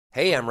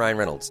Hey, I'm Ryan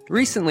Reynolds.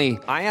 Recently,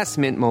 I asked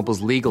Mint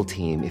Mobile's legal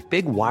team if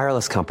big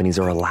wireless companies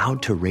are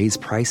allowed to raise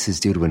prices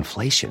due to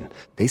inflation.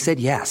 They said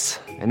yes.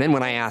 And then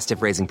when I asked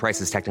if raising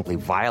prices technically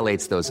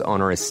violates those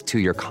onerous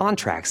two-year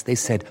contracts, they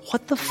said,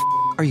 "What the f***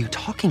 are you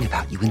talking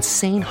about, you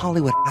insane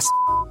Hollywood ass?"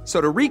 So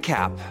to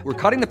recap, we're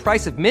cutting the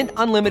price of Mint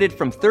Unlimited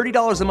from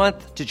 $30 a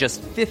month to just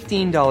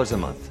 $15 a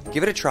month.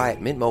 Give it a try at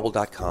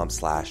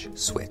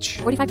mintmobile.com/switch.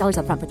 $45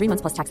 up front for 3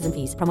 months plus taxes and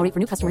fees. Promo rate for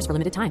new customers for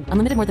limited time.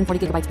 Unlimited more than 40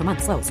 gigabytes per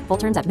month. Slows full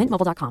terms at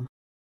mintmobile.com.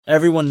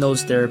 Everyone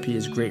knows therapy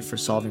is great for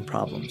solving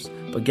problems,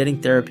 but getting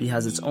therapy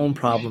has its own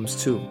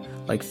problems too,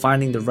 like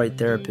finding the right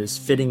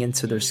therapist, fitting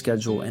into their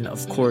schedule, and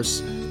of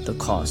course, the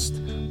cost.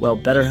 Well,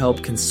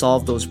 BetterHelp can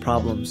solve those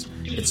problems.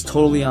 It's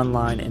totally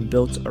online and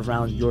built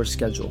around your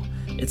schedule.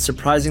 It's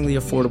surprisingly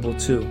affordable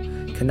too.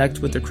 Connect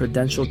with a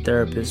credentialed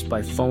therapist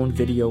by phone,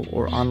 video,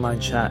 or online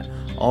chat,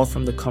 all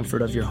from the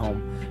comfort of your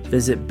home.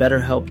 Visit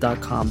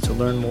BetterHelp.com to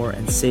learn more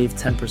and save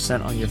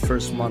 10% on your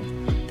first month.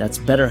 That's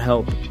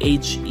BetterHelp,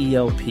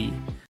 H-E-L-P.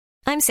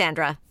 I'm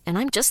Sandra, and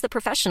I'm just the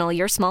professional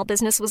your small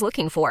business was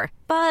looking for.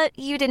 But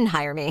you didn't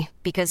hire me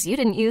because you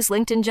didn't use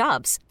LinkedIn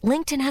Jobs.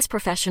 LinkedIn has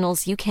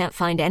professionals you can't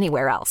find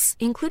anywhere else,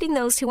 including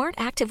those who aren't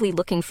actively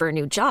looking for a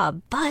new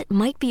job, but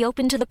might be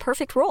open to the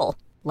perfect role,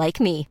 like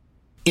me.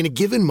 In a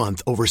given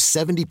month, over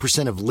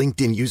 70% of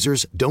LinkedIn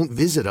users don't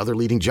visit other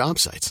leading job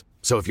sites.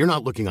 So if you're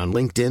not looking on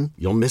LinkedIn,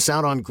 you'll miss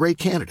out on great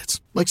candidates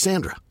like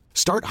Sandra.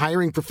 Start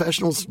hiring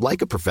professionals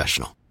like a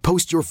professional.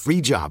 Post your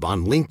free job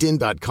on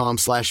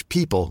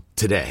linkedin.com/people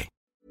today.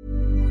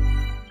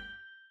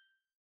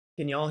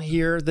 Can y'all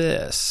hear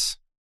this?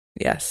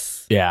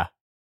 Yes. Yeah.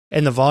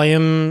 And the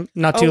volume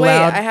not too wait,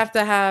 loud?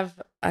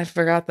 I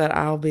forgot that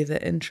I'll be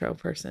the intro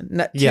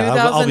person. Yeah,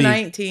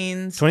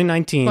 2019's.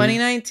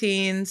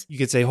 2019's. You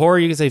could say horror,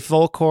 you could say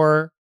folk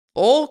horror.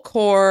 Folk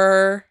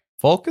horror.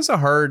 Folk is a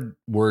hard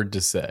word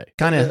to say.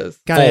 Kind of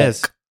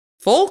is.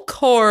 Folk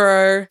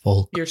horror.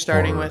 Folk You're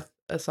starting horror. with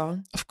a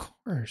song? Of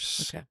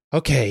course.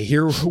 Okay,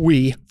 here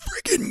we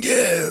freaking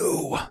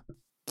go.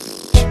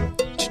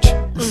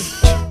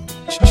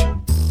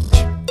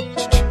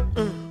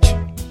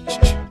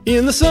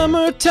 In the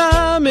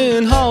summertime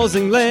in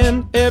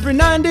Halsingland, every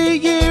 90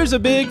 years a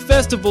big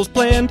festival's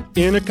planned.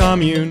 In a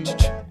commune,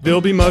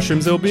 there'll be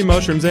mushrooms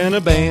and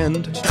a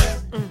band.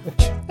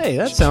 Hey,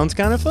 that sounds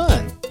kind of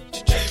fun.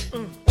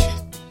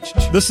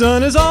 The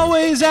sun is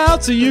always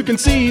out so you can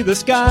see the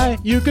sky.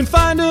 You can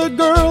find a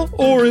girl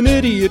or an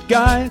idiot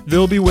guy.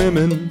 There'll be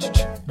women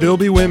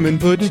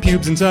putting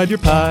pubes inside your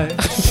pie.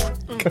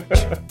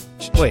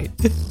 Wait,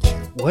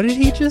 what did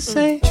he just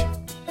say?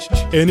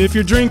 And if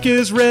your drink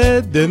is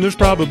red, then there's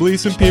probably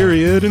some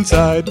period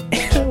inside.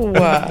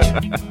 Wow.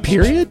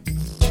 Period?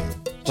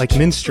 Like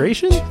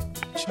menstruation?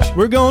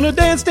 We're gonna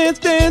dance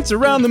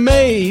around the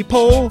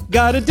maypole.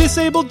 Got a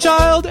disabled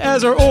child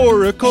as our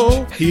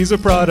oracle. He's a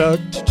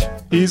product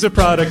of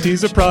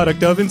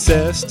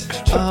incest.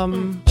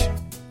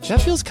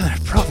 That feels kind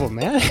of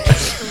problematic.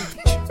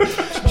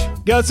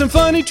 Got some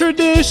funny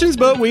traditions,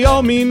 but we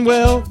all mean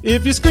well.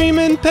 If you scream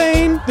in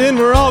pain, then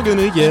we're all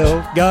gonna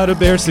yell. Got a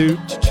bear suit,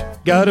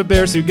 get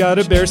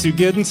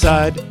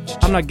inside.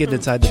 I'm not getting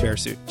inside the bear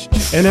suit.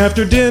 And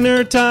after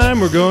dinner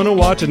time, we're gonna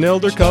watch an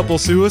elder couple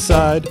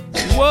suicide.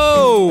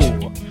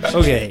 Whoa!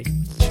 Okay,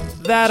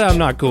 that I'm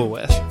not cool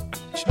with.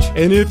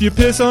 And if you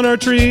piss on our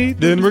tree,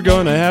 then we're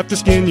gonna have to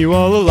skin you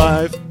all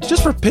alive.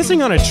 Just for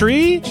pissing on a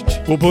tree?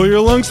 We'll pull your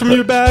lungs from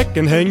your back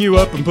and hang you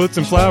up and put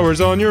some flowers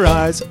on your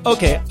eyes.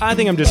 Okay, I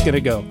think I'm just gonna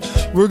go.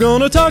 We're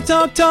gonna talk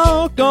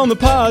on the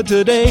pod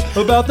today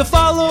about the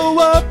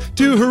follow-up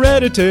to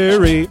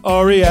Hereditary.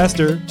 Ari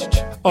Aster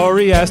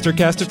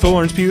casted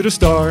Florence Pugh to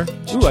star.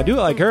 Ooh, I do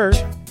like her.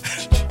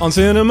 On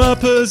Cinema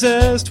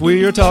Possessed,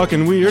 we are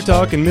talking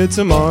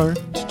Midsommar.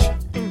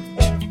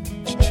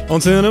 On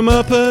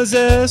Cinema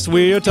Possessed,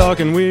 we are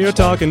talking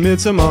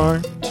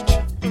Midsommar.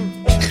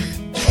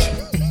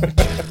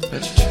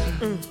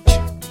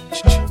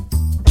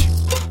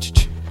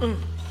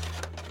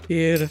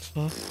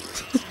 Beautiful.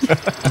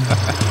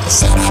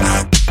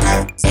 Cinema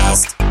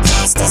Possessed.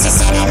 This is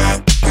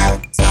Cinema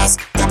Possessed.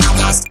 The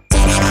podcast.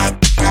 Cinema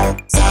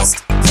Possessed.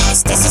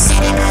 This is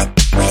Cinema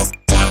with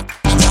Jack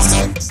and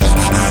Justin.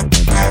 Cinema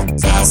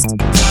Possessed.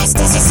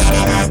 This is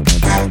Cinema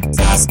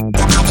Possessed.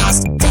 The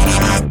podcast.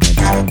 Cinema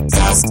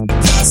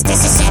Possessed.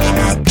 This is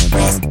Cinema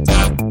with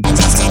Jack and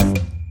Justin.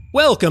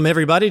 Welcome,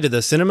 everybody, to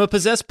the Cinema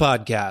Possessed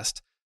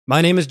podcast.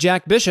 My name is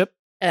Jack Bishop.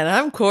 And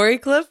I'm Corey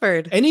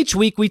Clifford. And each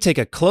week we take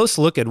a close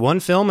look at one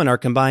film in our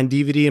combined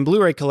DVD and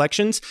Blu-ray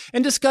collections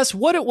and discuss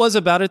what it was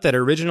about it that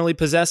originally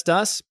possessed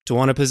us to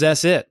want to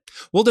possess it.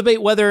 We'll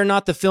debate whether or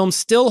not the film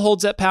still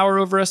holds that power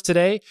over us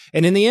today,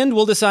 and in the end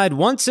we'll decide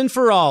once and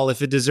for all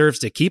if it deserves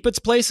to keep its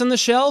place on the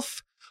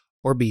shelf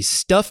or be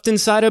stuffed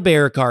inside a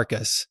bear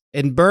carcass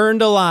and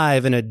burned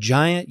alive in a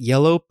giant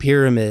yellow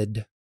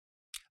pyramid.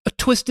 A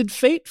twisted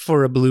fate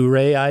for a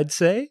Blu-ray, I'd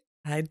say.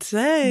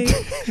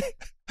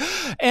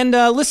 And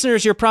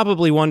listeners, you're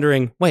probably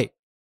wondering, wait,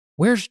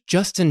 where's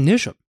Justin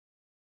Nisham?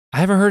 I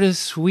haven't heard his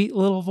sweet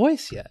little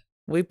voice yet.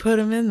 We put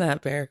him in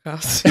that bear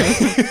costume.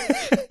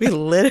 We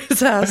lit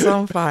his ass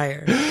on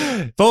fire.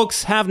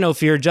 Folks, have no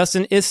fear.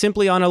 Justin is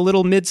simply on a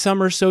little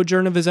midsummer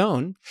sojourn of his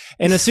own.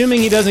 And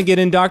assuming he doesn't get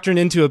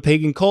indoctrinated into a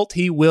pagan cult,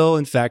 he will,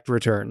 in fact,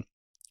 return.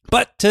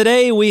 But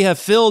today we have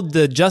filled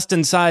the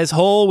Justin size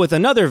hole with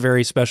another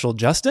very special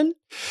Justin.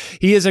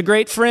 He is a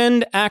great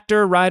friend,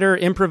 actor, writer,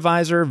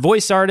 improviser,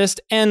 voice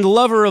artist, and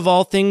lover of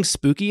all things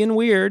spooky and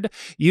weird.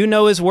 You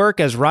know his work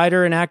as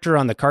writer and actor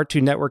on the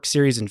Cartoon Network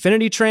series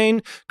Infinity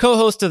Train,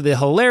 co-host of the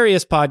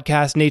hilarious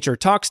podcast Nature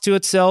Talks to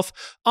Itself,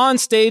 on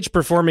stage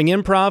performing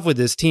improv with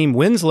his team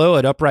Winslow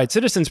at Upright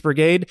Citizens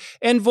Brigade,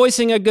 and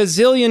voicing a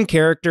gazillion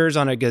characters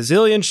on a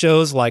gazillion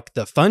shows like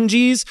The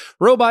Fungies,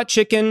 Robot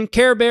Chicken,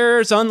 Care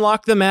Bears,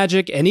 Unlock the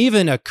Magic, and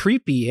even a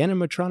creepy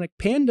animatronic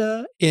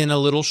panda in a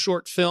little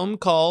short film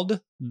called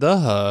The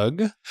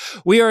Hug.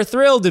 We are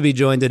thrilled to be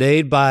joined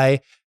today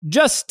by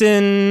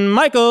Justin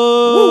Michael.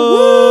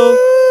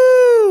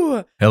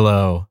 Woo-woo!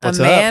 Hello. A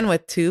man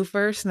with 2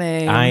 first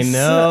names. I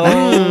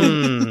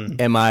know.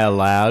 Am I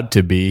allowed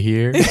to be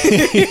here?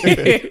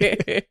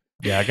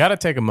 Yeah, I got to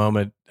take a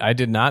moment. I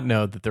did not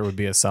know that there would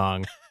be a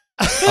song,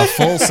 a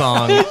full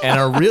song, and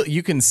a real,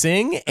 you can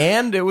sing,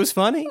 and it was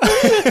funny.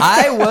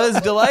 I was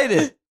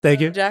delighted.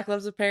 Thank you. Jack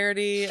loves a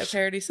parody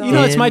song. You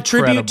know, it's my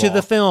tribute to Incredible.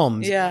 the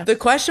films. Yeah. The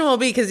question will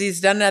be, because he's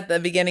done it at the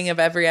beginning of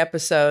every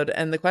episode,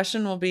 and the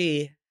question will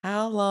be,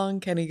 how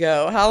long can he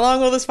go? How long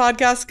will this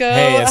podcast go?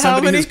 Hey, as How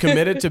somebody many- who's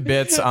committed to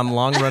bits on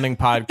long-running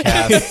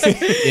podcasts,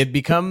 it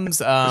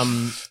becomes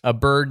a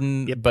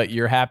burden, but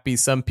you're happy.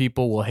 Some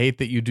people will hate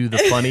that you do the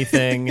funny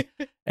thing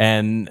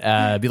and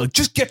be like,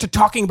 just get to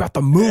talking about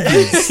the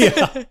movies.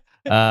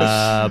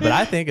 But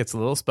I think it's a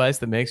little spice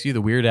that makes you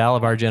the Weird Al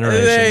of our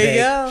generation. There you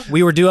go.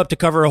 We were due up to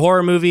cover a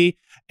horror movie,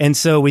 and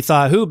so we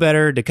thought, who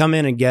better to come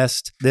in and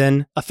guest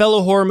than a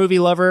fellow horror movie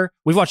lover?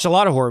 We've watched a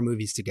lot of horror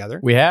movies together.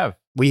 We have.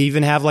 We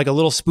even have like a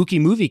little spooky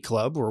movie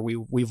club where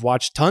we've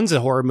watched tons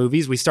of horror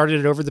movies. We started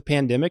it over the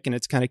pandemic, and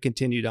it's kind of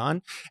continued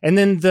on. And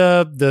then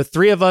the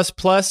 3 of us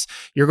plus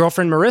your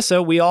girlfriend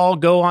Marissa, we all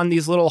go on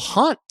these little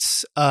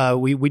haunts.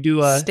 We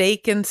do a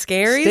Steak and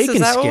Scaries? Steak Is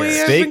and that what we Scare.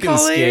 have Steak been and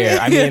calling Scare.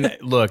 it? I mean,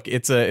 look,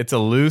 it's a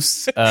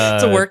loose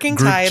It's a working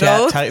group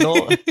title. chat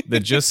title that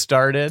just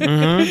started.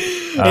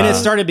 Mm-hmm. And it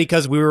started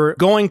because we were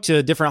going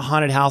to different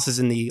haunted houses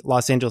in the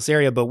Los Angeles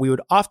area, but we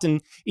would often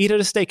eat at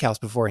a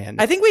steakhouse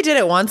beforehand. I think we did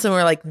it once, and we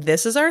were like,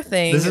 this is our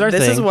thing. This is our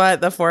This thing. is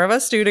what the 4 of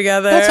us do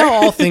together. That's how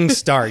all things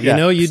start. You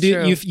know, you it's do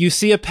true. you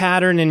see a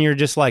pattern, and you're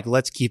just like,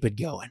 let's keep it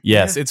going.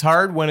 Yes, it's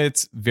hard when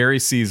it's very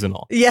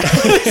seasonal. Yeah,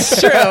 it's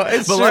true.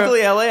 It's But true.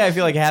 luckily, LA, I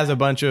feel like has a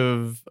bunch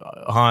of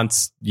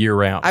haunts year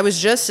round. I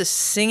was just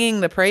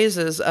singing the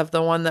praises of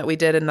the one that we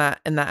did in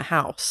that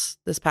house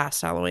this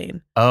past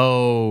Halloween.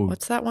 Oh,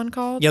 What's that one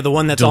called? Yeah, the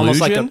one that's almost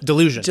like a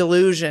delusion.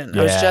 Delusion.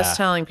 I was Yeah. just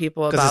telling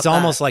people about Because it's that.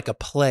 almost like a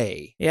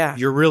play. Yeah.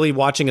 You're really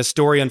watching a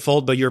story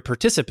unfold, but you're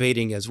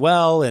participating as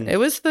well. And It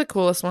was the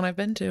coolest one I've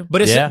been to.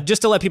 but it's Yeah.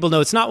 just to let people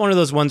know, it's not one of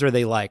those ones where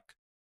they like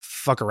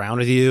fuck around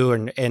with you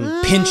and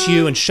pinch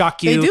you and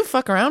shock you. They do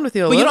fuck around with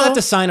you a But you don't little. have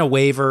to sign a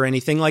waiver or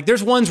anything. Like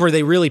there's ones where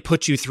they really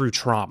put you through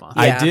trauma.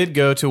 Yeah. I did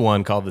go to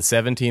one called the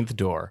 17th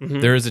Door.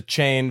 Mhm. There is a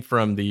chain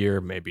from the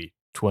year maybe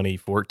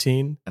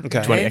 2014.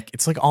 Okay.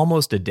 It's like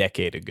almost a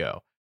decade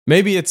ago.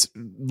 Maybe it's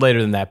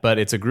later than that, but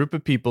it's a group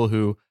of people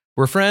who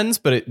were friends,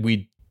 but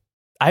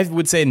I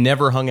would say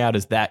never hung out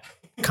as that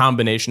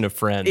combination of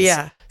friends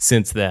Yeah.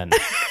 since then.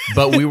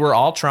 But we were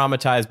all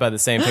traumatized by the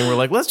same thing. We're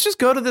like, let's just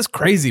go to this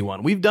crazy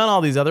one. We've done all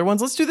these other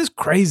ones. Let's do this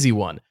crazy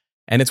one.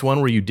 And it's one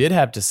where you did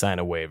have to sign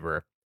a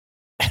waiver.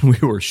 And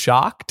we were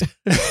shocked.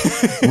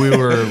 We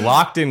were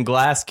locked in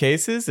glass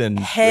cases and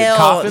Hell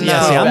coffins. no.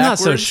 Yeah, see, I'm not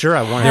so backwards. sure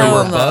I want There Hell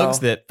were no. bugs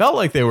that felt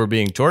like they were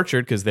being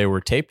tortured because they were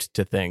taped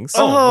to things.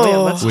 Oh, well,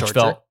 yeah, that's which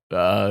torture.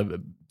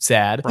 felt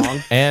sad.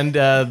 Wrong. And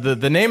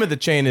the name of the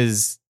chain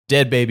is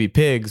Dead Baby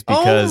Pigs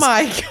because oh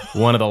my God.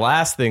 one of the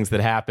last things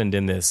that happened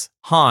in this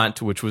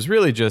haunt, which was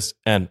really just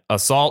an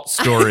assault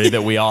story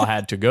that we all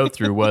had to go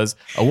through, was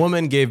a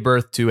woman gave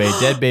birth to a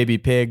dead baby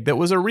pig that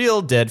was a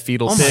real dead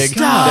fetal Oh my pig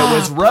God. that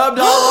was rubbed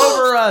all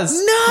over us.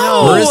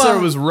 No.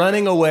 Marissa was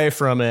running away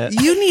from it.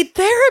 You need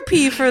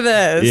therapy for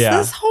this. Yeah.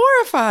 This is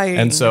horrifying.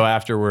 And so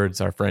afterwards,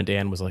 our friend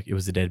Ann was like, it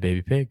was a dead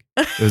baby pig.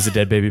 It was a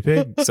dead baby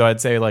pig. So I'd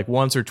say like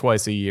once or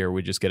twice a year,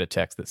 we just get a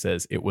text that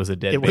says it was a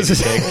dead baby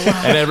was a- pig.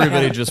 And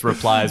everybody just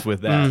replies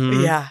with that.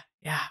 Mhm. Yeah.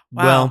 Yeah.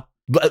 Wow. Well,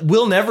 But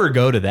we'll never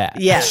go to that.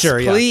 yes, Sure,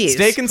 yeah. please.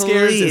 Steak and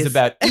Scares please. is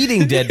about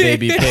eating dead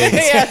baby pigs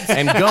Yes.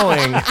 and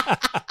going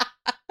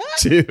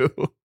to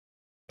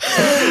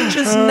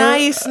just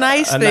nice a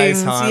things.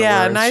 nice haunt yeah,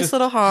 where it's nice just-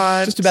 little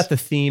haunt. just about the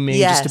theming,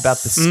 Yes. just about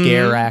the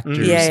scare Mhm.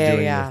 actors Yeah,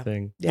 doing yeah. the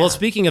thing. Yeah. well,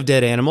 speaking of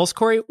dead animals,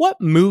 Corey, what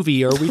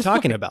movie are we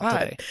talking about God.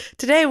 today?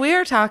 Today we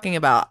are talking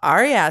about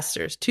Ari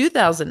Aster's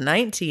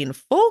 2019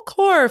 folk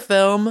horror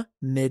film,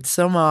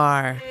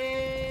 Midsommar.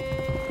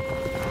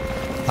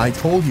 I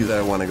told you that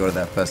I want to go to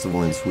that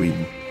festival in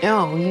Sweden.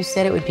 No, you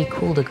said it would be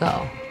cool to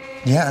go.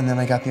 Yeah, and then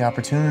I got the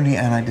opportunity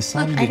and I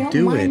decided Look, I to don't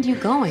do mind it. you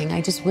going.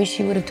 I just wish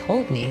you would have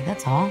told me.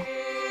 That's all.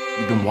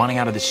 You've been wanting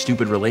out of this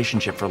stupid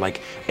relationship for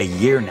like a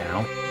year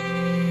now.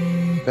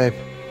 Babe,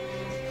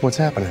 what's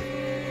happening?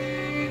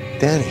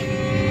 Danny.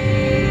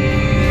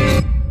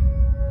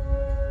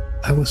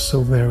 I was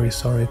so very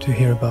sorry to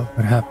hear about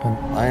what happened.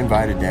 I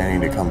invited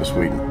Danny to come to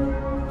Sweden.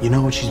 You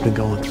know what she's been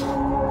going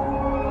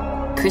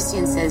through.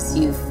 Christian says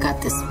you've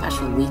got this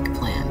special week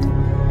planned.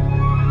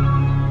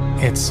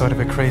 It's sort of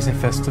a crazy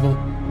festival.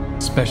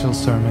 Special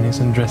ceremonies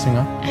and dressing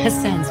up. That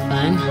sounds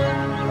fun.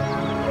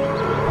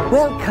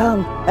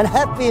 Welcome and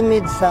happy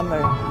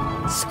Midsommar.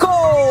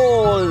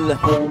 Skål!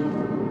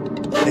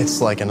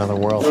 It's like another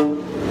world.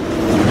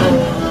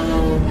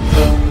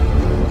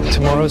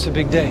 Tomorrow's a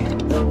big day.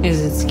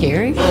 Is it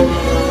scary?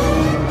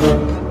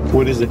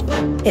 What is it?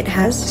 It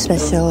has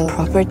special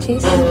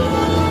properties.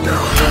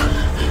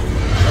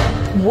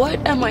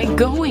 What am I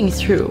going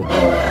through?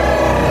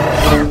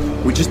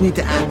 We just need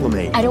to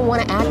acclimate. I don't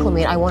want to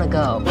acclimate. I want to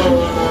go.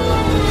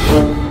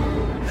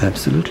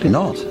 Absolutely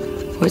not.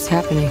 What's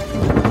happening?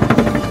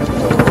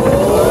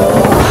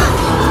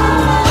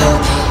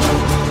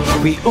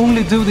 We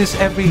only do this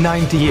every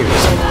 90 years.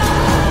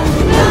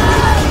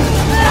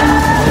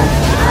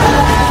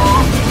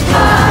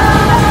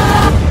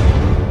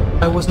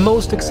 I was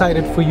most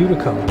excited for you to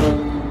come.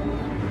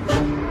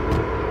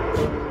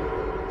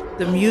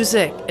 The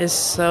music is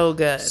so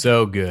good.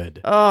 So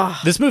good. Oh,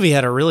 This movie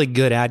had a really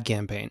good ad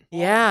campaign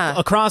yeah.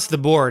 across the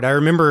board. I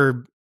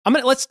remember.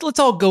 Let's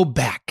all go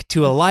back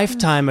to a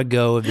lifetime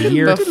ago of the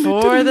year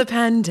Before the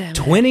pandemic.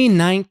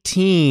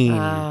 2019.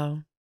 Wow.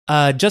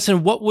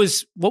 Justin, what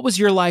was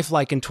your life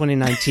like in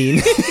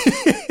 2019?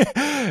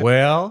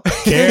 Well,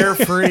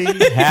 carefree,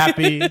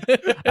 happy.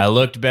 I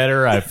looked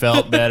better. I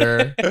felt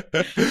better. Yeah,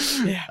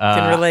 we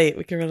can relate.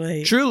 We can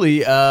relate.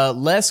 Truly,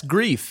 less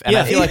grief. And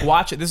Yeah. I feel like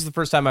this is the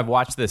first time I've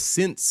watched this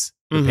since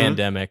the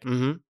pandemic.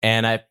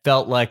 And I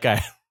felt like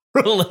I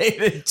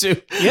related to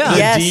the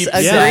Yes, deep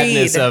agreed.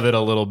 sadness of it a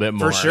little bit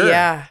more. For sure.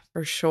 Yeah,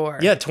 for sure.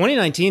 Yeah,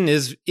 2019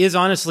 is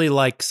honestly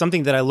like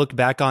something that I look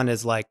back on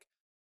as like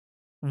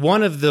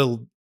one of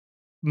the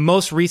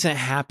most recent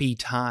happy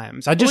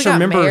times. I just we got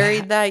remember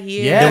married that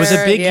year. Yeah. It was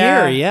a big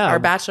year, yeah. Our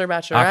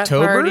bachelorette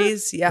October?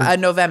 parties. Yeah,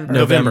 November.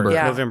 November.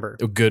 Yeah. November.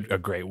 A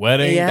great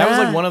wedding. That was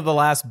Yeah. like one of the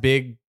last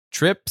big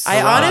trips.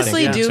 I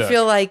honestly we do took.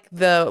 feel like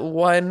the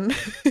one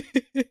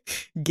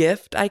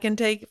gift I can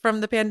take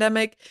from the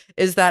pandemic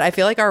is that I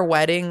feel like our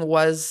wedding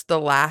was the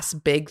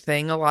last big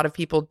thing a lot of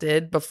people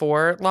did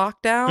before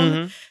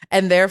lockdown.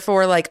 And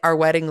therefore, like, our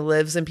wedding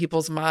lives in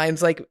people's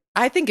minds. Like,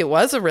 I think it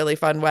was a really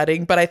fun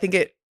wedding, but I think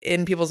it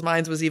in people's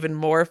minds was even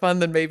more fun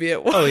than maybe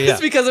it was. Oh, yeah.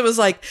 Because it was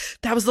like,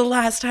 that was the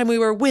last time we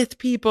were with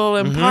people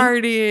and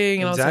partying.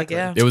 And I was like, Exactly.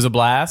 yeah. It was a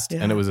blast,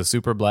 Yeah. and it was a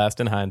super blast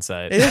in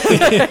hindsight.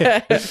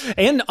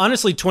 And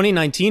honestly,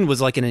 2019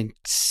 was like an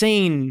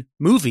insane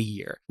movie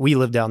year. We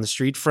lived down the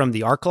street from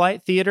the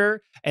ArcLight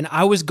Theater, and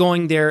I was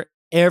going there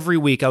every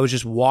week. I was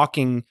just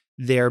walking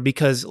there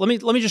because let me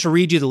just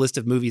read you the list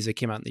of movies that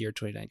came out in the year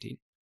 2019.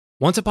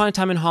 Once Upon a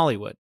Time in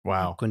Hollywood.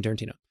 Wow. Quentin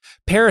Tarantino.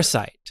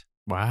 Parasite.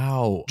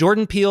 Wow.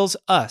 Jordan Peele's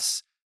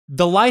Us.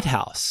 The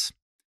Lighthouse.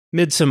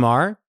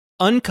 Midsommar.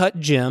 Uncut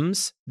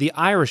Gems. The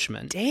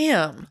Irishman.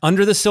 Damn.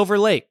 Under the Silver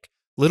Lake.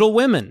 Little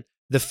Women.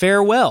 The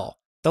Farewell.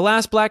 The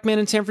Last Black Man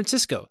in San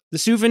Francisco. The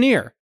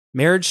Souvenir.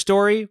 Marriage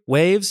Story.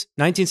 Waves.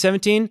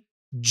 1917.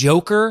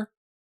 Joker.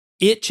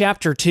 It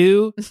Chapter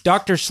 2.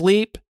 Doctor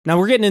Sleep. Now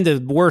we're getting into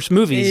worse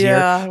movies here.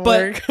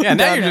 But Yeah,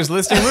 now you're just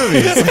listing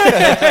movies.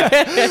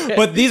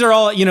 but these are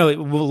all,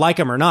 like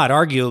them or not,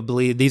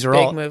 arguably, these are Big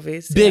all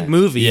movies, big yeah.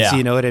 movies, Yeah.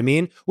 you know what I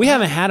mean? We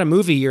haven't had a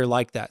movie year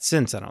like that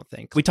since, I don't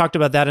think. We talked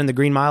about that in the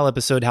Green Mile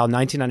episode, how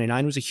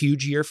 1999 was a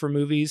huge year for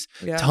movies.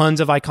 Yeah.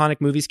 Tons of iconic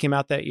movies came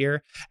out that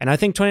year. And I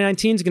think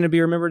 2019 is going to be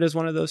remembered as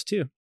one of those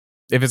too.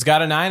 If it's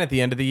got a 9 at the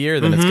end of the year,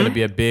 then it's going to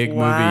be a big movie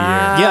year.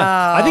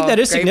 Yeah, I think that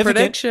is Great significant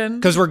prediction.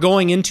 because we're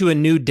going into a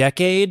new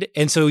decade.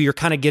 And so you're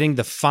kind of getting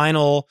the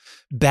final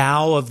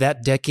bow of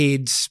that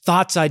decade's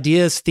thoughts,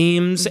 ideas,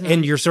 themes,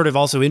 and you're sort of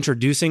also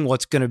introducing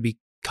what's going to be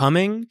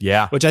coming.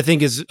 Yeah. Which I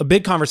think is a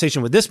big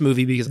conversation with this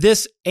movie because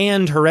this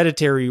and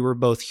Hereditary were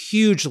both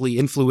hugely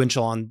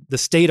influential on the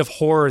state of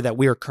horror that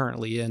we are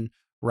currently in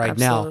right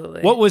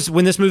Absolutely. now.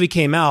 When this movie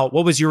came out,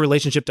 what was your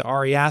relationship to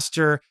Ari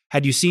Aster?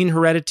 Had you seen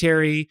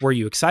Hereditary? Were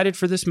you excited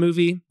for this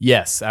movie?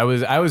 Yes, I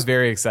was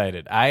very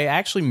excited. I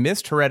actually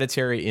missed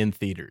Hereditary in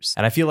theaters,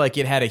 and I feel like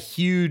it had a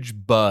huge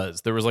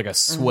buzz. There was like a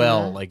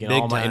swell, like in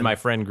Big all my in time. my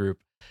friend group,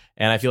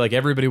 and I feel like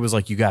everybody was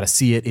like, "You got to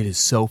see it.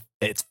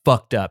 It's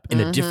fucked up in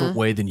a different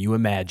way than you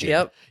imagine.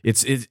 Yep.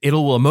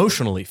 It'll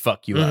emotionally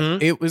fuck you Mhm.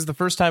 up." It was the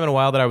first time in a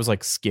while that I was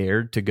like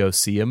scared to go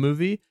see a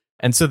movie.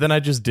 And so then I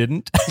just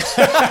didn't.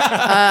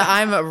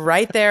 I'm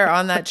right there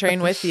on that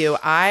train with you.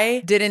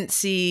 I didn't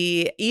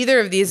see either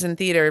of these in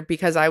theater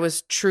because I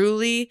was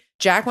truly,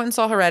 Jack went and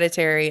saw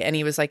Hereditary and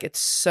he was like, it's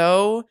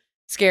so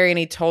scary. And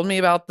he told me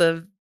about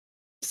the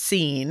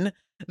scene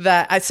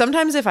that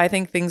sometimes if I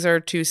think things are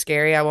too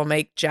scary, I will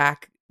make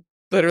Jack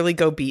literally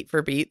go beat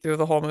for beat through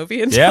the whole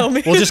movie and tell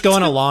me. We'll just go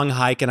on a long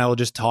hike and I will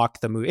just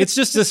talk the movie. It's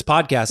just this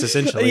podcast,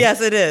 essentially.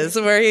 Yes, it is,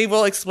 where he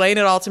will explain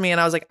it all to me.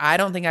 And I was like, I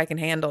don't think I can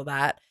handle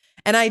that.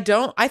 And I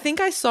think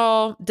I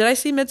saw, did I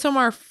see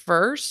Midsommar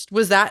first?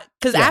 Was that,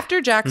 because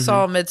after Jack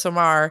saw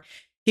Midsommar,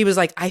 he was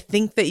like, I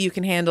think that you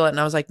can handle it. And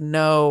I was like,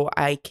 no,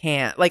 I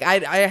can't. Like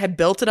I had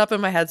built it up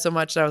in my head so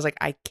much that I was like,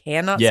 I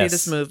cannot see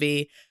this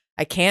movie.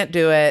 I can't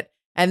do it.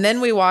 And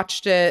then we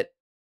watched it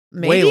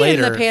maybe way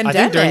later. in the pandemic.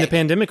 I think during the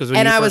pandemic was when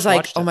and you I first was like,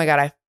 watched it. oh my God,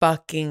 I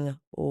fucking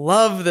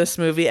love this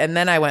movie. And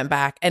then I went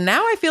back. And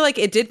now I feel like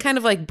it did kind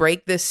of like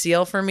break this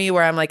seal for me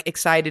where I'm like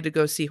excited to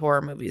go see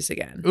horror movies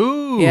again.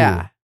 Ooh.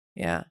 Yeah.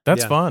 Yeah.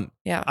 That's fun.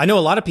 Yeah. I know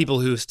a lot of people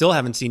who still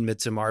haven't seen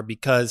Midsommar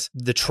because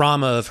the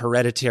trauma of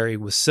Hereditary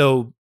was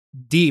so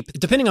deep.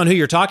 Depending on who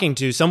you're talking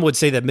to, some would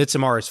say that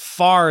Midsommar is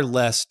far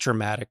less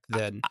traumatic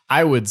than...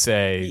 I would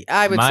say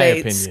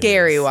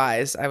scary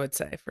wise, I would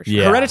say for sure.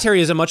 Yeah.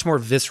 Hereditary is a much more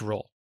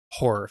visceral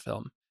horror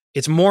film.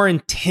 It's more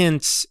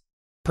intense,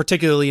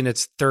 particularly in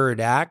its third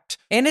act.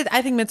 And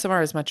I think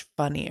Midsommar is much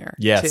funnier.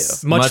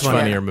 Yes. Too. Much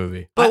funnier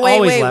movie. But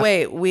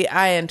wait.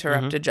 I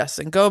interrupted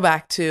Justin. Go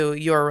back to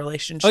your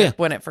relationship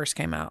when it first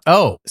came out.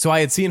 Oh, so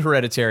I had seen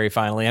Hereditary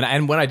finally.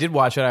 And when I did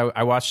watch it,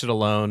 I watched it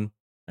alone.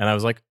 And I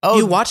was like, oh.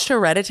 You watched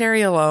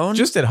Hereditary alone?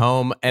 Just at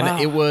home.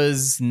 And it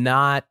was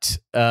not,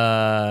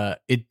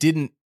 it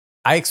didn't,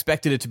 I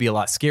expected it to be a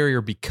lot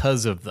scarier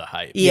because of the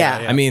hype.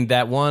 Yeah. I mean,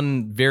 that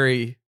one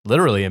very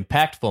literally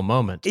impactful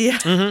moment.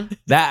 Yeah.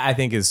 That I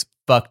think is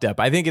fucked up.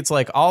 I think it's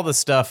like all the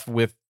stuff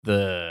with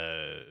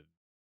the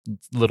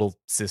little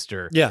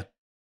sister. Yeah.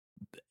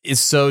 Is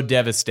so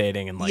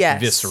devastating and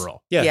like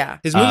visceral. Yeah.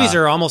 His movies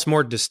are almost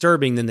more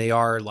disturbing than they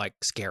are like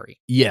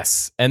scary.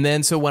 Yes. And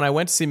then so when I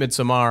went to see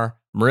Midsommar,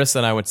 Marissa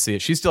and I went to see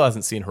it. She still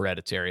hasn't seen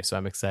Hereditary, so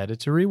I'm excited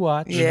to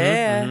rewatch.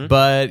 Yeah.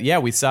 But yeah,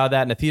 we saw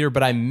that in a theater,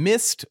 but I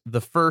missed the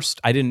first.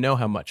 I didn't know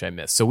how much I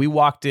missed. So we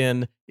walked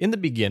in the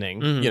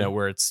beginning,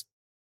 where it's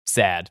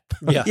sad.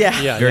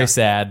 Yeah. Very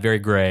sad, very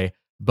gray.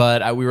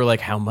 But we were like,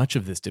 how much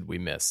of this did we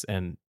miss?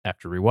 And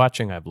after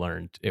rewatching, I've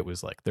learned it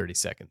was like 30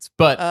 seconds.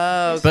 But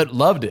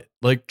loved it.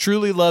 Like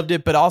truly loved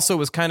it, but also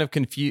was kind of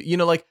confused. You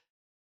know, like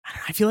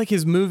I feel like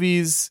his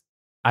movies,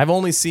 I've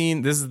only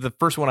seen, this is the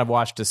first one I've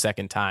watched a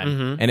second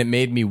time. And it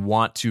made me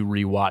want to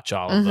rewatch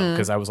all of them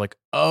because I was like,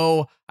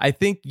 oh, I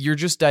think you're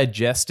just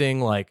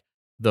digesting like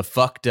the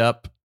fucked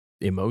up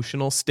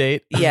emotional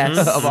state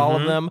of all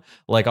of them,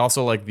 like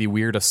also like the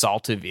weird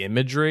assaultive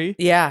imagery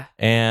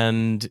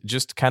and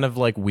just kind of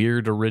like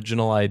weird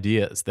original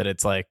ideas that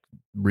it's like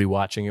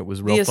rewatching it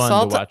was real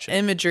fun to watch.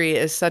 Imagery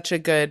is such a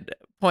good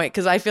point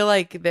because I feel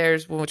like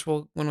there's, which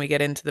we'll when we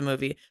get into the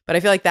movie, but I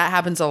feel like that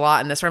happens a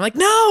lot in this where I'm like,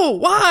 no,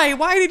 why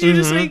did you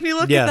just make me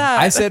look at that?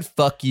 I said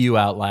fuck you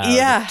out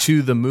loud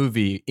to the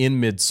movie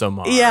in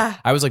Midsommar.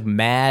 I was like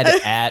mad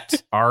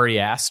at Ari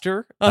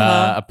Aster,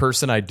 a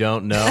person I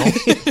don't know.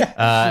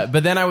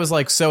 But then I was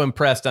like so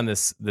impressed on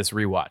this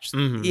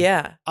rewatch.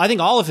 Yeah. I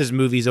think all of his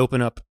movies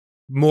open up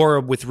more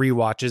with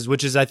rewatches,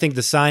 which is, I think,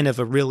 the sign of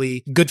a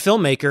really good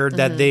filmmaker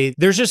that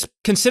there's just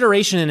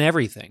consideration in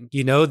everything.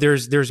 You know,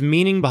 there's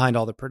meaning behind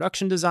all the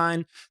production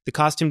design, the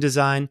costume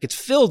design. It's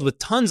filled with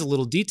tons of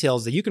little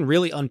details that you can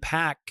really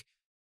unpack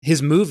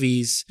his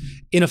movies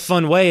in a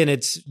fun way.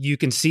 And you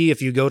can see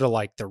if you go to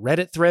like the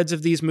Reddit threads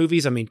of these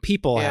movies, I mean,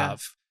 people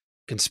have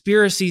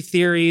conspiracy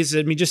theories.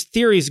 I mean, just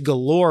theories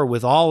galore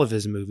with all of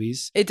his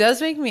movies. It does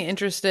make me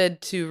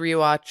interested to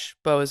rewatch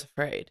Beau is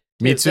Afraid.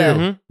 Me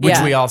too. Which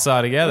we all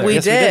saw together. We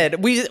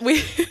did. We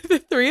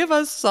the three of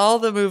us saw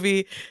the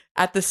movie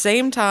at the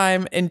same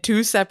time in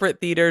two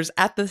separate theaters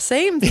at the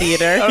same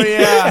theater. Oh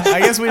yeah, I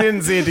guess we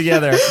didn't see it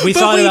together. We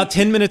saw it about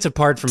 10 minutes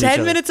apart from each other.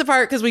 10 minutes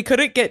apart because we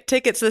couldn't get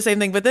tickets to the same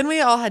thing. But then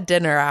we all had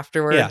dinner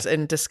afterwards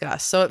and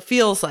discussed. So it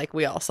feels like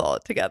we all saw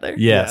it together.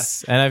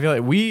 Yes, and I feel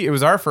like it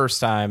was our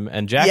first time,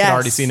 and Jack had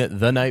already seen it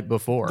the night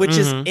before, which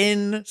is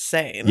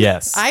insane.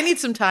 Yes, I need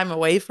some time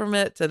away from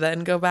it to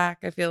then go back.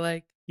 I feel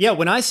like. Yeah,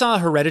 when I saw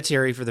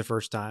Hereditary for the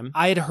first time,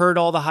 I had heard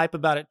all the hype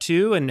about it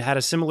too and had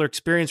a similar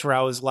experience where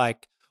I was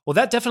like, well,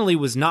 that definitely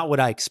was not what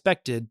I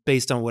expected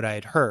based on what I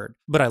had heard,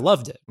 but I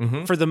loved it.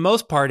 For the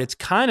most part, it's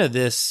kind of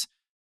this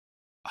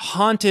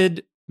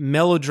haunted,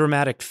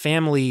 melodramatic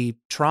family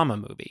trauma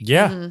movie.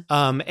 Yeah.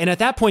 And at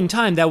that point in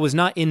time, that was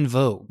not in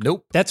vogue.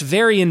 Nope. That's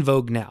very in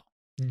vogue now.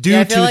 Due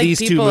I feel to like these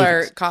two people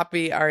movies. are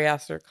copy Ari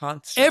Aster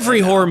constantly.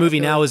 Every horror movie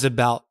now is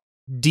about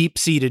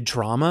deep-seated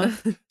trauma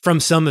from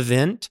some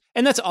event.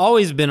 And that's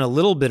always been a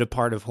little bit a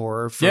part of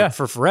horror for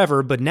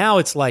forever. But now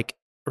it's like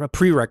a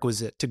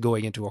prerequisite to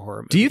going into a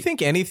horror movie. Do you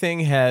think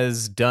anything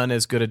has done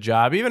as good a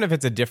job, even if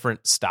it's a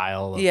different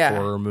style of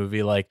horror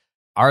movie? Like,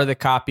 are the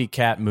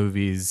copycat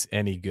movies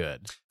any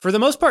good? For the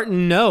most part,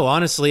 no,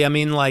 honestly. I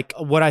mean, like,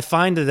 what I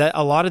find that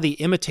a lot of the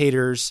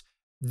imitators,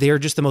 they're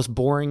just the most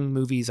boring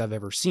movies I've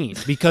ever seen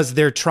because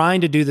they're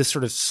trying to do this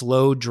sort of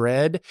slow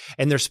dread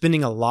and they're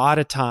spending a lot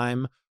of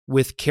time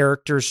with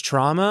characters'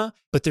 trauma,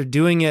 but they're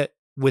doing it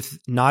with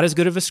not as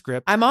good of a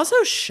script. I'm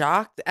also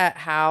shocked at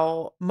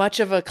how much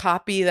of a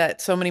copy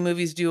that so many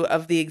movies do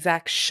of the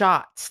exact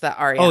shots that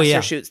Ari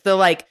Aster shoots.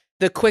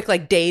 The quick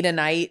like day to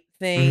night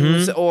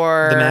things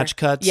or the match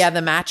cuts. Yeah,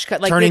 the match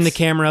cut. Like turning the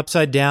camera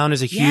upside down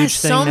is a huge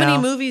thing so now. many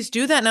movies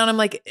do that now. And I'm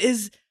like,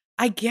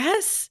 I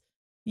guess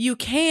You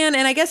can,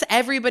 and I guess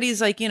everybody's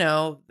like,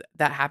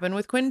 that happened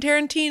with Quentin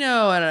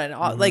Tarantino and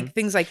all, like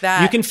things like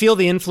that. You can feel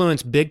the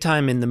influence big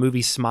time in the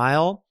movie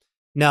Smile.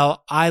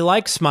 Now, I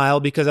like Smile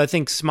because I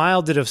think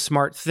Smile did a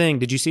smart thing.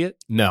 Did you see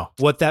it? No.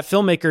 What that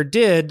filmmaker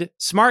did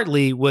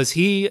smartly was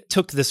he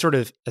took the sort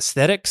of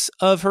aesthetics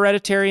of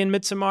Hereditary and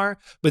Midsommar,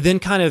 but then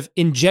kind of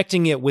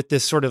injecting it with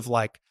this sort of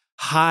like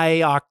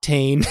high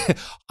octane,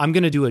 I'm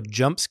going to do a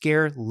jump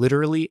scare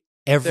literally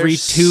every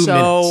 2 minutes.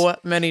 So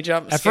many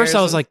jump scares. At first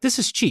I was like, this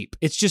is cheap.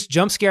 It's just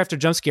jump scare after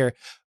jump scare.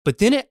 But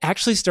then it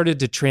actually started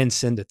to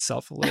transcend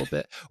itself a little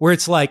bit, where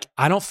it's like,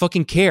 I don't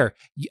fucking care.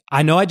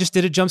 I know I just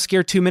did a jump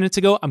scare 2 minutes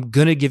ago. I'm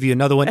going to give you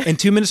another one. And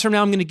 2 minutes from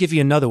now, I'm going to give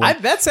you another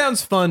one. That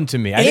sounds fun to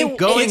me. I think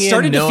going it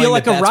started in to feel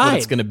like a that's ride. what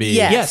it's going to be.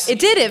 Yes. It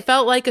did. It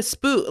felt like a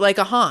spook, like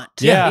a haunt.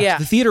 Yeah.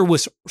 The theater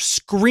was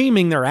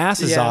screaming their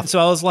asses Yeah. off. So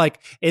I was like,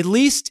 at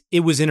least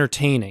it was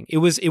entertaining. It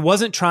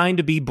wasn't trying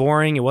to be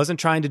boring. It wasn't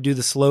trying to do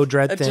the slow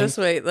dread thing. Just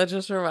wait. That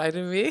just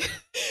reminded me.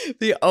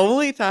 The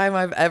only time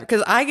I've ever,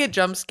 because I get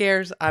jump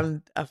scares,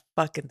 I'm a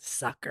fucking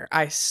sucker.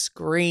 I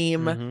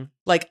scream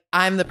like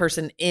I'm the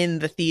person in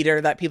the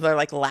theater that people are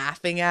like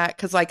laughing at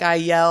because like I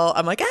yell.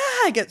 I'm like,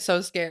 I get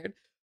so scared.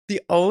 The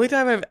only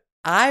time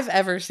I've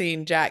ever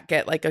seen Jack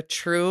get like a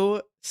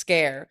true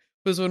scare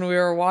was when we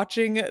were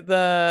watching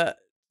the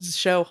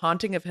show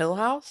Haunting of Hill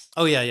House.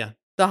 Oh yeah.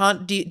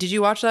 Did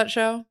you watch that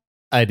show?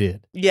 I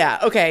did. Yeah.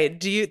 Okay.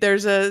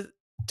 There's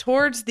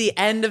towards the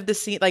end of the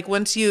scene, like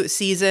once you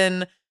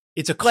season.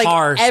 It's a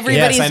car. Like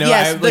everybody's yes, I know.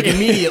 Yes, like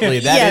immediately.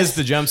 That is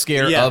the jump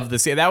scare Yeah. of the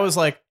scene. That was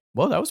like,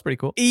 well, that was pretty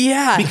cool.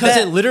 Yeah, because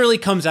it literally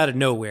comes out of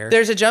nowhere.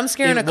 There's a jump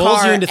scare in a car. It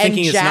lulls you into thinking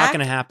and it's not Jack going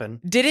to happen.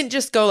 Didn't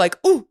just go like,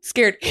 ooh,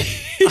 scared.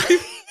 He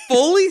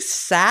fully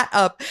sat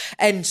up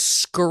and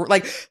for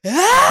like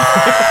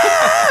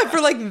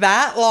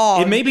that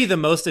long. It may be the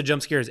most a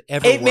jump scare has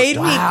ever It worked. made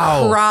me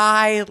Wow.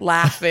 cry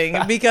laughing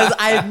because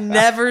I've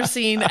never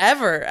seen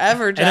ever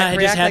Jack And I just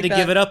react had like to that.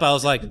 give it up. I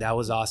was like, that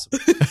was awesome.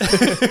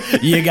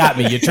 You got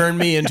me. You turned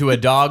me into a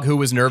dog who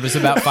was nervous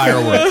about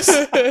fireworks.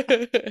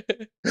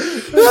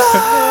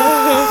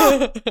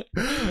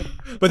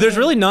 But there's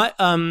really not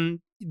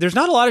there's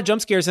not a lot of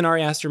jump scares in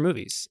Ari Aster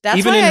movies. That's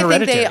even why in I think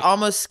Hereditary. they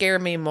almost scare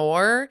me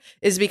more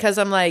is because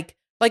I'm like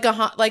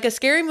a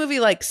scary movie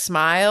like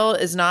Smile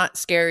is not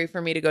scary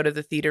for me to go to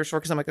the theaters for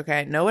because I'm like, okay,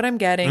 I know what I'm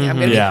getting. I'm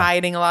going to be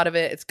hiding a lot of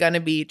it. It's going to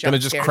be jump Gonna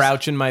just scares.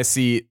 crouch in my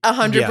seat.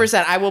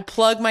 100%. I will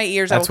plug my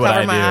ears. That's I will what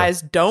cover I my do.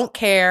 eyes. Don't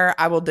care.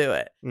 I will do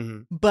it.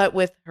 Mhm. But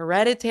with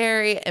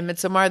Hereditary and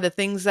Midsommar,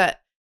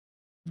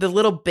 the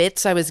little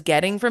bits I was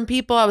getting from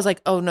people, I was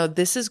like, oh no,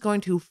 this is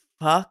going to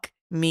fuck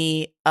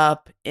me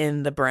up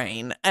in the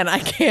brain and I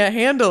can't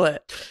handle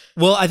it.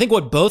 Well, I think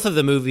what both of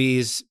the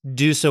movies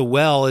do so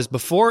well is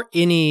before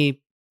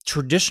any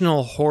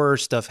traditional horror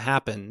stuff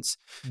happens,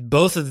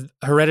 both of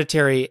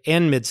Hereditary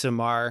and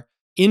Midsommar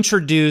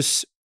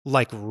introduce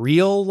like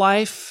real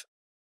life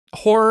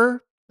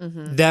horror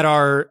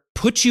that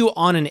put you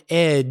on an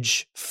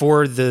edge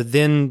for the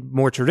then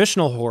more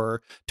traditional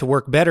horror to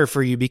work better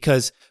for you.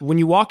 Because when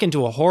you walk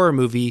into a horror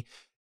movie,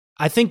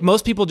 I think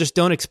most people just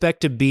don't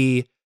expect to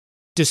be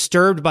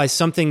disturbed by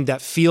something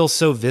that feels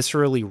so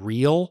viscerally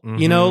real,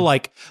 you know,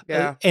 like,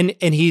 and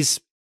he's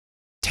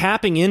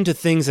tapping into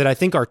things that I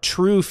think are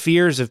true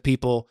fears of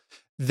people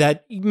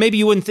that maybe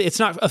you wouldn't, it's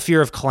not a fear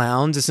of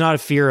clowns. It's not a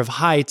fear of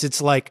heights.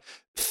 It's like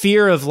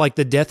fear of like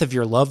the death of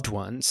your loved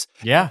ones.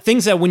 Yeah.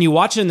 Things that when you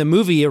watch it in the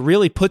movie, it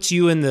really puts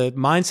you in the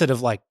mindset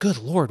of like, good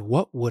Lord,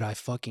 what would I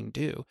fucking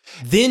do?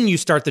 Then you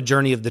start the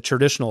journey of the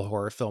traditional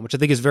horror film, which I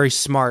think is very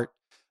smart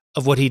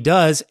of what he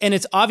does. And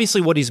it's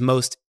obviously what he's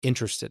most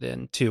interested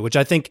in too, which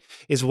I think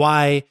is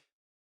why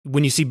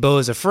when you see Beau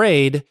is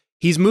Afraid,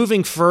 he's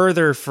moving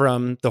further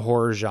from the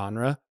horror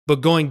genre,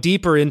 but going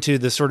deeper into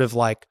the sort of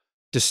like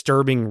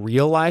disturbing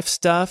real life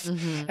stuff.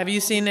 Have you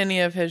seen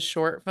any of his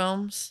short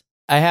films?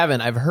 I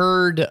haven't. I've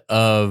heard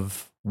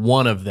of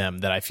one of them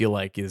that I feel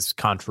like is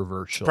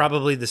controversial.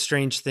 Probably The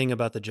Strange Thing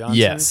About the Johnsons.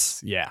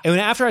 Yes. Yeah. And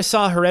after I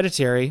saw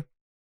Hereditary,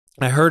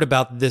 I heard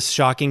about this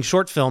shocking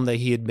short film that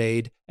he had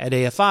made at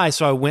AFI,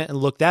 so I went and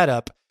looked that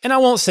up. And I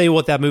won't say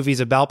what that movie's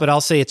about, but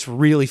I'll say it's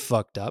really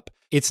fucked up.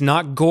 It's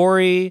not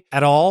gory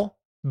at all,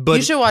 but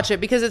you should watch it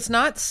because it's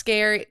not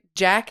scary.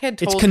 Jack had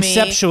told it's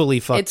conceptually me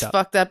fucked it's up.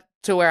 fucked up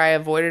to where I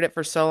avoided it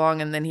for so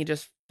long, and then he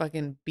just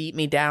fucking beat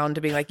me down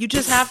to being like, you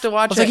just have to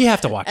watch I was it. like, you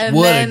have to watch it. And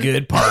What then- a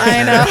good partner.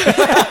 I know.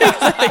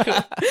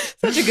 Exactly.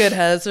 Such a good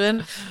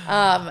husband.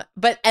 And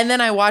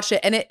then I watched it,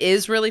 and it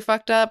is really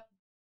fucked up,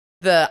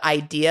 the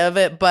idea of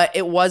it, but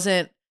it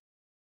wasn't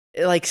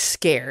like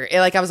scary.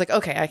 Like I was like,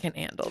 okay, I can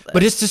handle this.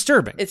 But it's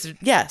disturbing. It's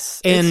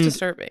And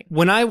disturbing.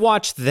 when I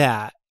watched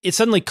that, it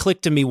suddenly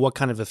clicked to me what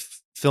kind of a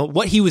film,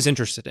 what he was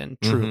interested in,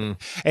 truly.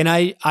 And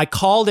I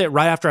called it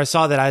right after I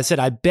saw that. I said,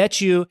 I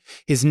bet you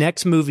his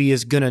next movie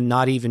is going to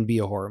not even be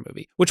a horror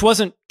movie, which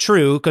wasn't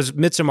true because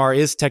Midsommar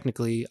is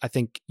technically, I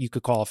think you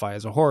could qualify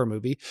as a horror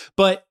movie,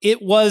 but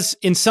it was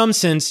in some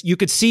sense, you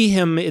could see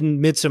him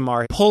in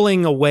Midsommar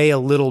pulling away a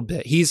little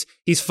bit. He's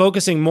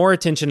focusing more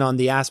attention on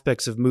the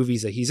aspects of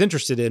movies that he's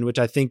interested in, which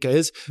I think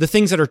is the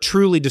things that are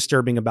truly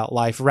disturbing about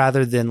life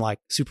rather than like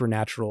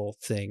supernatural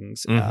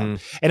things. And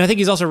I think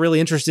he's also really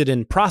interested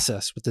in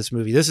process with this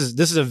movie. This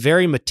is a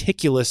very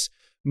meticulous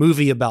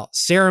movie about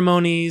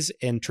ceremonies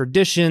and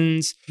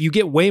traditions. You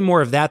get way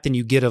more of that than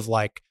you get of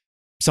like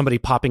somebody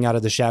popping out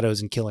of the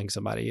shadows and killing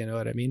somebody. You know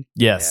what I mean?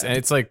 Yes. And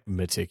it's like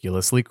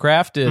meticulously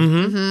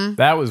crafted.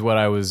 That was what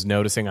I was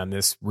noticing on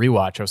this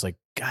rewatch. I was like,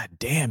 God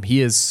damn,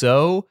 he is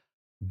so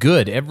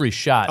good. Every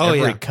shot,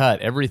 every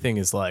cut, everything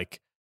is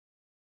like,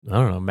 I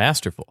don't know,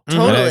 masterful.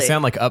 Totally. And I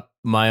sound like up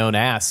my own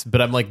ass,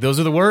 but I'm like, those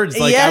are the words.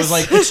 Like I was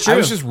like, I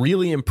was just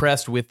really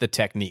impressed with the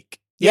technique.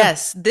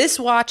 Yes, this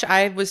watch,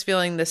 I was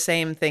feeling the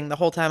same thing the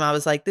whole time. I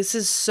was like, this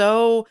is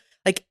so,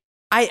 like,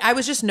 I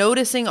was just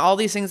noticing all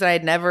these things that I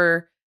had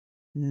never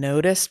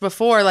noticed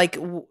before. Like,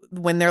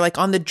 when they're, like,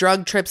 on the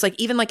drug trips, like,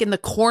 even, like, in the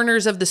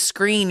corners of the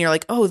screen, you're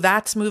like, oh,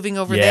 that's moving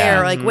over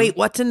there. Like, wait,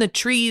 what's in the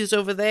trees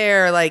over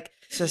there? Like,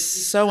 it's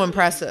just so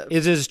impressive.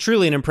 It is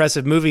truly an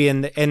impressive movie,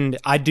 and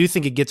I do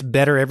think it gets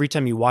better every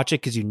time you watch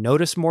it because you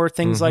notice more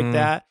things like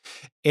that,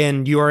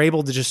 and you are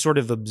able to just sort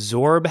of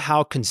absorb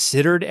how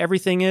considered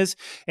everything is.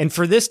 And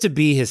for this to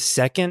be his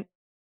second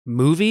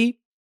movie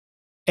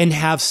and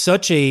have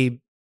such a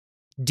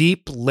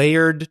deep,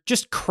 layered,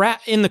 just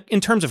craft in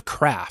terms of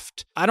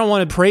craft, I don't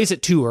want to praise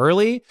it too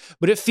early,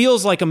 but it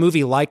feels like a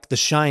movie like The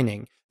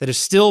Shining that is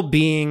still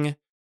being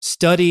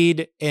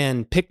studied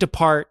and picked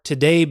apart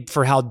today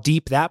for how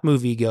deep that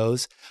movie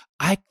goes.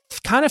 I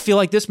kind of feel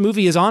like this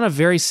movie is on a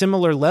very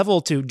similar level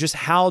to just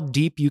how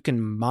deep you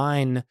can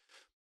mine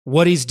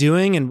what he's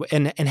doing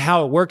and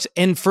how it works,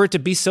 and for it to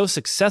be so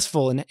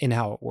successful in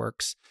how it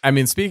works. I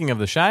mean, speaking of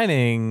The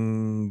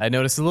Shining, I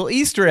noticed a little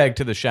Easter egg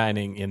to The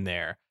Shining in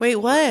there. Wait,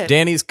 what?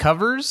 Danny's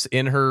covers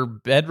in her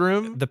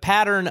bedroom, the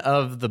pattern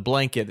of the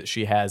blanket that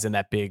she has in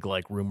that big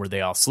like room where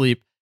they all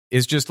sleep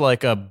is just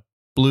like a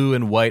blue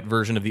and white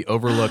version of the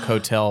Overlook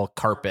Hotel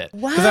carpet.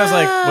 Wow. Because I was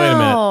like, wait a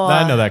minute,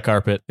 I know that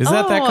carpet. Is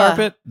that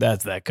carpet?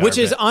 That's that carpet. Which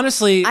is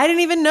honestly, I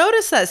didn't even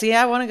notice that. So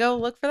yeah, I want to go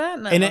look for that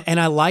now. And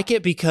I like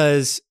it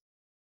because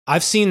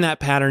I've seen that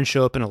pattern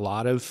show up in a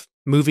lot of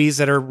movies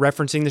that are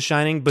referencing The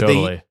Shining, but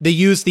they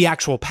use the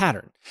actual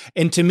pattern.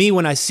 And to me,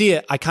 when I see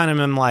it, I kind of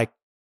am like,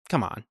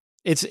 come on.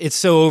 It's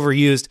so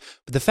overused,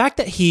 but the fact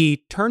that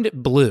he turned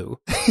it blue,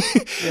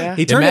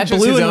 he turned it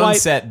blue and white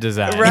set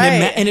design,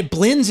 right? And it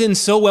blends in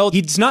so well.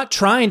 He's not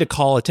trying to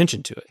call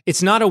attention to it.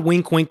 It's not a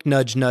wink, wink,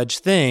 nudge, nudge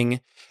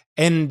thing.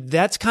 And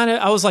that's kind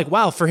of, I was like,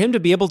 wow, for him to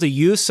be able to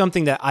use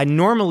something that I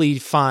normally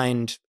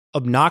find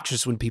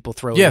obnoxious when people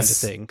throw into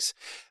things.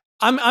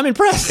 I'm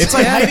impressed. It's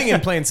like hiding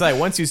in plain sight.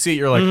 Once you see it,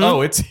 you're like,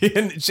 oh, it's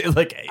in,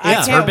 like, I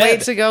it's can't her bed.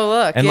 wait to go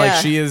look. And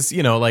like she is,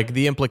 you know, like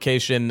the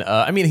implication.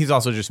 I mean, he's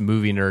also just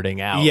movie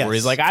nerding out. Yes. Where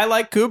he's like, I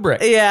like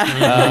Kubrick.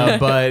 Yeah.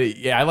 But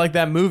yeah, I like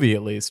that movie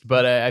at least.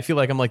 But I feel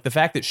like I'm like the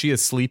fact that she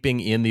is sleeping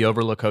in the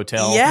Overlook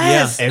Hotel.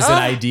 Yes. As an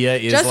idea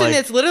is Justin, like,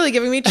 it's literally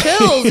giving me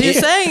chills. You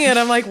saying it,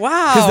 I'm like,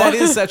 wow. because that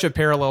is such a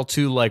parallel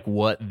to like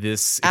what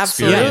this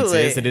experience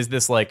is. It is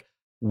this like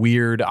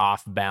weird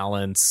off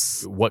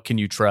balance. What can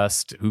you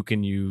trust? Who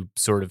can you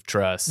sort of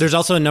trust? There's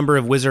also a number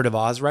of Wizard of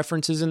Oz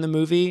references in the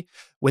movie.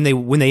 When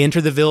they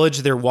enter the village,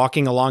 they're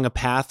walking along a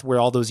path where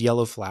all those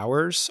yellow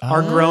flowers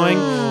are growing.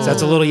 So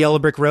that's a little yellow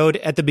brick road.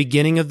 At the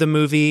beginning of the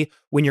movie,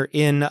 when you're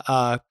in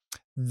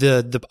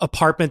the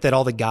apartment that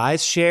all the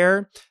guys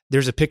share,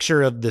 there's a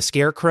picture of the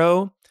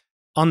scarecrow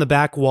on the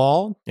back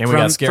wall. And we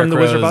got from the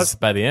Wizard of Oz scarecrows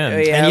by the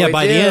end. And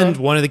by the end,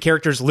 one of the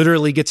characters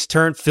literally gets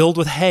filled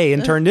with hay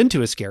and turned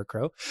into a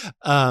scarecrow.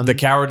 The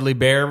cowardly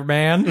bear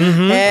man.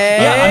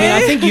 Hey. Yeah, I mean,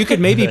 I think you could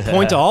maybe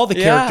point to all the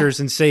characters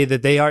and say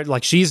that they are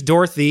like, she's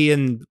Dorothy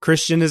and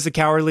Christian is the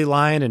cowardly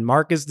lion and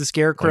Mark is the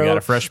scarecrow. We got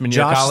a freshman year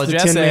Josh college the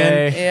Tin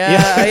essay. Man.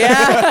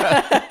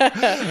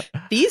 Yeah.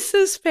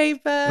 Thesis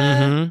paper.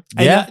 And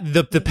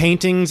the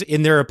paintings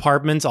in their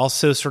apartments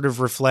also sort of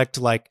reflect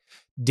like,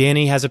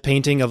 Danny has a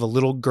painting of a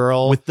little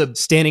girl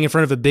standing in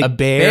front of a big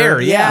bear.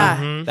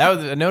 Yeah. That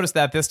was, I noticed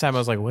that this time. I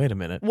was like, wait a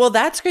minute. Well,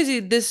 that's crazy.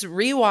 This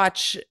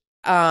rewatch,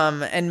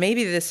 and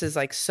maybe this is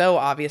like so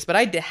obvious, but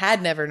I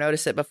had never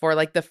noticed it before.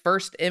 Like the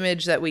first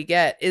image that we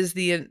get is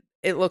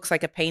it looks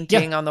like a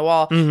painting on the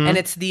wall, and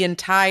it's the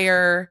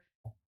entire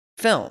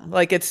film.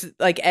 Like it's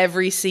like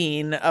every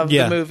scene of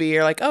the movie.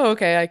 You're like, oh,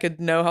 okay, I could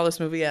know how this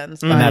movie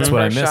ends. And that's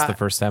what I missed the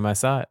first time I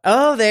saw it.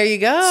 Oh, there you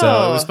go.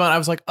 So it was fun. I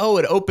was like, oh,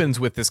 it opens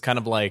with this kind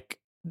of like,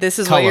 this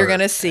is what you're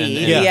gonna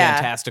see. And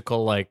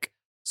fantastical like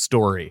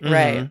story,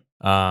 right?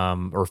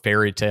 Or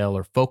fairy tale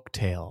or folk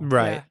tale,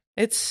 right? Yeah.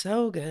 It's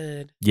so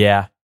good.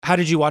 Yeah. How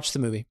did you watch the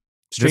movie?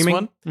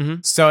 Streaming? This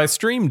one? So I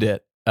streamed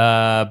it,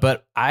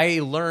 but I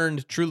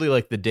learned truly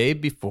like the day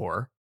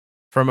before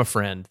from a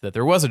friend that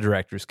there was a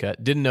director's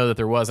cut. Didn't know that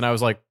there was, and I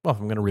was like, well, if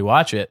I'm going to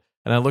rewatch it,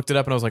 And I looked it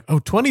up and I was like,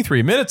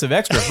 23 minutes of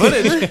extra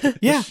footage.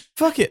 Yeah,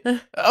 fuck it.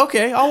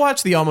 Okay, I'll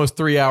watch the almost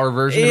 3-hour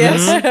version of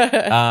this.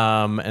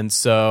 And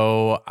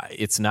so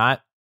it's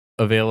not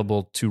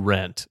available to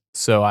rent.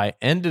 So I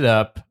ended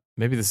up,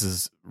 maybe this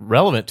is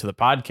relevant to the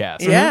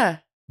podcast. Yeah.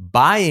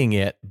 Buying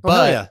it,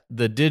 but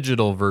the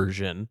digital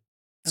version.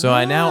 So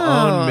I now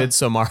own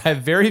Midsommar. I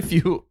have very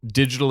few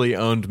digitally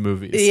owned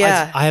movies.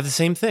 Yeah. I have the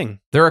same thing.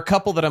 There are a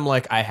couple that I'm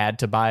like, I had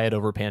to buy it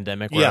over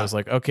pandemic where I was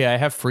like, okay, I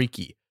have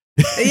Freaky.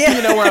 Yeah.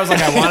 You know, where I was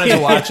like, I wanted to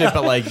watch it,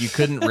 but like you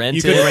couldn't rent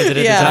it. You couldn't rent it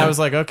at the And time. I was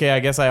like, okay, I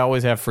guess I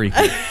always have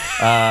Freaky.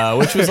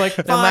 Which was like,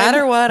 fine. No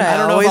matter what, I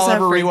don't know always if I'll have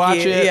ever Freaky.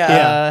 rewatch it.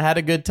 Yeah. Had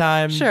a good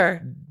time.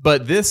 Sure.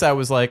 But this, I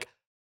was like,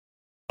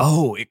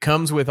 oh, it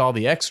comes with all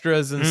the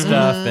extras and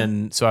stuff.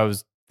 And so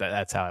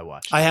that's how I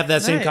watched it. I have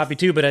that same copy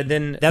too, but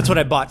then that's what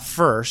I bought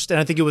first. And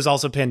I think it was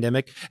also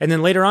pandemic. And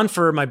then later on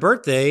for my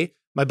birthday,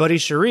 my buddy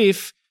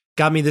Sharif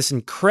got me this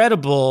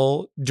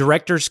incredible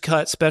director's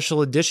cut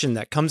special edition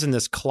that comes in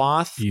this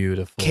cloth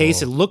Beautiful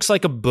case. It looks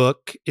like a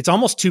book. It's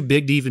almost too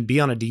big to even be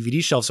on a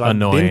DVD shelf. So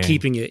Annoying. I've been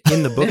keeping it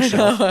in the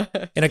bookshelf.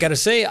 And I got to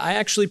say, I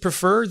actually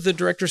prefer the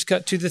director's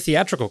cut to the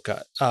theatrical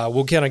cut.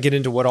 We'll kind of get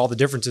into what all the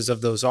differences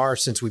of those are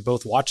since we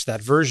both watched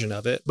that version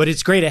of it. But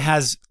it's great. It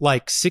has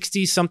like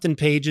 60 something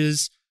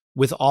pages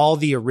with all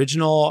the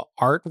original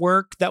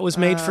artwork that was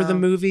made for the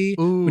movie,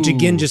 which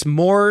again, just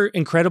more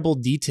incredible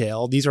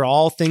detail. These are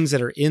all things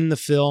that are in the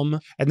film.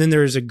 And then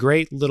there's a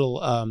great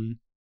little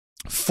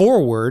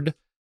foreword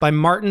by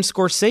Martin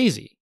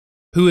Scorsese,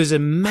 who is a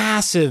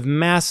massive,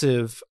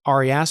 massive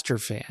Ari Aster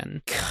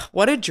fan.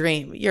 What a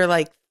dream. You're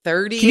like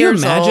 30 Can you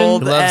years imagine?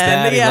 old. He loves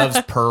that. Yeah. He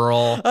loves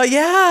Pearl. Oh,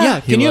 yeah. Yeah.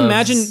 Can you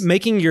loves- imagine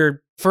making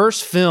your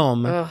first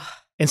film Ugh.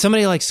 and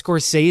somebody like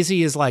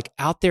Scorsese is like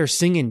out there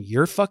singing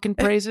your fucking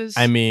praises?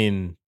 I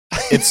mean,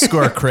 it's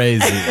score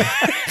crazy.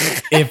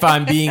 If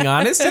I'm being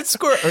honest, it's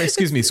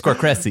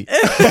Scorsese.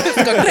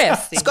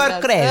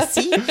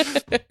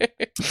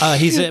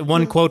 He's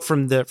one quote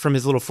from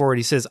his little forward.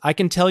 He says, "I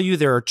can tell you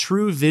there are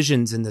true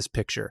visions in this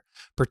picture,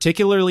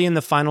 particularly in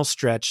the final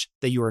stretch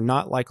that you are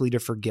not likely to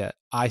forget.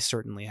 I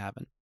certainly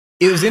haven't."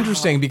 It was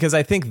interesting because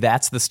I think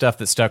that's the stuff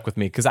that stuck with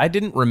me because I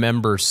didn't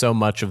remember so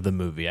much of the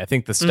movie. I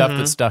think the stuff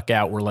that stuck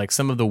out were like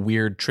some of the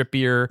weird,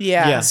 trippier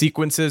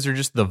sequences or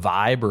just the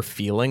vibe or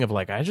feeling of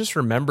like, I just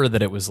remember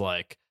that it was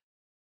like,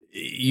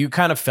 you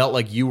kind of felt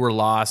like you were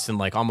lost and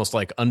like almost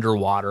like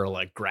underwater,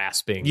 like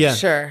grasping,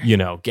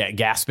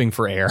 gasping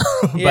for air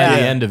by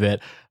the end of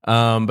it.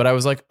 But I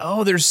was like,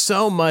 oh, there's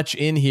so much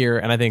in here.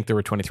 And I think there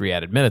were 23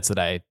 added minutes that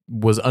I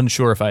was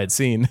unsure if I had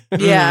seen.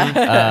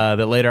 Yeah.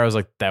 That later I was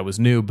like, that was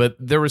new. But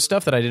there was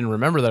stuff that I didn't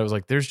remember that I was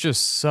like, there's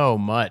just so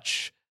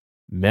much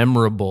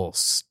memorable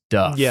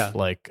stuff. Yeah.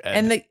 Like,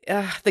 and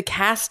the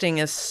casting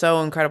is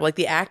so incredible. Like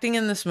the acting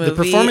in this movie, The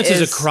performances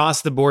is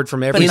across the board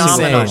from every phenomenal.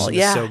 single person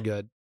Yeah. is so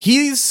good.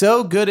 He's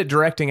so good at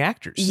directing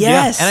actors.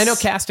 Yes. And I know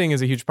casting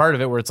is a huge part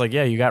of it where it's like,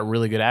 yeah, you got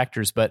really good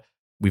actors, but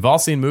we've all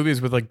seen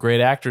movies with like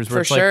great actors where For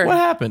it's sure. like, what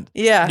happened?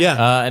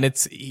 Yeah. And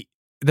it's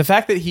the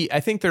fact that I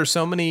think there's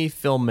so many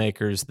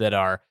filmmakers that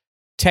are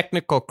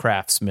technical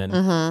craftsmen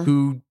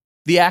who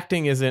the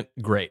acting isn't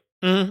great.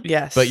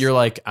 Yes. But you're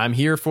like, I'm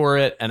here for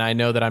it. And I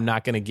know that I'm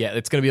not going to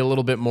it's going to be a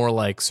little bit more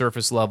like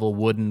surface level,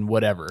 wooden,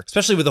 whatever.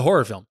 Especially with a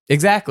horror film.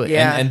 Exactly.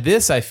 Yeah. And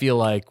this, I feel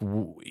like,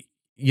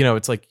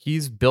 it's like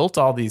he's built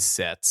all these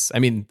sets. I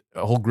mean,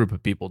 a whole group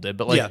of people did,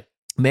 but like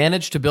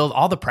managed to build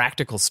all the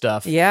practical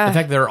stuff. Yeah. The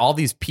fact that there are all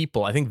these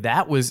people, I think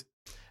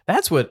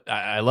that's what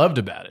I loved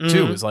about it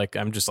too. Was like,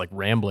 I'm just like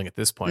rambling at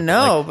this point.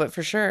 But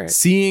for sure.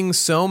 Seeing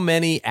so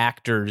many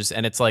actors,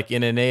 and it's like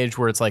in an age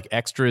where it's like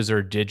extras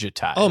are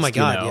digitized. Oh my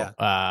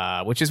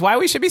God, which is why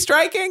we should be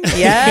striking.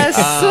 Yes.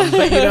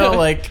 But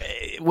like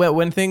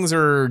when things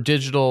are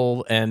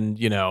digital and,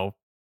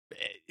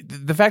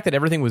 the fact that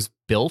everything was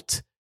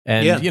built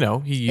and, he used,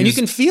 and you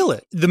can feel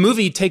it. The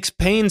movie takes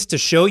pains to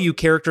show you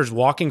characters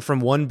walking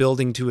from one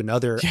building to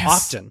another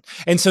often.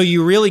 And so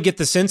you really get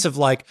the sense of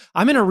like,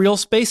 I'm in a real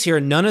space here.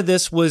 None of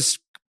this was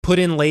put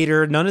in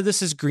later. None of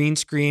this is green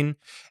screen.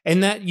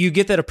 And that you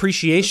get that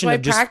appreciation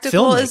of just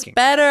practical filmmaking. is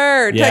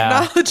better. Yeah.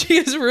 Technology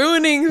is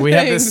ruining We things.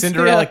 have this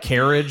Cinderella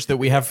carriage that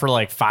we have for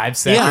like 5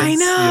 seconds. I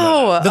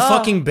know. The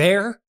fucking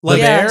bear. Like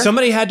bear?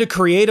 somebody had to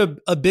create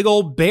a big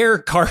old bear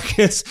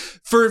carcass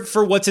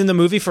for what's in the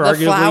movie for The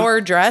arguably. flower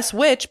dress,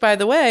 which, by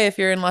the way, if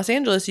you're in Los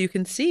Angeles, you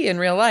can see in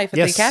real life at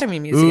the Academy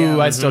Museum. Ooh,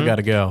 I still got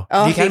to go.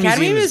 Oh, The the Academy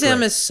Academy Museum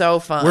Museum is is so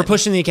fun. We're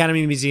pushing the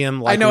Academy Museum.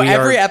 Like I know we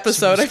every are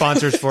episode.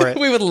 sponsors for it.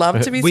 We would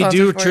love to be We sponsored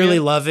do for truly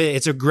you. love it.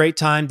 It's a great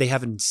time. They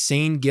have an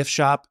insane gift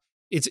shop.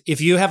 It's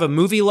if you have a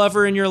movie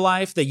lover in your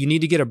life that you need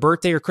to get a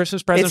birthday or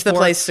Christmas present It's the for,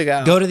 place to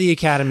go. Go to the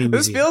Academy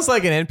This Museum. feels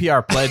like an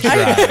NPR pledge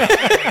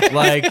drive.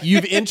 Like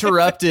you've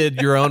interrupted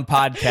your own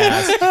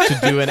podcast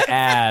to do an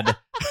ad.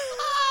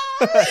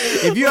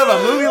 If you have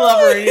a movie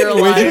lover in your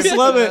life, we just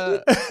love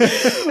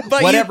it.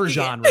 But whatever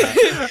genre.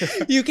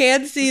 You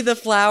can see the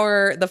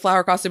flower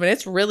costume, and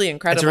it's really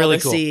incredible really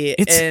to cool. see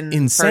It's in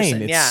insane.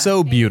 person. It's Yeah.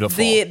 so beautiful.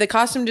 The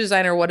costume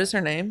designer, what is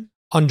her name?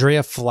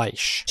 Andrea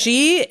Fleisch.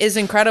 She is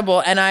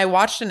incredible. And I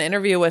watched an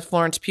interview with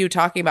Florence Pugh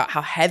talking about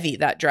how heavy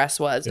that dress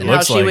was and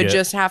how she would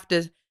just have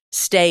to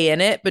stay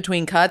in it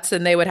between cuts,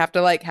 and they would have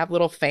to like have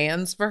little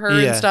fans for her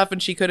and stuff,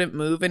 and she couldn't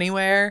move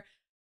anywhere.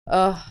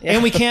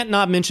 And we can't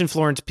not mention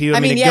Florence Pugh. I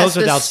mean, it yes, goes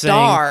without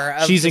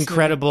saying she's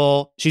incredible.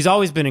 Movie. She's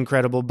always been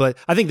incredible, but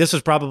I think this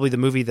was probably the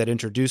movie that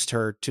introduced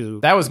her to.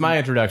 That was my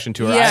introduction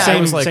to her. Yeah. I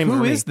was like,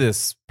 who is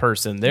this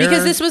person?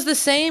 Because this was the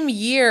same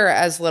year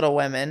as Little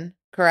Women,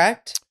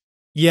 correct?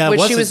 Yeah,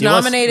 which she was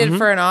nominated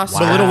for an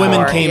Oscar. So Little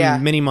Women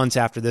came many months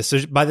after this. So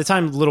by the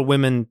time Little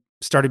Women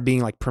started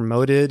being like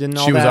promoted and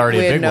all she was that, already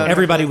a big one.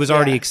 Everybody was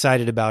already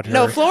excited about her.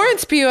 No,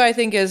 Florence Pugh, I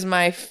think, is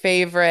my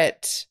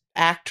favorite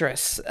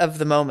actress of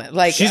the moment.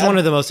 Like she's one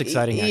of the most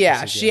exciting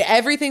actresses. Yeah,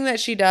 everything that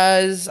she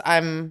does,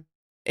 I'm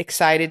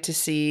excited to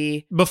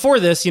see. Before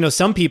this,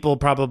 some people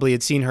probably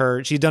had seen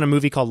her. She'd done a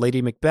movie called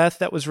Lady Macbeth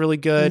that was really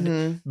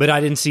good, but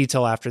I didn't see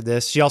till after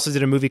this. She also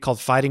did a movie called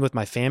Fighting with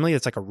My Family.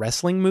 It's like a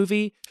wrestling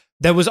movie.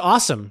 That was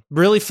awesome.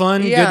 Really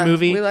fun, good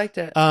movie. We liked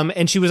it.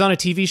 And she was on a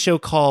TV show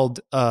called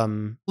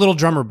Little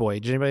Drummer Boy.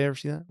 Did anybody ever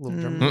see that? Little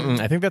Drummer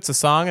Boy? I think that's a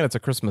song, and it's a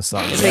Christmas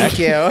song. Thank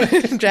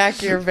you.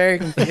 Jack, you're very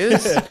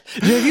confused.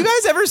 Have you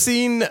guys ever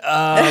seen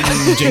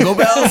Jingle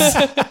Bells?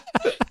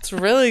 It's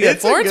really good.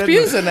 Florence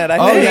Pugh's in it, I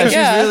think. Oh, yeah,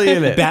 she's really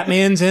in it.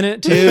 Batman's in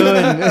it, too.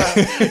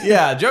 And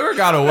yeah, Joker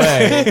got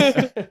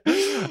away.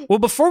 Well,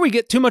 before we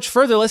get too much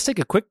further, let's take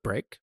a quick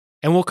break,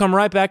 and we'll come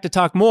right back to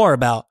talk more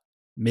about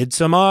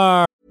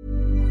Midsommar.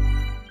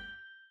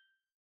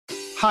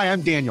 Hi,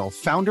 I'm Daniel,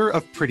 founder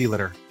of Pretty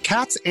Litter.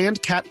 Cats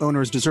and cat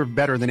owners deserve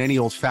better than any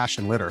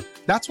old-fashioned litter.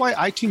 That's why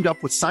I teamed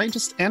up with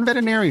scientists and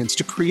veterinarians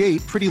to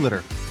create Pretty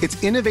Litter.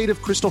 Its innovative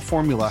crystal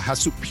formula has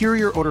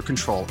superior odor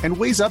control and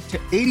weighs up to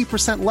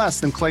 80% less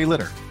than clay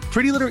litter.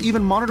 Pretty Litter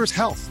even monitors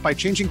health by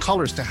changing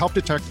colors to help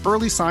detect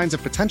early signs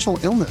of potential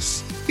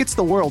illness. It's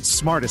the world's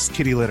smartest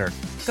kitty litter.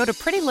 Go to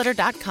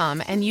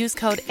prettylitter.com and use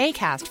code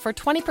ACAST for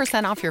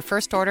 20% off your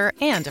first order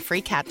and a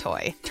free cat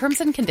toy. Terms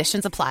and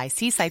conditions apply.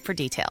 See site for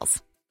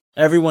details.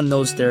 Everyone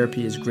knows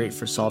therapy is great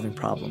for solving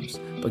problems,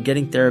 but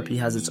getting therapy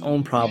has its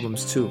own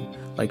problems too,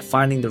 like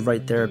finding the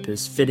right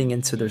therapist, fitting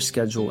into their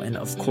schedule, and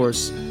of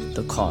course,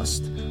 the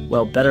cost.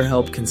 Well,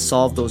 BetterHelp can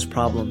solve those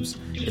problems.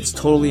 It's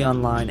totally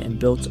online and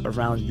built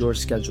around your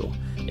schedule.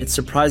 It's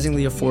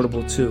surprisingly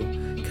affordable too.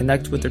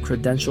 Connect with a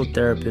credentialed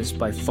therapist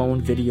by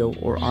phone, video,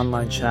 or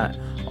online chat,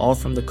 all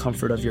from the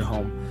comfort of your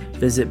home.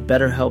 Visit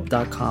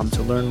BetterHelp.com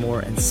to learn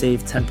more and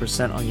save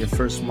 10% on your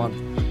first month.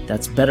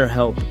 That's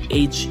BetterHelp,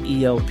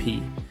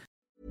 H-E-L-P.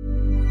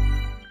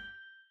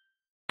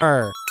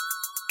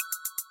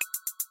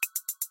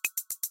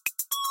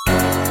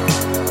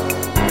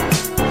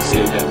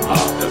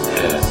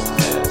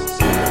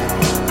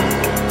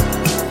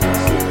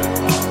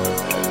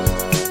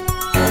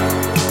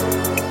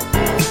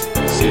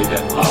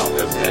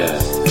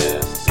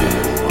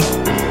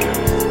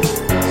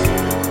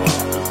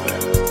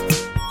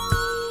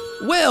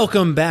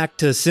 Welcome back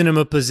to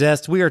Cinema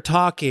Possessed. We are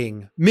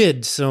talking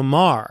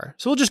Midsommar.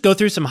 So we'll just go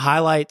through some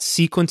highlight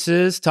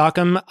sequences, talk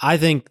them. I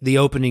think the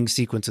opening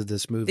sequence of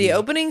this movie. The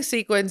opening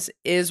sequence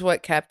is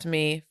what kept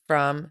me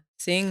from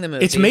seeing the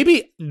movie. It's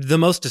maybe the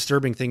most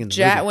disturbing thing in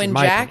the movie. When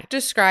Jack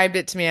described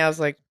it to me, I was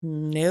like,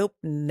 nope,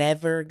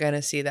 never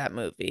gonna see that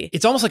movie.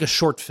 It's almost like a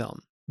short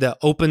film that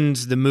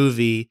opens the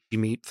movie. You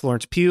meet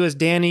Florence Pugh as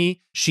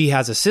Danny. She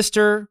has a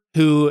sister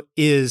who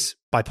is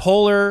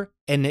bipolar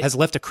and has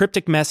left a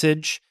cryptic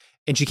message,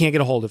 and she can't get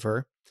a hold of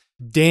her.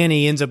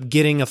 Danny ends up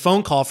getting a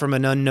phone call from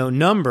an unknown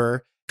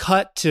number,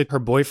 cut to her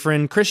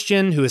boyfriend,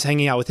 Christian, who is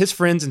hanging out with his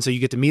friends. And so you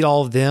get to meet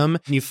all of them.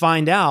 And you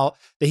find out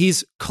that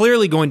he's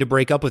clearly going to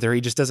break up with her.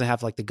 He just doesn't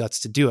have like the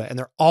guts to do it. And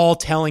they're all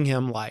telling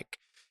him like,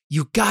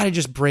 you got to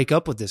just break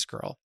up with this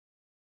girl.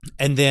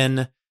 And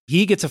then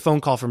he gets a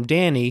phone call from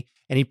Danny,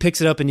 and he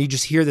picks it up, and you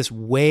just hear this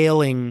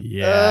wailing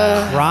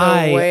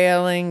cry. The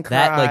wailing cry.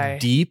 That like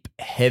deep,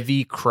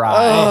 heavy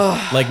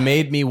cry like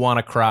made me want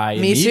to cry me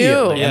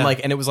immediately. too.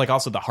 And it was like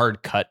also the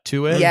hard cut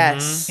to it.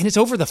 Yes. And it's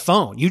over the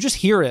phone. You just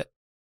hear it.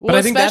 But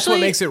I think that's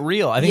what makes it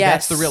real. I think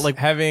that's the real, like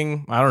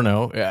having, I don't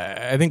know,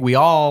 I think we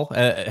all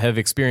have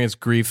experienced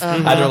grief,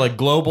 either like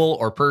global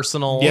or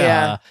personal.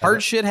 Yeah.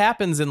 Hard shit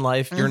happens in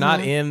life. You're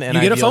not in an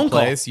You get a ideal phone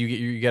place.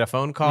 You get a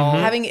phone call.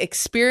 Having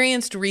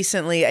experienced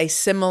recently a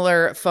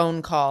similar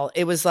phone call,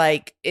 it was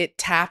like it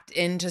tapped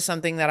into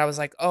something that I was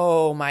like,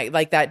 oh my,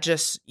 like that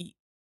just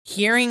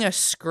hearing a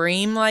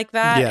scream like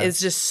that is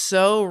just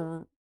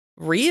so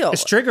real.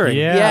 It's triggering.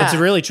 Yeah. It's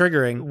really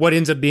triggering. What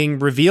ends up being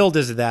revealed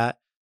is that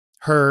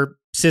her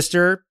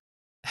sister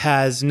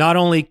has not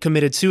only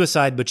committed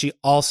suicide, but she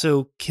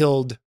also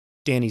killed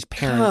Danny's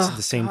parents at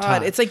the same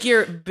time. It's like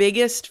your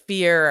biggest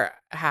fear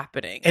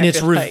happening. And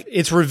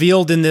it's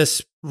revealed in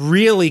this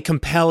really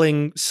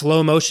compelling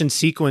slow motion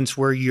sequence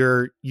where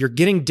you're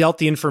getting dealt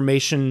the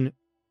information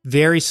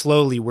very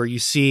slowly, where you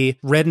see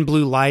red and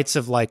blue lights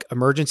of like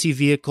emergency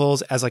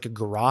vehicles as like a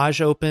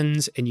garage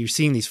opens, and you're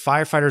seeing these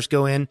firefighters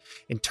go in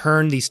and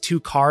turn these two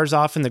cars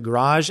off in the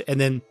garage, and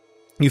then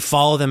You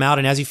follow them out,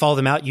 and as you follow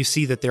them out, you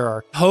see that there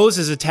are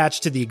hoses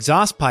attached to the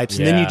exhaust pipes,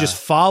 and then you just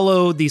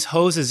follow these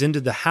hoses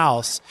into the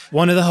house.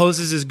 One of the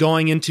hoses is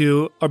going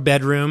into a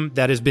bedroom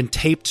that has been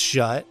taped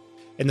shut,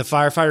 and the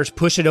firefighters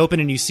push it open,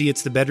 and you see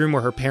it's the bedroom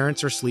where her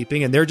parents are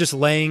sleeping, and they're just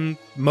laying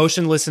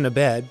motionless in a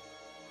bed.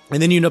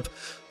 And then you end up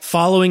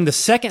following the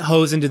second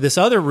hose into this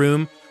other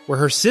room where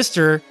her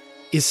sister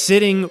is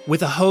sitting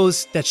with a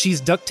hose that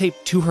she's duct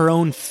taped to her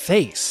own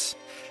face.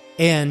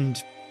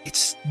 And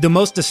it's the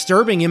most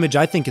disturbing image,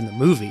 I think, in the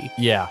movie.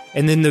 Yeah.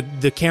 And then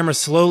the camera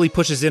slowly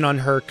pushes in on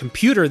her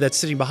computer that's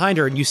sitting behind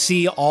her, and you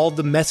see all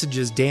the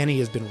messages Danny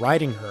has been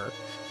writing her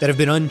that have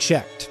been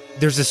unchecked.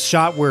 There's this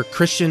shot where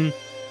Christian,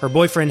 her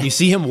boyfriend, you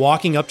see him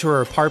walking up to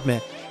her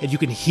apartment, and you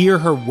can hear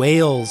her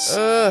wails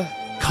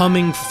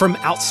coming from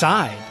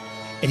outside.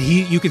 And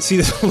you can see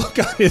this look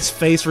on his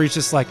face where he's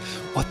just like,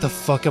 what the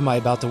fuck am I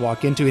about to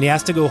walk into? And he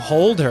has to go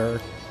hold her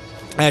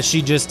as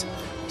she just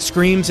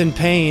screams in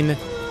pain.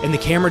 And the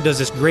camera does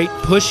this great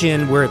push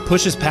in where it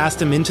pushes past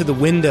him into the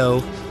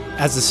window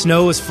as the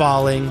snow is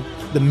falling.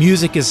 The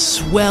music is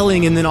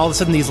swelling. And then all of a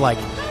sudden these like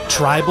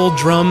tribal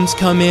drums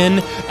come in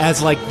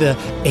as like the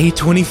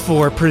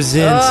A24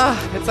 presents.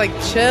 It's like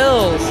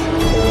chills.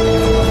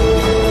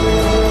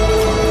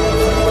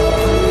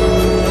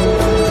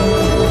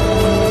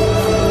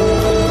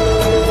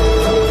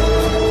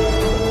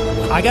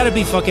 I gotta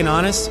be fucking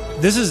honest.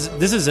 This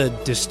is a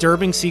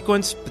disturbing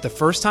sequence, but the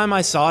first time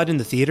I saw it in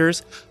the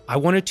theaters, I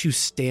wanted to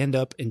stand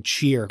up and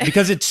cheer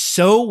because it's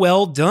so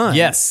well done.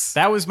 Yes,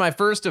 that was my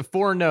first of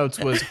 4 notes.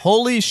 Was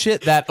holy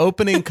shit, that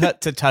opening cut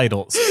to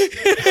titles.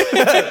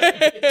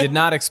 Did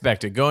not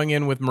expect it. Going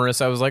in with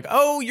Marissa, I was like,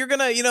 oh, you're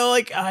gonna,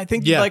 like I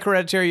think you like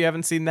Hereditary. You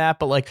haven't seen that,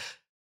 but like.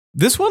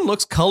 This one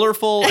looks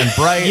colorful and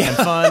bright and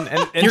fun.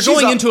 And you're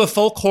going into a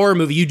folk horror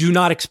movie. You do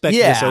not expect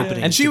this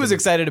opening. And she was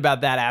excited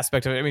about that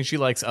aspect of it. I mean, she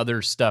likes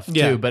other stuff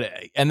too. But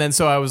and then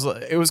so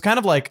it was kind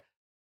of like,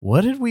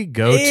 what did we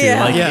go to?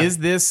 Like, is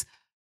this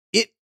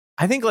it?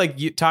 I think like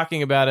you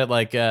talking about it,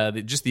 like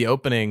just the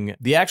opening,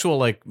 the actual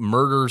like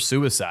murder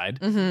suicide.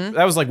 Mm-hmm.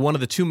 That was like one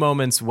of the 2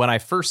 moments when I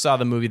first saw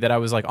the movie that I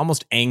was like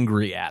almost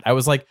angry at. I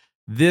was like,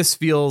 this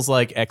feels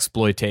like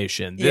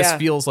exploitation. This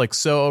feels like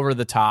so over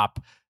the top.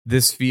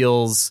 This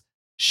feels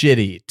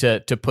shitty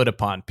to put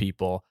upon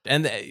people.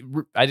 And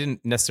I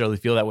didn't necessarily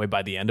feel that way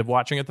by the end of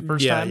watching it the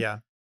first time. Yeah.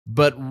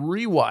 But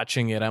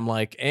rewatching it, I'm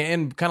like,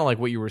 and kind of like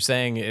what you were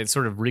saying, it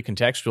sort of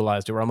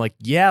recontextualized it where I'm like,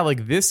 yeah,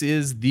 like this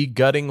is the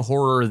gutting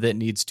horror that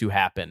needs to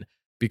happen.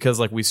 Because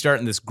like we start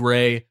in this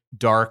gray,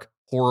 dark,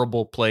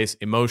 horrible place,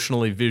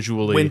 emotionally,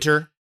 visually.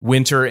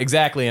 Winter,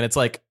 exactly. And it's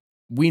like,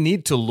 we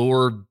need to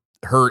lure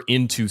her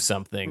into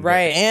something,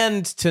 right?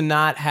 And to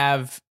not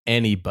have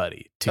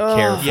anybody to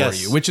care for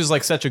you, which is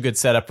like such a good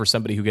setup for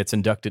somebody who gets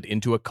inducted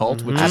into a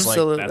cult, which is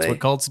like that's what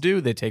cults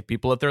do. They take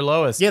people at their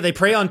lowest. Yeah, they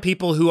prey on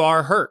people who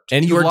are hurt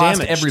and you are lost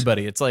damaged.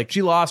 Everybody. It's like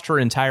she lost her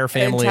entire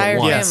family at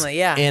once,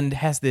 and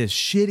has this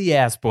shitty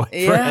ass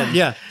boyfriend.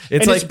 Yeah.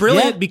 It's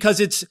brilliant because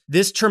it's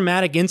this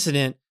traumatic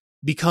incident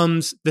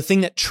becomes the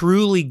thing that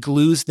truly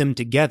glues them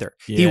together.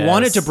 Yes. He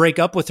wanted to break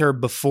up with her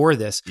before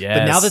this,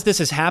 but now that this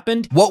has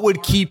happened, what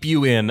would keep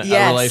you in a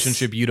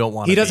relationship you don't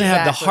want to be? He doesn't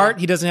have the heart.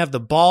 He doesn't have the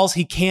balls.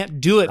 He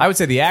can't do it. I would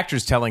say the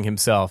actor's telling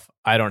himself,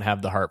 I don't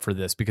have the heart for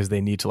this because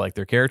they need to like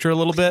their character a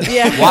little bit.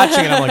 Yeah.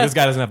 Watching it, I'm like, this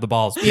guy doesn't have the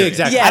balls. Yeah,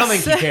 exactly. Yes. I don't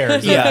think he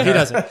cares. Yeah, he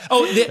doesn't.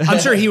 I'm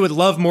sure he would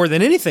love more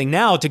than anything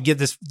now to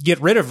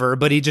get rid of her,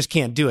 but he just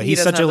can't do it.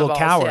 He's such a little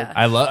coward.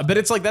 Yeah. But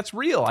it's like, that's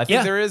real. I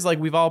think there is like,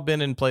 we've all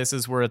been in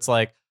places where it's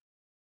like,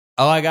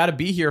 oh, I got to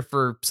be here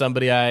for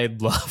somebody I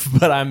love,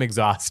 but I'm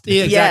exhausted.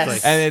 Yeah, exactly.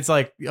 Yes. And it's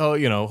like,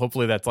 oh,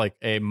 hopefully that's like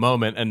a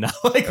moment and not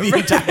like the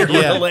entire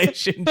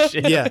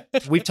relationship. Yeah.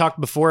 We've talked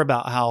before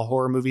about how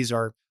horror movies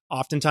are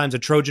oftentimes a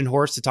Trojan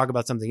horse to talk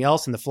about something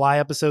else. In the Fly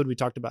episode, we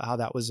talked about how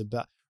that was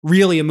about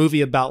really a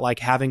movie about like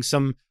having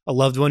a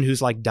loved one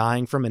who's like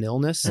dying from an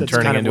illness. And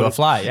turning into a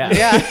fly.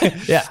 Yeah.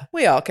 Yeah.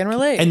 We all can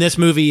relate. And this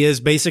movie is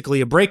basically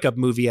a breakup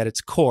movie at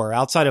its core.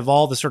 Outside of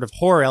all the sort of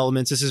horror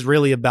elements, this is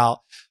really about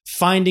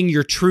finding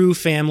your true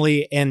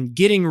family and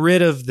getting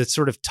rid of the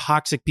sort of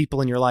toxic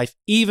people in your life,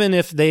 even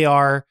if they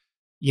are,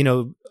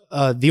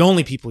 the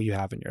only people you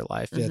have in your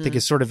life. I think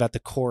is sort of at the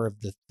core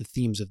of the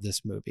themes of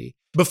this movie.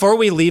 Before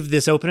we leave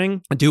this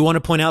opening, I do want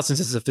to point out, since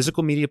this is a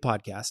physical media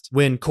podcast,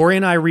 when Corey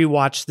and I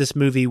rewatched this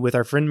movie with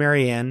our friend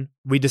Marianne,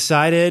 we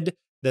decided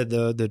that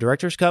the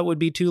director's cut would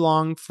be too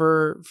long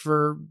for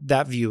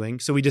that viewing.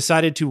 So we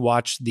decided to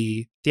watch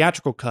the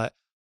theatrical cut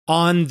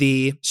on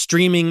the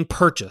streaming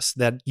purchase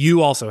that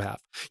you also have.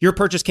 Your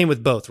purchase came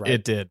with both, right?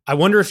 It did. I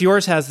wonder if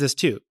yours has this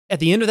too. At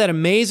the end of that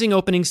amazing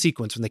opening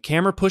sequence, when the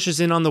camera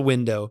pushes in on the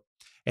window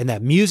and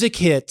that music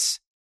hits,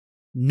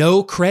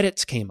 no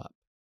credits came up.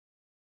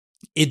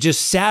 It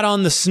just sat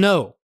on the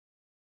snow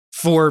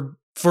for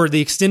the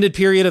extended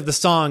period of the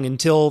song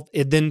until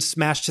it then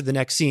smashed to the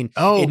next scene.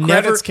 Oh, it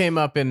credits came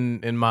up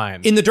in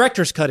mine. In the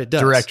director's cut, it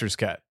does. Director's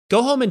cut.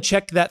 Go home and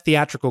check that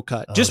theatrical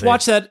cut. Just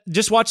watch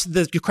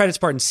the credits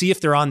part and see if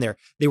they're on there.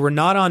 They were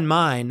not on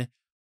mine,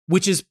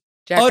 which is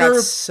Jack utter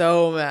got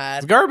so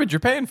mad. It's garbage.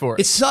 You're paying for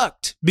it. It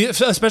sucked,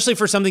 especially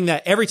for something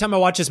that every time I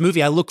watch this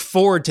movie, I look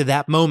forward to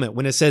that moment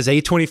when it says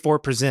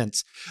A24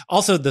 presents.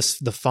 Also,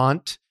 the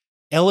font.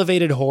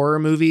 Elevated horror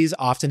movies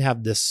often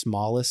have the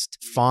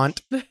smallest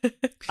font.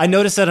 I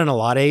noticed that in a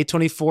lot of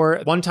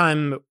A24. One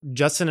time,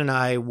 Justin and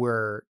I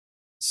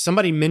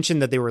somebody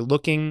mentioned that they were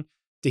looking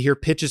to hear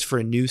pitches for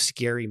a new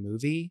scary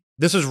movie.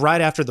 This was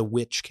right after The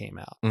Witch came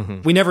out.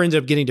 Mm-hmm. We never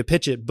ended up getting to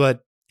pitch it,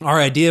 but our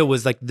idea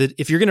was like,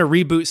 if you're going to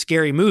reboot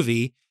Scary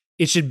Movie,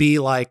 it should be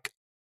like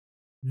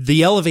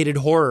the elevated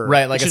horror.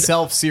 Right, like a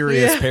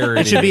self-serious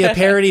parody. It should be a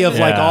parody of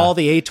like all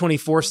the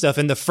A24 stuff.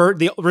 And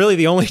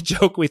the only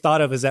joke we thought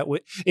of is that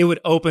it would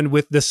open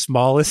with the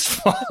smallest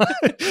font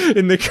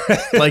in the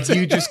credits. Like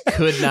you just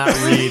could not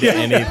read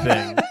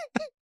anything.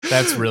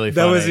 That's really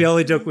funny. That was the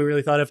only joke we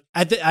really thought of.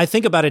 I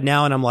think about it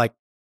now and I'm like,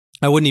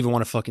 I wouldn't even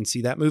want to fucking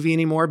see that movie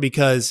anymore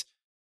because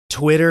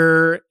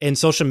Twitter and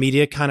social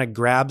media kind of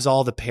grabs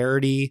all the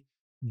parody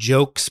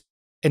jokes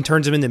and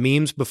turns them into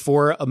memes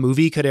before a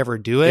movie could ever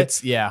do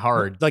it. It's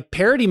hard. Like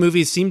parody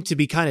movies seem to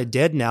be kind of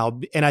dead now.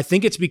 And I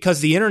think it's because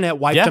the internet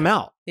wiped them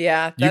out.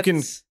 Yeah. You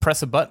can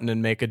press a button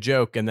and make a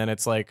joke and then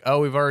it's like, oh,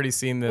 we've already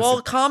seen this.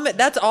 Well,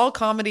 that's all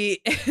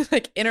comedy,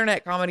 like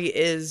internet comedy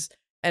is.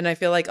 And I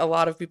feel like a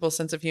lot of people's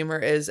sense of humor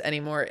is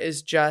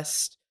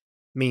just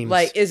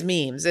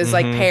memes. Is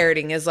like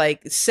parroting, is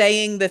like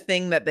saying the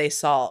thing that they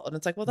saw. And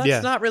it's like, well,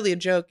 that's not really a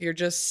joke. You're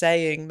just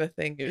saying the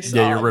thing you saw.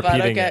 Yeah, you're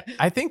repeating it.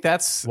 I think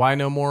that's why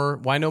no more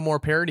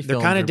parody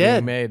films are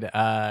being made.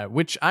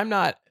 Which I'm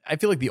not. I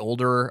feel like the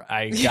older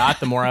I got,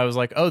 the more I was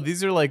like, oh,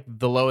 these are like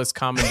the lowest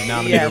common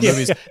denominator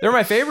movies. They're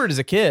my favorite as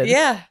a kid.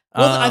 Yeah.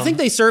 Well, I think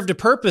they served a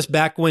purpose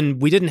back when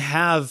we didn't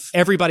have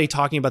everybody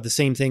talking about the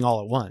same thing all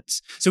at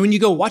once. So when you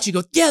go watch, you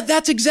go, yeah,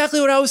 that's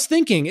exactly what I was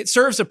thinking. It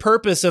serves a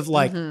purpose of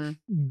like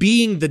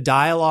being the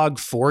dialogue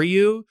for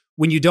you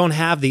when you don't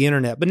have the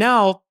internet. But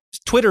now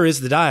Twitter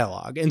is the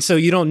dialogue. And so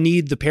you don't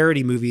need the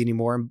parody movie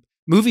anymore.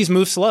 Movies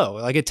move slow.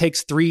 Like it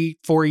takes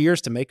 3-4 years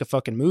to make a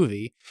fucking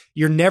movie.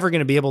 You're never going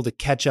to be able to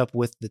catch up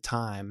with the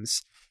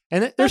times.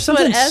 And there's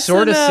something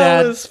sort of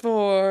sad. Is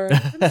for.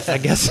 I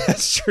guess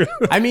that's true.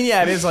 I mean,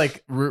 yeah, it is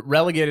like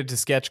relegated to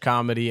sketch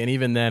comedy, and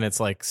even then, it's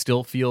like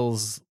still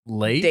feels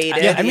late.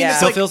 Dated. It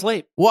still feels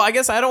late. Well, I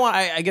guess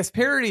I guess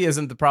parody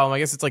isn't the problem. I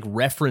guess it's like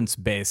reference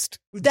based.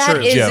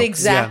 That is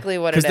exactly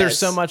what it is. Because there's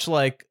so much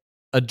like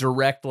a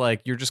direct,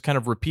 like you're just kind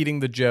of repeating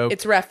the joke.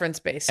 It's reference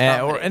based,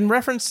 and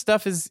reference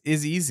stuff is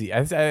easy.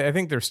 I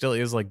think there still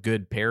is like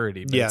good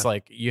parody, but it's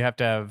like you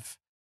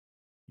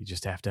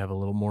just have to have a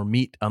little more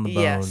meat on the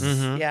bone. Yes.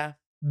 Mm-hmm. Yeah.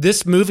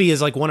 This movie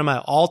is like one of my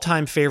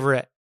all-time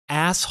favorite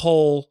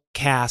asshole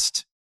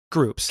cast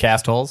groups.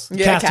 Cast holes?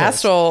 Yeah,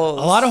 cast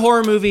holes. A lot of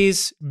horror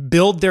movies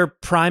build their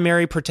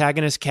primary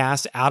protagonist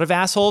cast out of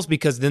assholes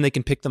because then they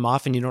can pick them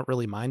off and you don't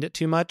really mind it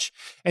too much.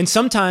 And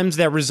sometimes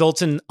that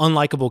results in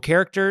unlikable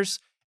characters.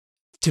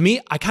 To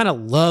me, I kind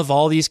of love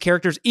all these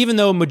characters, even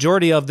though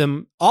majority of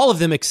them, all of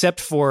them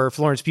except for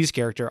Florence Pugh's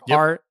character,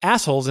 are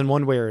assholes in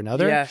one way or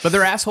another. Yeah. But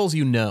they're assholes,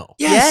 you know.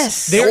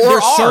 Yes. They're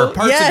so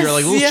parts of your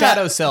like little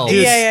shadow selves.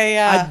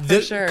 Yeah.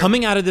 For sure.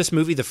 Coming out of this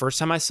movie, the first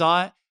time I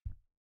saw it,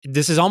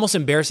 this is almost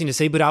embarrassing to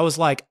say, but I was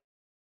like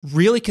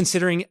really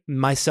considering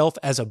myself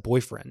as a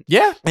boyfriend.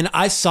 Yeah. And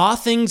I saw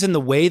things in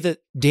the way that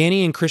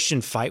Danny and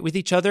Christian fight with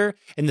each other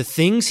and the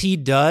things he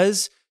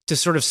does to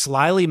sort of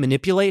slyly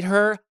manipulate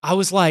her. I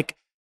was like,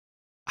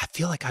 I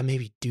feel like I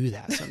maybe do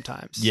that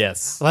sometimes.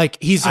 Yes. Like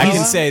I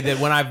can say that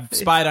when I've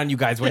spied on you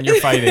guys when you're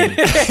fighting,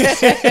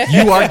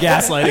 you are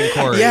gaslighting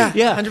Corey. Yeah.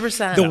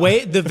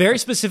 100%. The very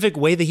specific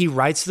way that he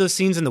writes those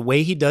scenes and the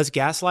way he does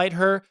gaslight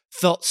her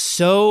felt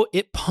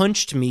it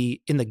punched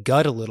me in the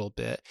gut a little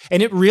bit.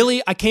 And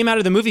I came out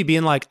of the movie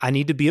being like, I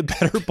need to be a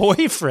better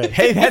boyfriend.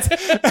 Hey, that's a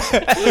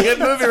good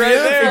movie right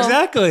there.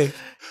 Exactly.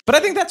 But I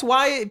think that's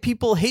why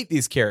people hate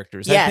these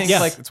characters. Yes. I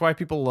think like that's why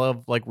people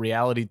love like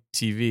reality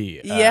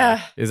TV.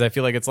 Is I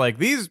feel like it's like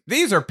these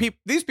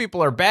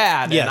people are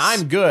bad and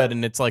I'm good,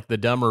 and it's like the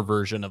dumber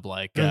version of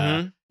like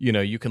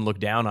you can look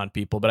down on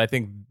people. But I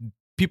think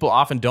people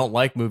often don't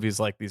like movies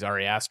like these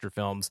Ari Aster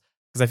films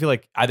because I feel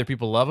like either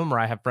people love them or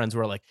I have friends who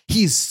are like,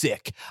 he's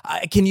sick.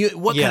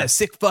 What kind of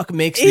sick fuck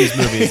makes these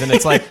movies? And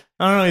it's like,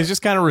 I don't know. He's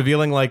just kind of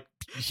revealing like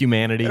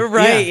humanity.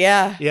 Right.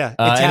 Yeah.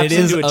 And it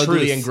is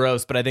ugly and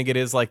gross, but I think it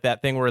is like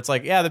that thing where it's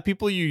like, the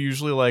people you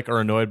usually like are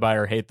annoyed by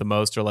or hate the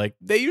most are like,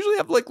 they usually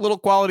have like little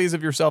qualities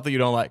of yourself that you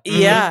don't like.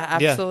 Yeah,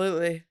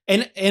 absolutely.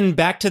 And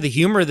back to the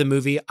humor of the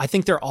movie, I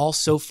think they're all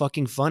so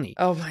fucking funny.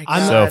 Oh my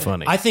God. So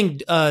funny. I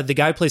think the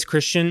guy who plays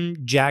Christian,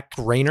 Jack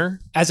Rayner,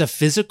 as a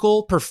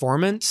physical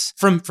performance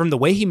from the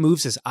way he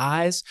moves his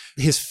eyes,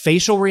 his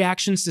facial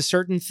reactions to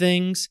certain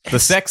things. The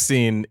sex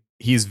scene,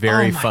 he's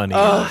very funny.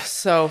 Oh,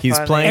 so funny. He's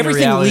playing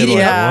everything reality leading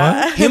like,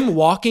 up. Him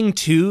walking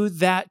to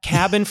that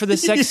cabin for the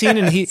sex scene,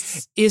 and he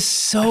is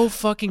so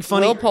fucking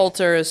funny. Will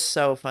Poulter is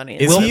so funny.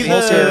 Is he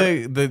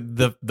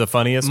the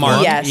funniest Mark?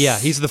 one? Yes. Yeah,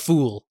 he's the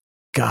fool.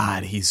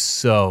 God, he's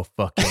so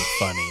fucking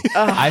funny.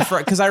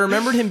 Because I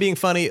remembered him being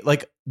funny.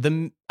 Like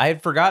I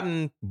had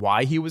forgotten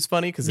why he was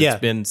funny because it's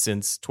been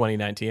since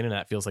 2019, and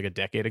that feels like a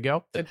decade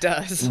ago. It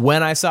does.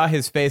 When I saw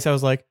his face, I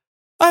was like,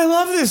 I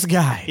love this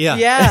guy.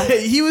 Yeah.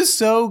 He was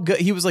so good.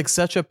 He was like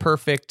such a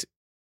perfect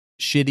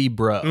shitty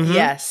bro.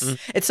 Yes.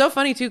 It's so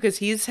funny too because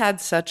he's had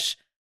such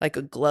like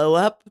a glow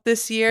up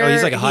this year. Oh,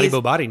 he's like a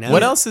hottie body now.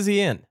 What else is he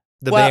in?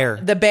 The Bear.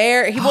 The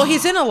Bear.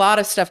 He's in a lot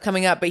of stuff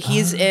coming up, but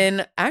he's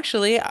in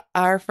actually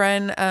our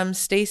friend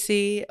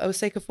Stacey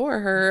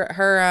Osei-Kuffour,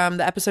 her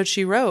the episode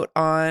she wrote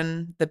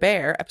on The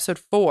Bear, episode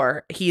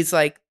 4. He's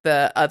like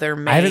the other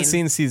main. I haven't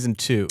seen season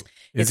 2.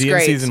 Is he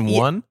great. in season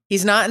 1?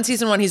 He's not in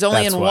season 1. He's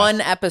only That's in why.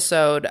 one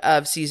episode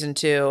of season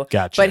 2.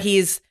 Gotcha. But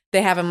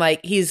they have him like,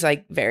 he's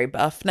like very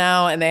buff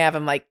now, and they have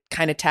him like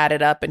kind of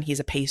tatted up, and he's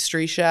a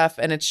pastry chef,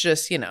 and it's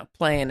just,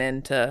 playing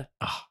into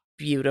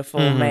beautiful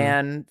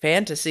man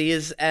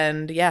fantasies.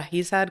 And yeah,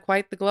 he's had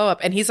quite the glow up,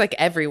 and he's like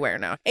everywhere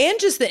now. And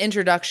just the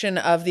introduction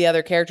of the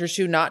other characters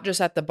too, not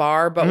just at the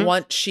bar, but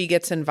once she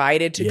gets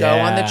invited to go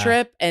on the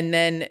trip, and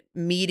then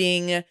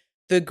meeting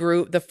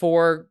the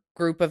 4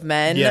 group of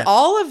men,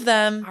 all of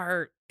them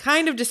are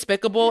kind of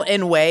despicable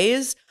in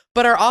ways,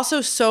 but are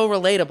also so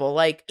relatable.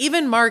 Like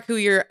even Mark, who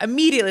you're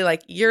immediately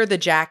like, you're the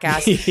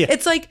jackass.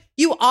 It's like,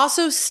 you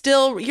also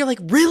you're like,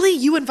 really?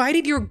 You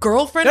invited your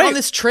girlfriend on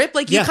this trip?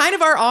 Like you kind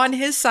of are on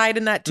his side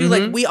in that too.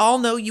 Like we all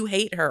know you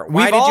hate her.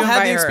 Why We've did all you invite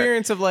had the her?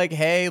 experience of like,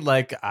 hey,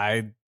 like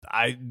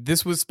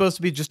this was supposed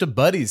to be just a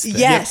buddies thing.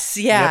 Yes,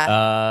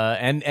 yeah.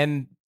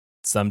 And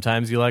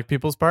sometimes you like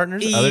people's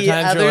partners. Other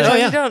times others you're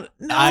like, you don't.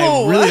 No.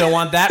 I really don't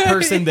want that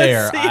person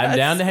there. Yes. I'm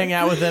down to hang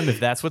out with them if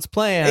that's what's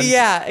planned.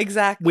 Yeah,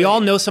 exactly. We all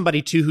know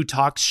somebody too who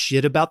talks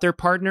shit about their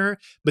partner,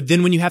 but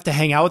then when you have to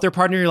hang out with their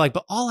partner, you're like,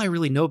 but all I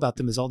really know about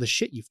them is all the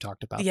shit you've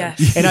talked about them.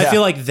 And I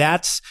feel like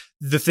that's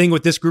the thing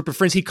with this group of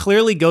friends. He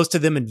clearly goes to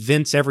them and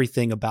vents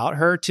everything about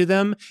her to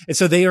them. And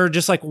so they are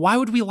just like, why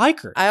would we like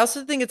her? I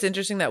also think it's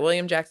interesting that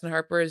William Jackson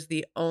Harper is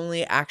the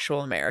only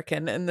actual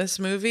American in this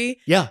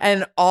movie. Yeah.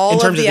 And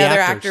all of the other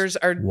actors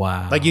are.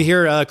 Wow. Like you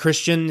hear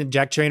Christian,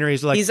 Jack Traynor,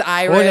 he's like, he's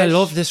Irish. Oh, I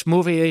love this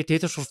movie. It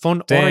is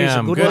fun.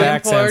 Damn, good good one.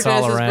 accents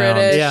all Portis is around.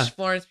 British. Yeah.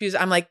 Florence Pugh.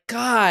 I'm like,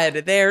 God,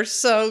 they're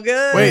so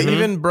good. Wait,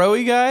 even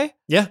Broy guy?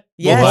 Yeah.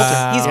 Yes,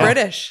 Wow. he's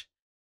British.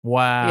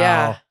 Wow.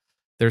 Yeah.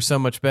 They're so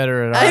much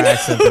better at our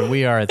accent than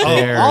we are at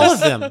theirs. All of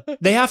them.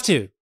 They have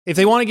to. If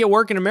they want to get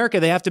work in America,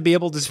 they have to be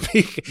able to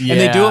speak. And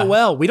they do it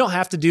well. We don't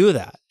have to do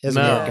that as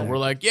Americans. We're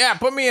like, yeah,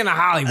 put me in a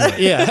Hollywood.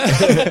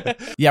 Yeah.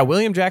 Yeah,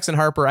 William Jackson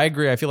Harper, I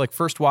agree. I feel like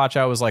first watch,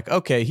 I was like,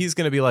 okay, he's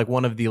going to be like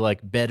one of the like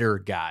better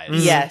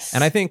guys. Yes.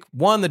 And I think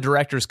the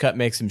director's cut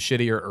makes him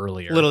shittier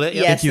earlier. A little bit. I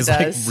Yeah. think he's it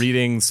like does.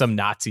 reading some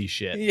Nazi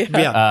shit.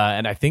 Yeah.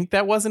 And I think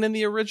that wasn't in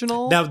the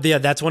original. Now,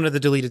 that's one of the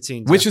deleted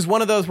scenes. Which is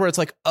one of those where it's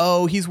like,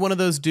 oh, he's one of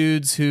those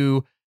dudes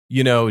who,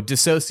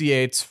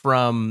 dissociates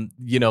from,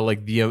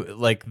 like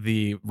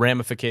the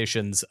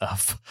ramifications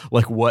of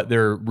like what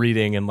they're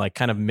reading and like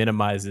kind of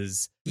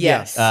minimizes.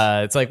 Yes.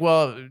 It's like,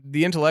 well,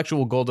 the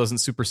intellectual goal doesn't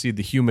supersede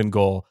the human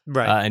goal.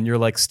 Right. And you're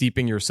like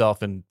steeping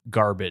yourself in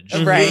garbage.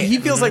 Right. He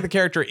feels like the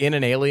character in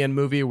an Alien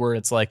movie where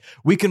it's like,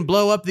 we can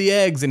blow up the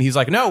eggs. And he's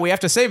like, no, we have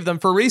to save them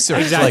for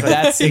research. Exactly. Like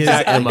that's his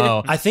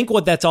MO. I think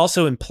what that's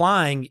also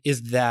implying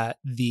is that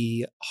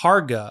the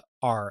Harga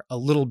are a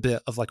little bit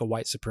of like a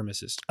white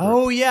supremacist group.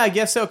 Oh, yeah, I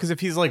guess so. Because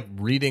if he's like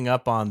reading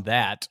up on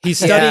that. He's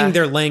studying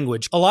their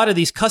language. A lot of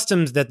these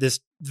customs that this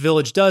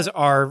village does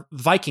are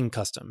Viking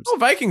customs. Well,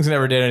 Vikings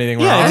never did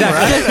anything Yeah, wrong.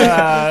 exactly.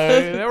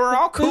 Right? They were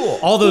all cool.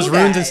 All those Cool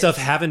runes guys. and stuff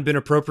haven't been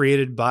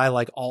appropriated by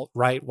like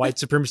alt-right white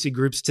supremacy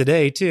groups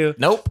today, too.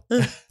 Nope.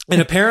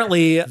 And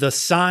apparently the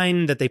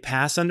sign that they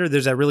pass under,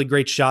 there's that really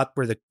great shot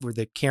where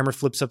the camera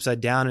flips upside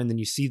down and then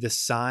you see the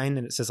sign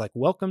and it says like,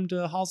 welcome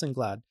to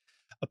Halsenglad.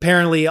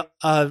 Apparently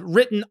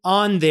written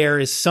on there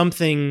is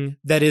something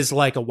that is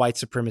like a white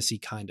supremacy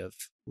kind of.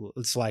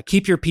 It's like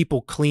keep your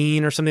people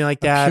clean or something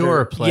like that. Pure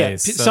or,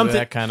 place. Yeah, So something,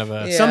 that kind of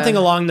a... something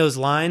along those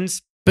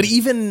lines. But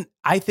even,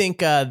 I think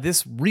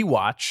this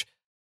rewatch,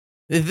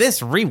 let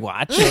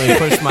me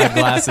push my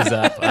glasses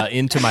up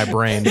into my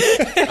brain.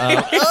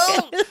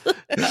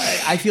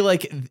 I feel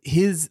like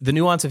the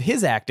nuance of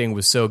his acting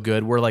was so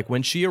good where like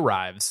when she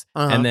arrives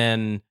and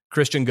then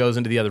Christian goes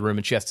into the other room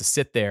and she has to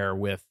sit there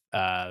with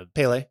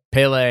Pele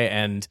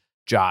and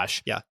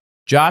Josh. Yeah.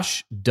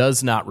 Josh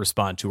does not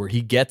respond to her.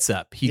 He gets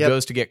up. He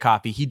goes to get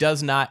coffee. He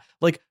does not,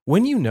 like,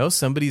 when you know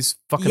somebody's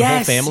fucking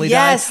whole family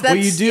died, what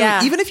you do,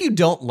 even if you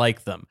don't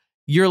like them,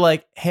 you're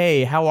like,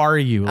 hey, how are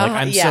you? Like,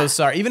 I'm so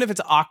sorry. Even if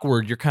it's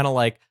awkward, you're kind of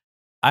like,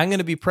 I'm going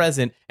to be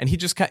present. And he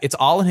just it's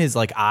all in his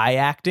like eye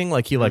acting.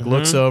 Like he like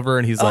looks over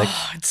and he's like,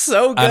 it's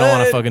so good. I don't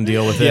want to fucking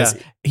deal with this.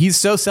 Yeah. He's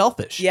so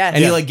selfish. Yes.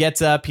 And he like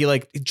gets up. He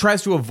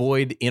tries to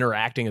avoid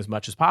interacting as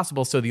much as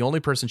possible. So the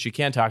only person she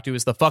can talk to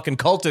is the fucking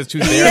cultist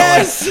who's there.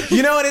 Yes. Like,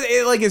 and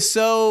it like is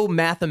so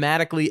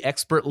mathematically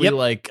expertly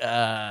like.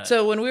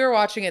 So when we were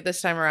watching it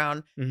this time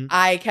around,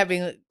 I kept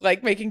being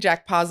like making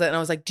Jack pause it and I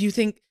was like, do you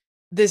think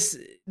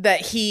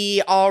that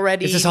he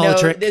already Is this all a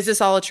trick? Is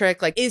this all a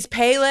trick? Like, is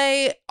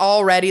Pele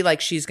already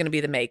like she's going to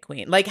be the May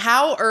Queen? Like,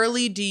 how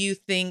early do you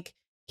think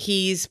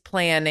he's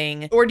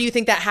planning, or do you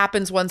think that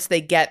happens once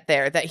they get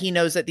there, that he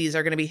knows that these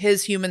are going to be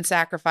his human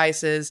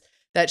sacrifices,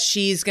 that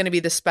she's going to be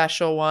the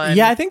special one?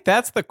 Yeah, I think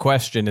that's the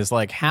question, is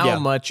like, how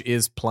much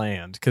is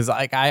planned? Because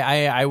like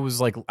I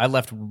was like, I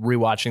left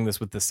rewatching this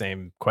with the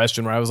same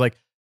question where I was like,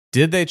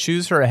 did they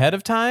choose her ahead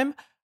of time?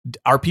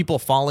 Are people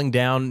falling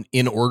down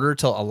in order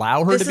to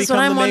allow her to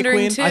become the May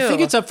Queen? Too. I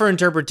think it's up for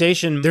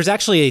interpretation. There's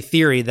actually a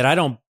theory that I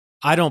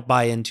don't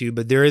buy into,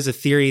 but there is a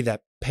theory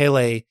that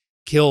Pele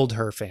killed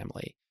her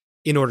family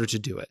in order to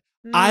do it.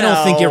 No. I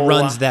don't think it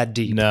runs that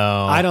deep.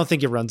 No. I don't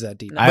think it runs that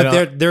deep.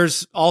 But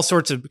there's all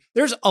sorts of,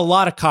 there's a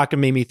lot of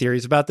cockamamie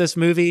theories about this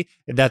movie.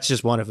 That's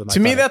just one of them. To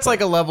me, that's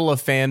like a level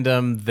of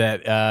fandom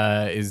that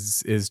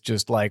is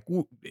just like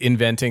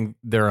inventing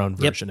their own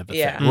version of a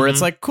thing. Where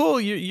it's like,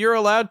 cool, you're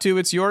allowed to,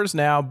 it's yours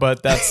now,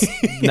 but that's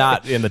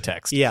not in the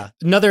text. Yeah.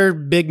 Another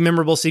big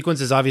memorable sequence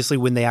is obviously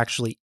when they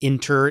actually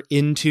enter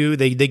into,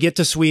 they get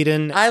to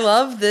Sweden. I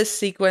love this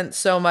sequence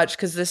so much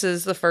because this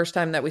is the first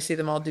time that we see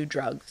them all do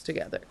drugs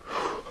together.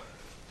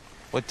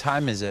 What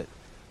time is it?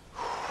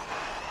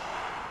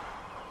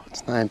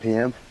 It's 9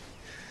 p.m.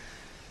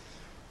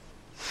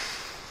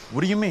 What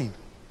do you mean?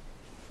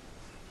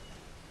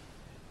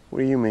 What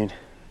do you mean?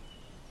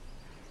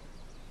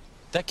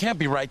 That can't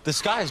be right. The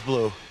sky is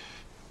blue.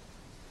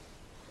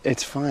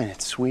 It's fine.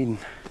 It's Sweden.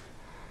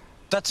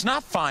 That's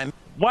not fine.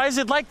 Why is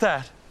it like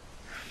that?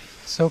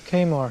 It's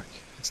okay, Mark.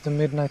 It's the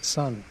midnight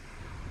sun.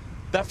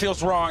 That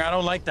feels wrong. I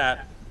don't like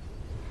that.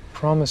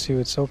 Promise you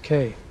it's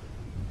okay.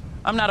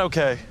 I'm not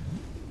okay.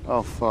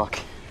 Oh, fuck.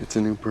 It's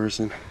a new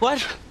person.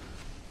 What?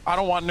 I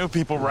don't want new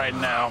people right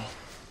now.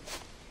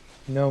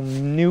 No,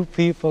 new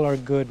people are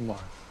good, Mark.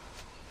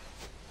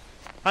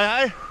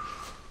 Hi.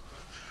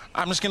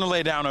 I'm just gonna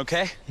lay down,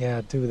 okay?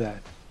 Yeah, do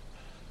that.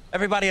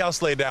 Everybody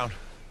else lay down.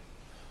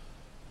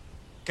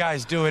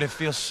 Guys, do it. It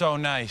feels so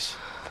nice.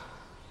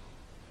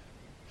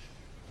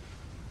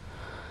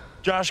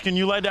 Josh, can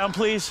you lay down,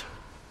 please?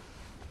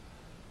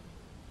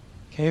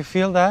 Can you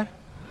feel that?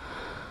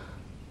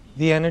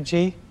 The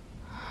energy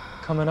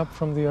coming up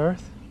from the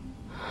earth?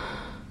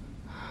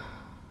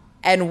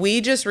 And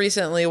we just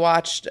recently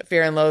watched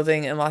Fear and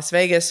Loathing in Las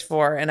Vegas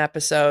for an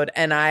episode,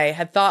 and I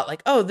had thought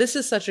like, oh, this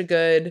is such a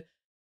good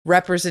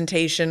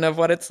representation of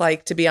what it's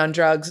like to be on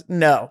drugs.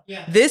 No.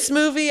 Yeah. This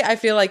movie, I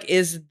feel like,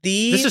 is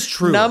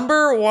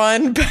number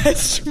one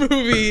best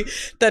movie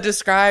that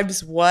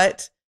describes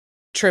what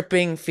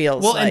tripping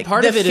feels like. And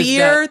part the of it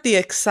fear, is the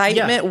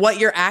excitement, what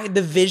you're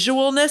the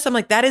visualness. I'm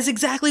like, that is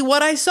exactly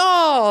what I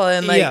saw.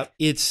 And like,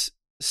 it's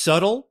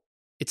subtle.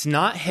 It's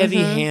not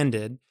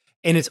heavy-handed,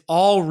 and it's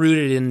all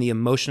rooted in the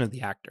emotion of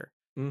the actor.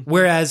 Mm-hmm.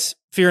 Whereas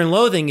Fear and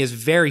Loathing is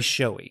very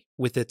showy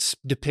with its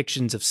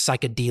depictions of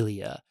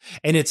psychedelia,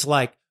 and it's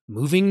like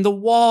moving the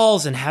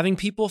walls and having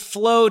people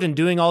float and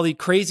doing all the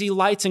crazy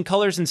lights and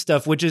colors and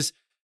stuff, which is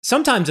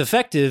sometimes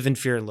effective in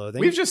Fear and Loathing.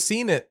 We've just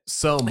seen it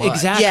so much.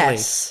 Exactly.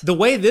 Yes. The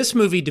way this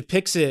movie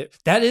depicts it,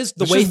 that is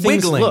the way things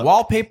wiggling. look.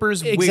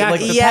 Wallpaper's wiggling. Like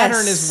the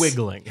pattern is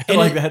wiggling. And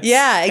like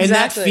exactly. And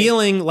that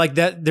feeling like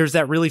that, there's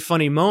that really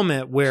funny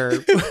moment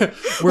where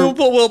Will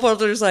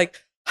Poulter's like,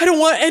 I don't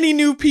want any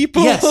new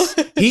people. Yes.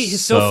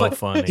 He's so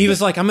funny. He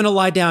was like, I'm going to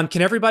lie down.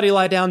 Can everybody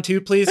lie down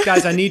too, please?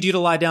 Guys, I need you to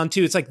lie down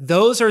too. It's like,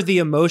 those are the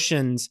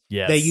emotions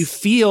that you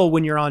feel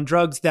when you're on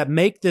drugs that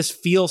make this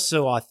feel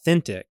so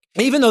authentic.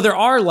 Even though there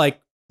are like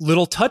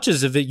little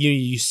touches of it,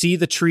 you see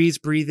the trees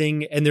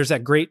breathing, and there's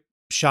that great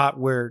shot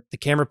where the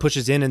camera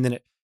pushes in and then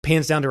it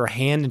pans down to her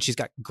hand and she's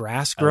got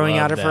grass growing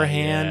out of her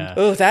hand. Yeah.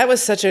 Oh, that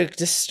was such a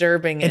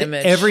disturbing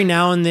image. Every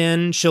now and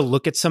then she'll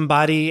look at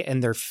somebody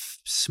and their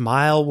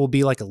smile will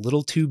be like a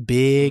little too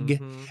big.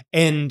 Mm-hmm.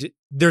 And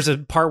there's a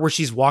part where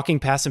she's walking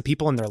past some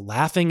people and they're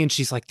laughing and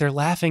she's like, they're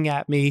laughing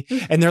at me.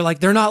 And they're like,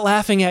 they're not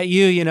laughing at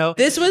you, you know?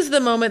 This was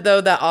the moment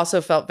though that also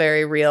felt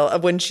very real,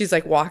 of when she's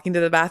like walking to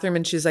the bathroom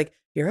and she's like,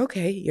 you're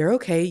okay. You're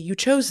okay. You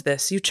chose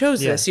this. You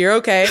chose this. You're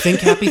okay. Think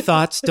happy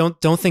thoughts. Don't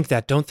think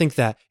that. Don't think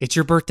that. It's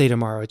your birthday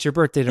tomorrow. It's your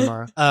birthday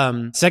tomorrow.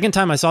 Second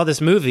time I saw this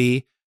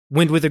movie,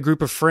 went with a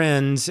group of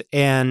friends,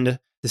 and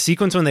the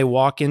sequence when they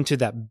walk into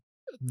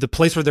the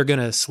place where they're going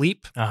to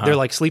sleep, they're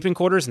like sleeping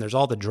quarters, and there's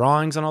all the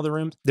drawings on all the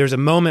rooms. There's a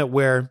moment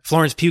where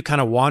Florence Pugh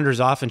kind of wanders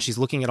off and she's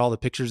looking at all the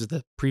pictures of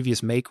the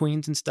previous May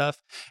Queens and stuff.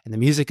 And the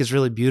music is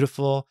really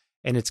beautiful.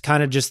 And it's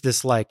kind of just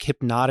this like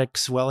hypnotic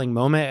swelling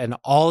moment. And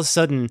all of a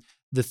sudden,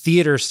 the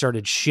theater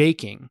started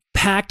shaking,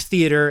 packed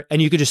theater.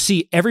 And you could just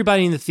see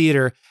everybody in the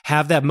theater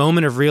have that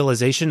moment of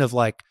realization of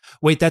like,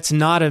 wait, that's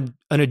not an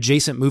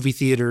adjacent movie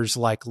theater's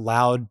like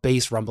loud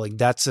bass rumbling.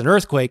 That's an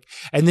earthquake.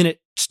 And then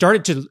it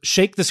started to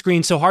shake the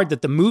screen so hard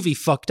that the movie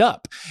fucked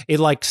up. It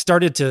like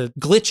started to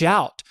glitch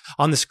out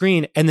on the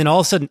screen. And then all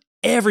of a sudden,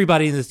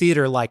 everybody in the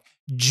theater like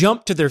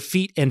jumped to their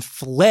feet and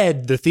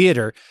fled the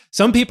theater.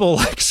 Some people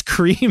like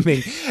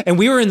screaming. And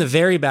we were in the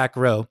very back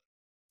row.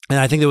 And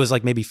I think there was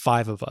like maybe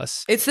 5 of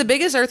us. It's the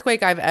biggest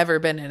earthquake I've ever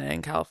been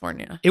in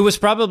California. It was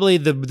probably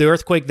the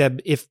earthquake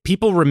that, if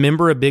people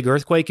remember a big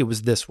earthquake, it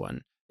was this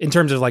one in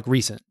terms of like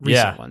recent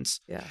ones.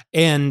 Yeah.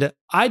 And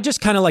I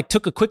just kind of like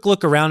took a quick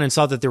look around and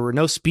saw that there were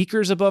no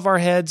speakers above our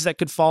heads that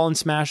could fall and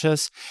smash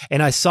us.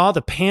 And I saw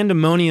the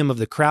pandemonium of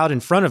the crowd in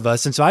front of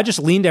us. And so I just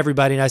leaned to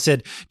everybody and I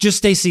said, just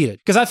stay seated.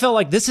 Because I felt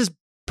like this is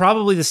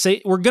probably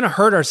we're going to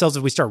hurt ourselves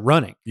if we start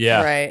running.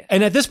 Yeah. Right.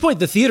 And at this point,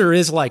 the theater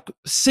is like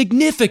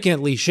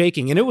significantly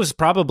shaking. And it was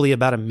probably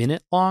about a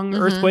minute long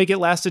earthquake. It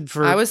lasted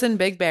for... I was in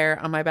Big Bear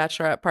on my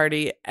bachelorette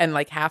party, and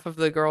like half of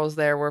the girls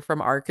there were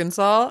from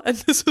Arkansas. And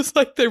this was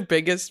like their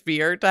biggest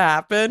fear to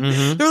happen.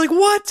 They're like,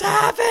 what's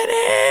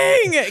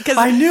happening? Because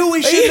I knew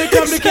we shouldn't have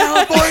come to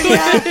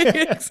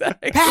California.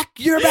 Exactly. Pack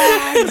your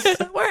bags.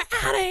 We're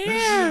out of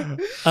here.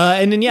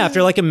 And then,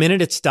 after like a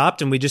minute, it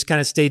stopped and we just kind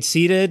of stayed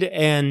seated,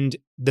 and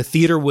the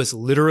theater was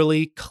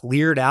literally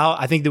cleared out.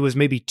 I think there was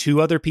maybe 2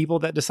 other people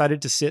that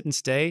decided to sit and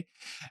stay.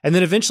 And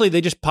then eventually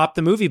they just popped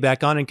the movie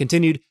back on and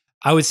continued.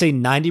 I would say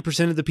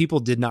 90% of the people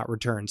did not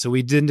return. So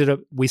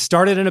we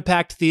started in a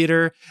packed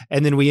theater,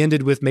 and then we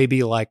ended with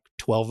maybe like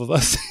 12 of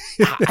us.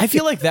 I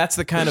feel like that's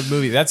the kind of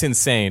movie that's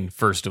insane,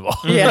 first of all.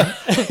 Yeah.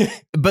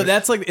 But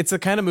that's like, it's the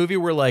kind of movie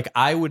where like,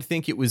 I would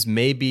think it was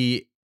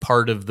maybe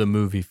part of the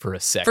movie for a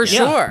second. For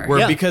sure.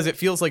 Where because it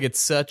feels like it's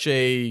such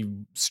a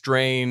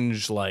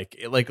strange, like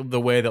the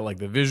way that like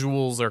the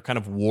visuals are kind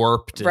of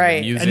warped. And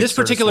right. the music And this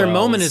sort of particular swells.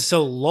 moment is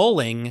so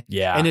lulling.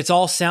 Yeah. And it's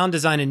all sound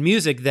design and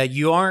music that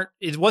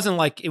it wasn't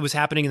like it was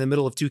happening in the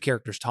middle of 2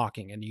 characters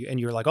talking and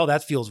you're like, oh,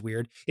 that feels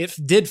weird. It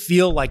did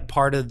feel like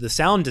part of the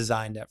sound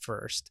design at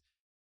first.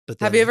 But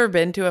Have you ever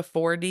been to a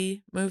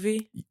 4D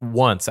movie?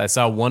 Once I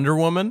saw Wonder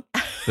Woman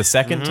the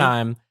second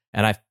time,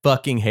 and I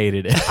fucking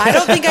hated it. I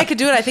don't think I could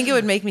do it. I think it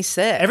would make me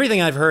sick.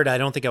 Everything I've heard, I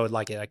don't think I would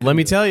like it. Let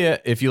me tell you,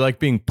 if you like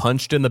being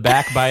punched in the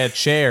back by a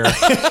chair,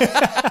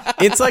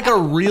 it's like a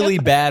really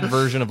bad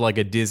version of like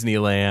a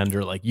Disneyland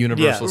or like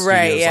Universal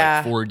Studios,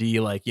 like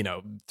 4D, like,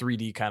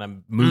 3D kind of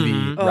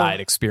movie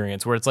ride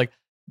experience where it's like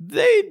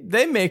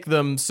they make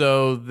them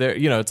so they're,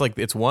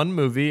 it's one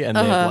movie and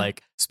they've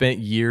like spent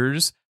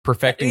years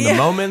perfecting the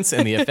moments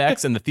and the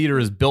effects, and the theater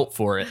is built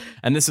for it.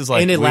 And this is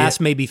like, and it lasts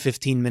maybe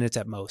 15 minutes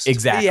at most.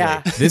 Exactly.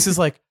 Yeah. This is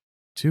like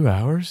 2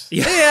 hours.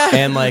 Yeah.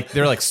 And like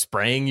they're like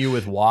spraying you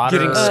with water.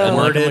 Getting And like, I'm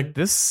squirted. like,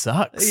 this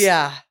sucks.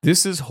 Yeah.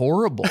 This is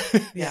horrible.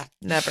 Yeah.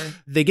 Never.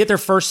 They get their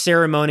first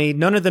ceremony.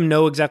 None of them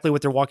know exactly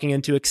what they're walking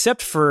into,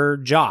 except for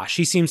Josh.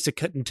 He seems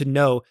to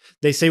know.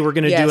 They say we're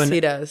going to do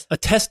he does. a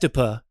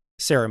testipa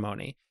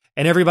ceremony.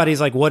 And everybody's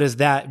like, what is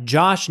that?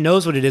 Josh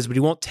knows what it is, but he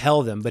won't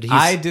tell them. But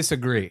I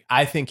disagree.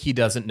 I think he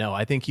doesn't know.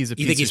 I think he's a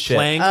piece You think he's of shit.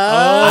 playing?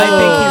 I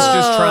think he's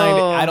just trying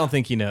to. I don't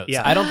think he knows.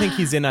 Yeah. I don't think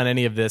he's in on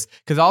any of this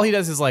because all he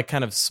does is like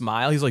kind of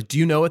smile. He's like, do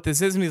you know what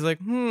this is? And he's like,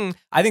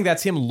 I think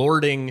that's him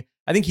lording.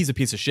 I think he's a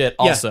piece of shit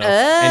also.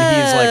 And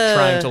he's like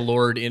trying to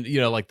lord in,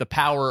 like the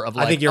power of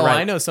like, I think you're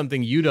right. I know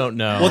something you don't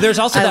know. Well, there's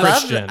also I that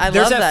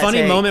love that funny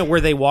take. moment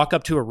where they walk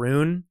up to a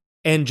rune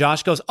and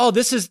Josh goes, oh,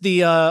 this is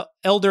the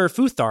elder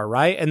Futhar,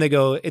 right? And they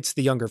go, it's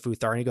the younger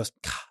Futhar. And he goes,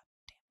 God.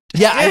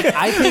 Yeah,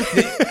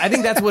 I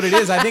think that's what it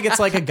is. I think it's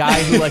like a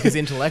guy who like has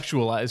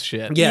intellectualized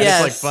shit.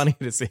 Yes. It's like funny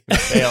to see him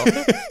fail.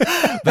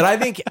 But I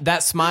think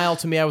that smile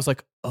to me, I was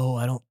like,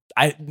 oh,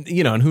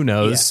 and who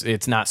knows?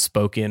 It's not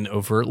spoken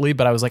overtly,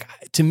 but I was like,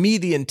 to me,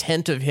 the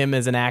intent of him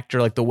as an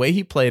actor, like the way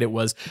he played it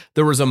was,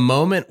 there was a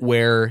moment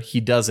where he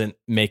doesn't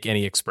make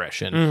any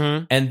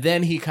expression, and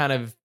then he kind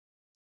of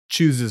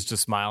chooses to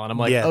smile, and I'm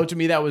like, oh, to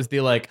me, that was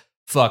the like,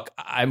 fuck,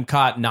 I'm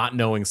caught not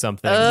knowing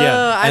something.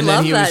 I and love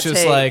then he was that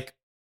just take. like,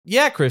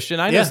 yeah, Christian,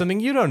 I know something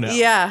you don't know.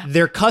 Yeah.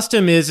 Their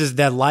custom is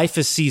that life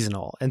is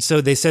seasonal. And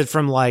so they said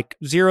from like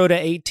 0 to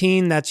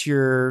 18, that's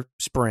your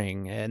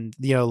spring. And,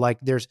 like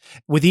there's,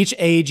 with each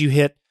age, you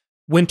hit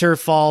winter,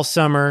 fall,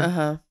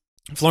 summer.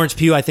 Florence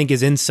Pugh, I think,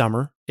 is in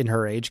summer in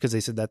her age because they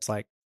said that's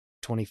like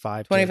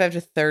 25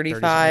 to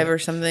 35 or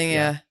something.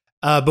 Yeah.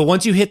 But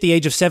once you hit the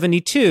age of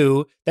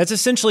 72, that's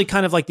essentially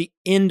kind of like the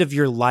end of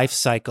your life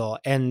cycle.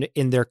 And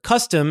in their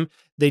custom,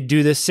 they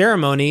do this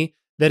ceremony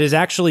that is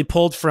actually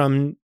pulled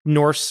from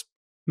Norse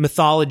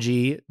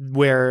mythology,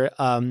 where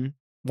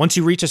once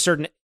you reach a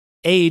certain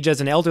age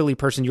as an elderly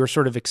person, you're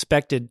sort of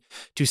expected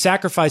to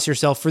sacrifice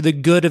yourself for the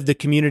good of the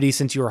community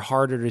since you are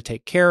harder to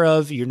take care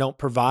of. You don't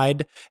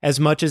provide as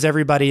much as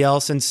everybody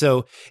else. And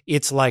so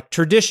it's like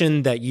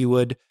tradition that you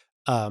would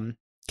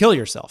kill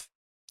yourself.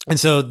 And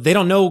so they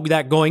don't know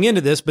that going into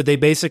this, but they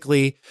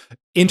basically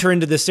enter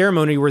into this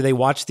ceremony where they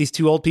watch these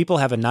 2 old people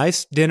have a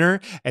nice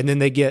dinner, and then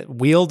they get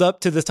wheeled up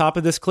to the top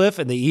of this cliff,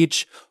 and they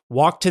each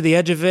walk to the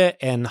edge of it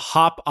and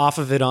hop off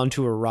of it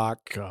onto a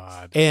rock.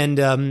 God. And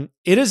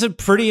it is a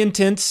pretty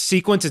intense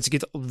sequence. It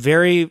gets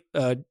very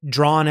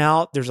drawn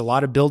out. There's a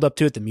lot of build up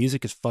to it. The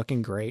music is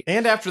fucking great.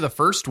 And after the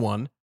first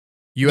one,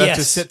 you have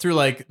to sit through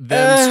like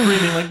them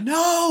screaming like,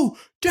 no,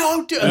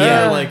 don't do it.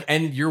 And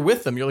and you're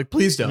with them. You're like,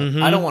 please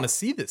don't. I don't want to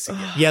see this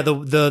again. Yeah,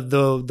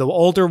 the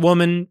older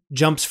woman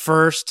jumps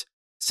first,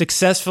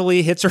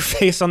 successfully hits her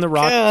face on the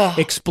rock,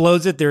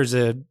 explodes it. There's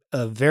a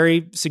a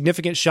very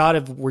significant shot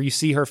of where you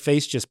see her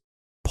face just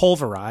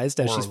pulverized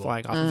as she's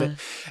flying off of it.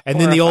 And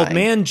then the old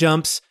man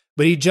jumps,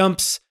 but he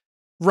jumps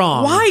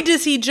wrong. Why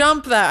does he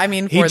jump that? I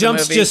mean, he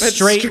jumps just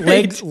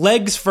straight.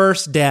 Legs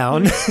first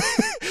down.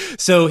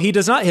 So he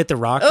does not hit the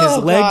rock. His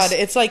legs, God.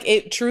 It's like,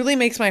 it truly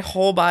makes my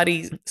whole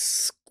body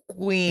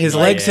squeam. His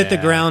legs hit the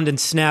ground and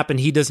snap, and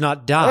he does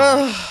not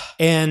die.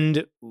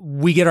 And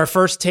we get our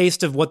first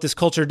taste of what this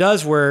culture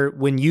does, where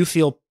when you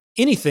feel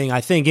anything,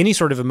 I think, any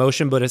sort of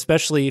emotion, but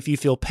especially if you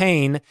feel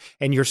pain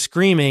and you're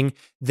screaming,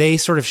 they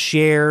sort of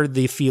share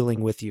the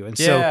feeling with you. And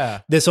so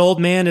this old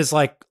man is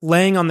like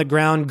laying on the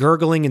ground,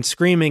 gurgling and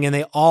screaming, and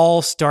they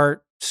all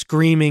start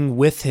screaming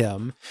with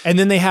him. And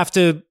then they have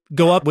to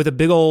go up with a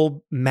big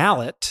old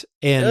mallet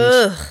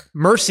and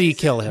mercy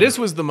kill him. This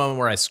was the moment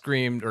where I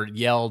screamed or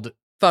yelled,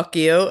 "Fuck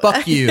you."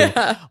 Fuck you.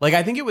 Yeah. Like,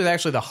 I think it was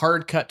actually the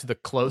hard cut to the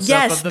close-up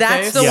yes, of the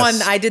face. that's the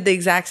one. I did the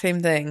exact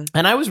same thing.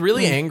 And I was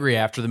really angry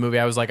after the movie.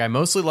 I was like, I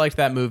mostly liked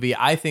that movie.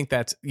 I think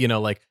that's,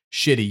 like,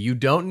 shitty. You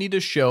don't need to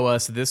show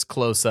us this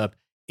close-up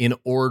in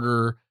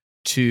order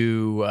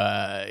to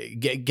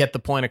get the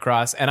point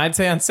across. And I'd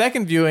say on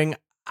second viewing,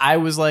 I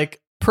was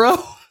like, pro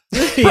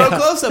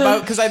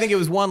close-up, because I think it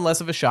was one, less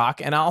of a shock,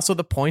 and also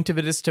the point of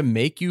it is to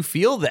make you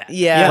feel that.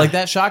 Yeah. Like,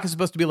 that shock is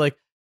supposed to be like,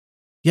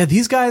 yeah,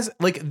 these guys,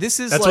 like, this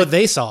is That's like, what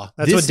they saw.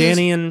 That's what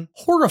Danny and...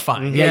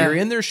 horrifying. Mm-hmm. Yeah, you're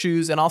in their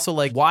shoes, and also,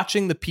 like,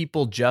 watching the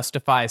people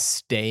justify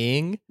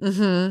staying,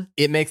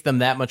 it makes them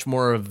that much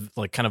more of,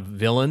 like, kind of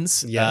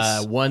villains.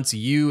 Yes. Once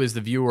you, as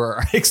the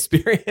viewer,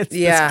 experience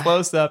this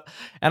close-up.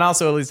 And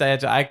also, at least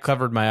I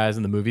covered my eyes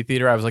in the movie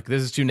theater. I was like,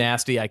 this is too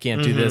nasty. I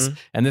can't do this.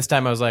 And this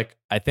time I was like,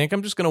 I think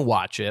I'm just going to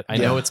watch it. I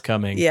know it's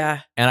coming. Yeah.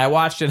 And I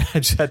watched it, and I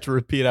just had to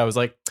repeat. I was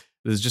like,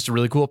 this is just a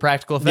really cool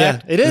practical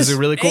effect. Yeah, it is. This is a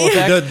really cool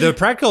effect. The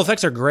practical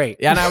effects are great.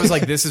 Yeah, and I was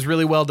like, this is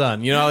really well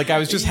done. Like, I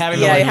was just having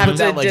to you like have put to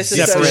that, like,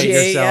 separate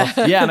yourself.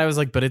 Yeah, and I was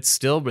like, but it's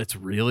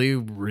really,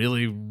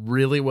 really,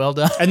 really well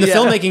done. And the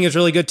filmmaking is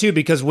really good too,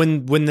 because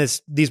when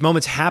these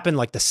moments happen,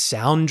 like the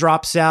sound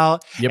drops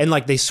out, and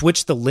like they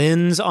switch the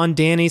lens on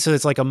Danny, so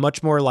it's like a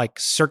much more like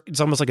it's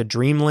almost like a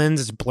dream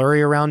lens. It's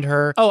blurry around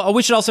her. Oh,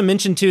 we should also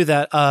mention too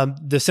that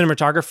the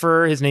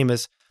cinematographer, his name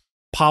is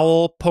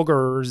Paul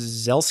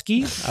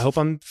Pogorzelski. I hope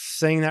I'm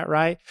saying that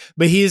right.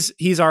 But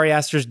he's Ari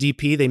Aster's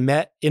DP. They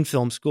met in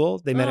film school.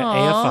 They met at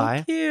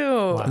AFI.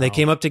 Cute. And they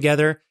came up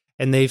together,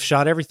 and they've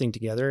shot everything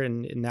together.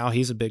 And now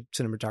he's a big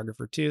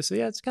cinematographer too. So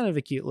yeah, it's kind of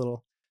a cute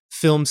little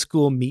film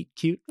school meet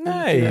cute.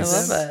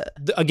 Nice. I love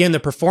it. Again, the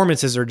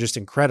performances are just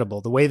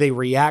incredible. The way they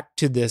react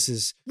to this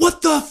is,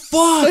 what the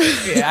fuck?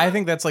 Yeah, I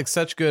think that's like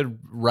such good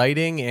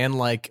writing, and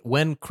like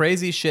when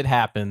crazy shit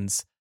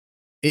happens,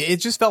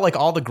 it just felt like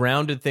all the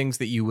grounded things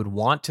that you would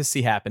want to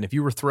see happen. If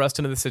you were thrust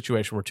into the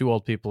situation where two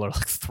old people are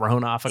like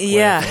thrown off a cliff,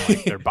 and,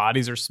 like, their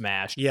bodies are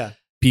smashed,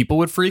 people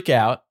would freak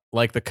out,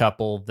 like the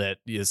couple that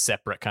is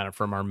separate kind of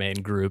from our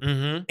main group.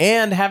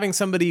 And having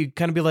somebody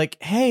kind of be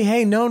like,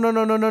 hey,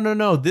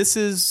 no. This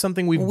is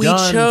something we've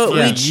done for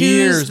we years.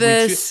 choose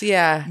this.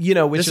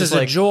 Which this is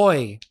like a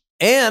joy.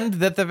 And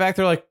that the fact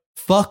they're like,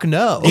 fuck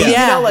no.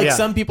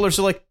 Some people are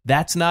still like,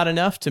 that's not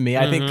enough to me.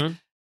 I think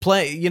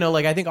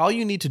I think all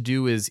you need to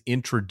do is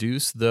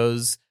introduce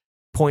those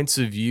points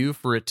of view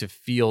for it to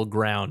feel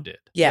grounded.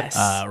 Yes.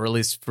 Or at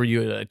least for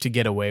you to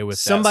get away with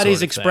somebody's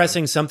that sort of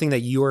expressing something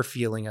that you're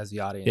feeling as the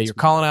audience. Yeah, you're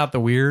calling out the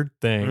weird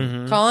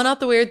thing. Calling out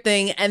the weird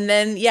thing, and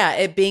then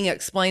it being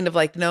explained of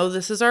like, no,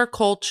 this is our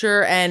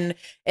culture, and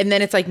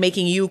then it's like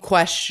making you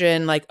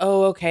question like,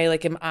 oh, okay,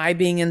 like, am I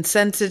being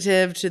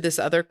insensitive to this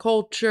other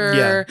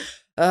culture?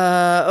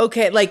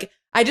 Okay, like,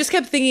 I just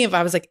kept thinking if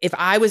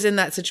I was in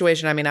that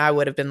situation, I mean, I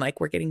would have been like,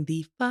 we're getting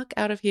the fuck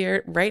out of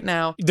here right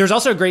now. There's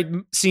also a great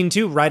scene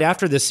too, right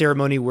after this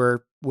ceremony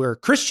where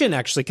Christian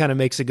actually kind of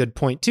makes a good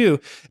point too.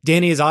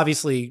 Danny is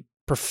obviously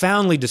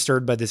profoundly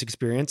disturbed by this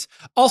experience.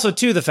 Also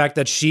too, the fact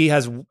that she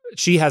has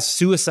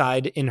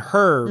suicide in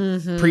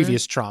her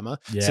previous trauma.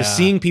 Yeah. So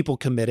seeing people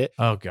commit it.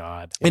 Oh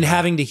God. And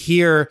having to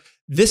hear,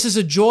 this is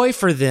a joy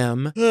for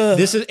them.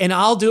 And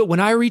I'll do it when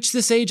I reach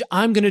this age.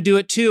 I'm going to do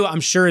it too. I'm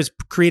sure is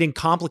creating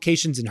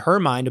complications in her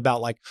mind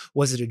about like,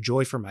 was it a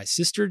joy for my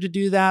sister to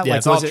do that? Yeah, like,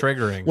 it's all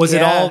triggering. Was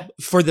it all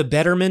for the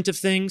betterment of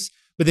things?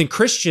 But then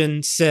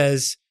Christian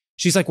says,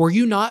 she's like, are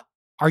you not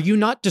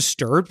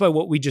disturbed by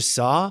what we just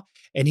saw?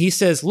 And he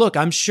says, look,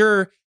 I'm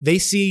sure they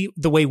see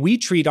the way we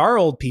treat our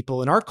old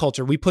people in our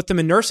culture. We put them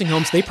in nursing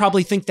homes. They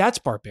probably think that's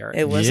barbaric.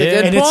 It was a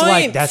good and point. It's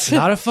like, that's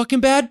not a fucking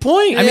bad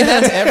point. I mean,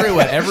 that's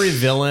everyone. Every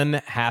villain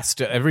has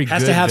to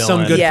have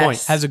some good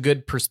point. Has a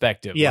good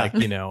perspective. Yeah. Like,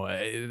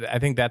 I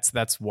think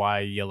that's why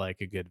you like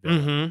a good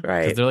villain.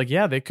 Right. Because they're like,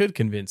 yeah, they could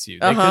convince you.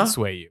 They could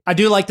sway you. I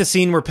do like the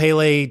scene where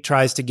Pele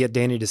tries to get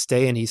Danny to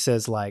stay, and he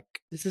says like,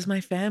 this is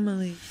my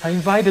family. I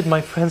invited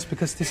my friends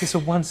because this is a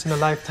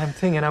once-in-a-lifetime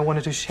thing, and I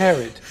wanted to share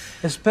it,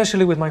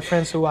 especially with my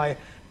friends who I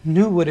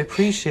knew would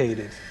appreciate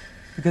it,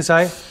 because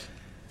I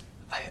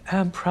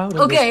am proud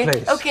of this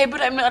place. Okay,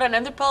 but I'm not an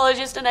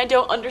anthropologist, and I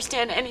don't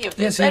understand any of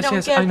this.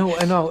 Yes, I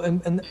know,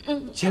 and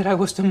yet I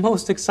was the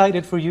most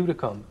excited for you to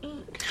come.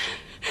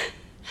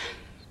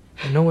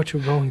 I know what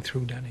you're going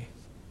through, Danny.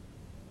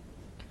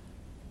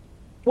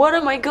 What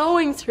am I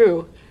going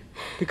through?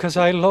 Because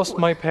I lost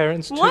my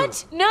parents too.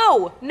 What?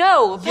 No,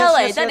 Pele,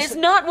 yes, that yes. is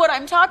not what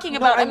I'm talking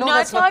about. I I'm know not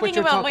that's not what talking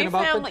you're about talking my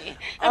about, but family.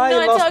 I I'm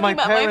not lost talking my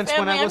about my parents when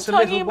family. I was I'm a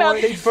talking little boy.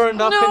 about They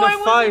burned up no, in a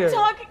I fire.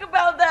 wasn't talking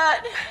about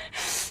that.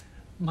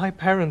 My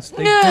parents,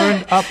 they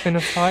burned up in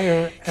a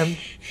fire, and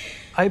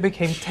I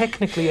became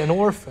technically an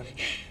orphan.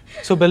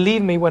 So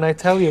believe me when I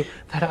tell you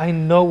that I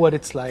know what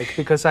it's like,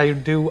 because I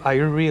do, I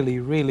really,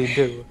 really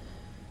do.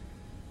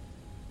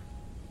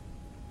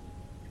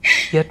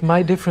 Yet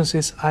my difference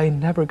is I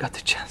never got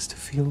the chance to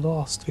feel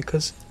lost,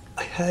 because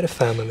I had a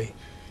family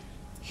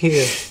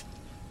here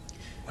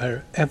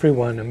where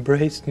everyone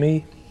embraced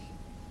me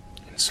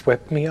and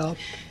swept me up.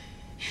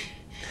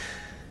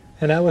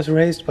 And I was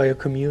raised by a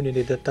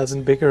community that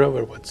doesn't bicker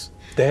over what's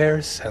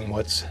theirs and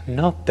what's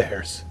not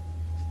theirs.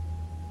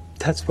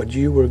 That's what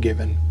you were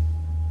given.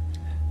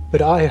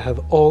 But I have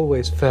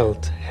always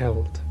felt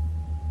held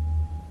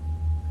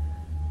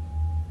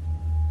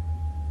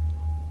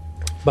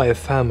by a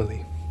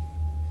family,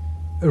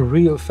 a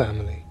real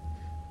family.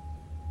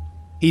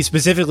 He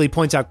specifically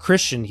points out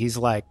Christian. He's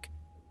like,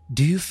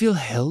 do you feel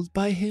held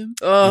by him?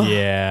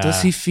 Yeah.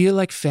 Does he feel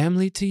like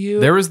family to you?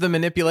 There was the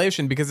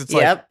manipulation, because it's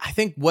like, I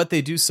think what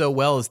they do so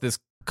well is this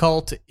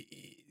cult,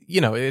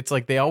 it's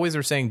like they always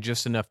are saying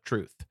just enough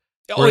truth.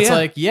 Where it's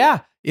like,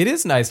 it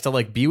is nice to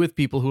like be with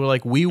people who are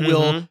like, we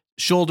will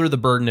shoulder the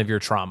burden of your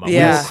trauma. We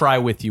will cry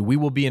with you. We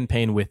will be in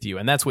pain with you.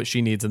 And that's what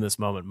she needs in this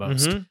moment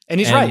most. And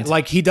he's right.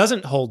 Like, he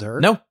doesn't hold her.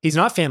 No. He's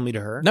not family to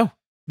her. No.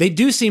 They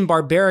do seem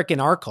barbaric in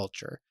our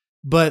culture,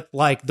 but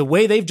like the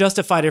way they've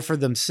justified it for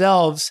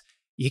themselves,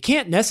 you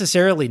can't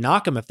necessarily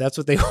knock them if that's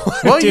what they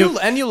want to do.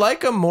 You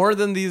like them more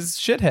than these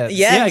shitheads.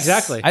 Yes. Yeah,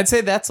 exactly. I'd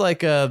say that's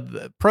like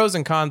a pros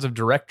and cons of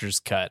director's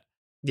cut.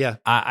 Yeah.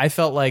 I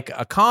felt like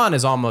a con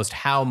is almost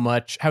how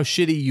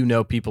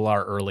shitty people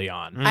are early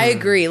on. I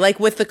agree. Like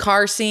with the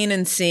car scene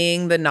and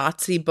seeing the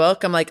Nazi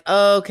book, I'm like,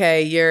 oh,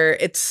 okay,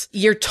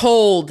 you're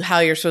told how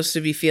you're supposed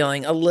to be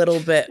feeling a little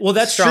bit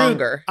that's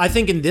stronger. True. I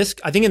think in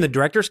the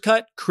director's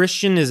cut,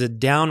 Christian is a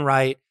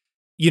downright,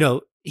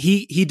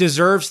 he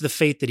deserves the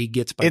fate that he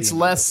gets by It's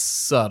less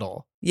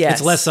subtle. Yes.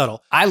 It's less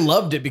subtle. I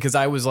loved it because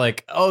I was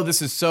like, oh,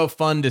 this is so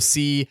fun to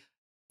see.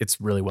 It's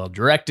really well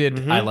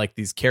directed. I like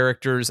these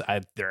characters.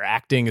 Their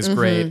acting is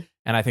great.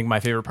 And I think my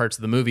favorite parts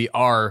of the movie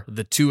are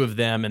the two of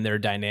them and their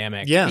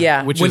dynamic.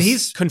 Yeah. When he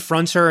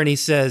confronts her and he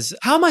says,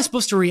 how am I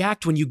supposed to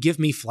react when you give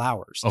me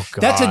flowers? Oh,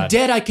 God. That's a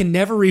debt I can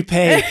never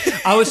repay.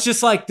 I was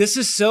just like, this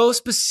is so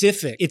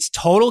specific. It's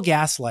total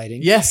gaslighting.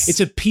 Yes. It's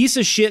a piece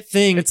of shit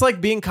thing. It's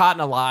like being caught in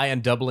a lie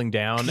and doubling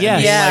down. Yes. And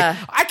being Yeah.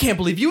 like, I can't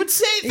believe you would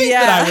think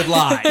that I would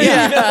lie.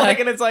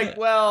 And it's like,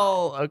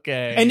 well,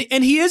 okay.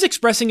 And he is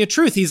expressing a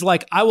truth. He's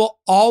like, I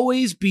will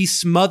always be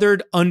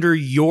smothered under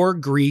your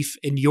grief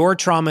and your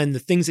trauma and the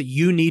things that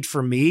you need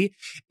from me.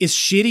 As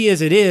shitty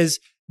as it is,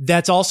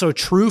 that's also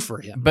true for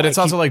him. But it's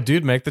also like,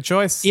 dude, make the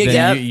choice. Yeah,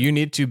 then you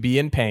need to be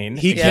in pain.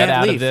 He get can't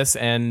out leave. of this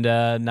and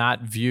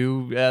not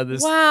view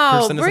this Wow,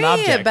 person as an bringing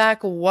object. it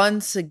back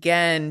once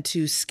again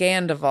to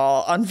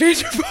Scandival on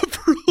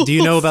Vanderpump Rules. Do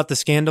you know about the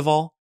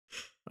Scandival?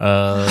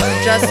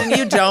 Justin,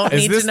 you don't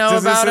need to know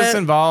about Is this it.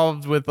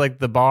 involved with like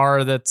the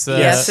bar that's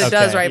Yes, it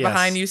does, right yes.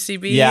 behind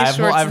UCB. Yeah,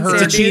 Schwartz I've and heard-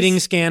 It's a Sandy's. cheating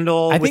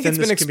scandal. I think within it's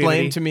been this explained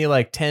community. to me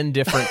like 10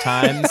 different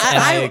times, and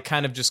I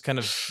kind of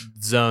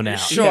zone out.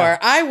 Sure,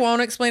 I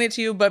won't explain it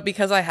to you, but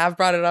because I have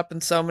brought it up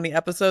in so many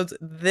episodes,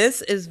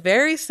 this is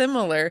very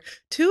similar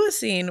to a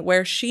scene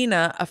where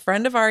Sheena, a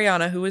friend of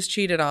Ariana who was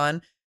cheated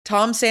on,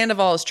 Tom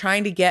Sandoval is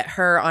trying to get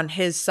her on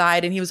his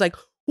side, and he was like,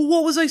 well,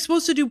 what was I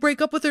supposed to do?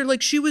 Break up with her?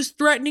 Like, she was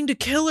threatening to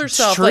kill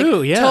herself. true,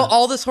 like, yeah. tell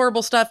all this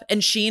horrible stuff.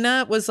 And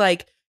Sheena was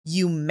like,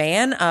 you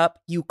man up,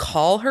 you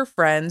call her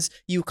friends,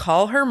 you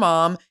call her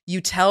mom,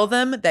 you tell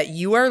them that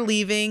you are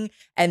leaving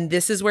and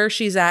this is where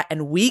she's at,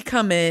 and we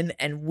come in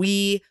and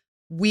we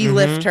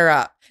lift her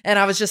up. And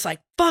I was just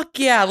like, fuck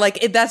yeah.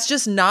 Like, that's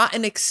just not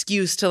an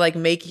excuse to like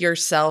make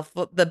yourself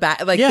the bad,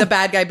 the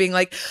bad guy being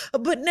like,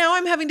 but now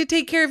I'm having to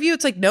take care of you.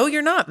 It's like, no,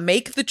 you're not.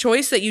 Make the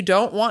choice that you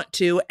don't want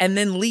to and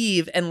then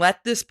leave and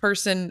let this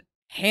person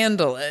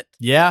handle it.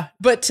 Yeah.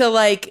 But to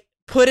like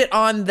put it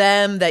on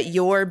them that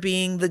you're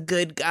being the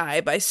good guy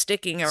by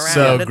sticking around.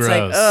 So it's gross.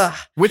 like, ugh.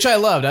 Which I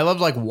loved. I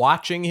loved like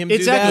watching him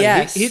Exactly. do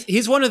that. Yes.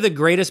 He's one of the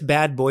greatest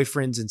bad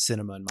boyfriends in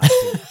cinema, in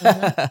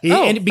my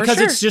opinion. And because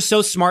sure. it's just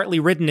so smartly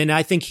written, and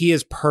I think he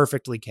is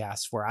perfectly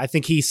cast for it. I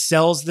think he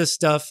sells this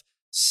stuff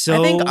so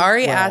I think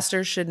Ari well.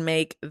 Aster should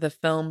make the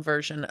film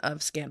version of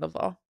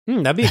Scandival.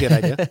 That'd be a good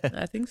idea.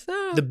 I think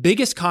so. The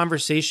biggest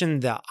conversation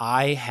that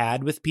I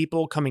had with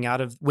people coming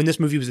out of when this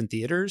movie was in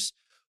theaters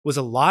was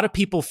a lot of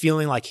people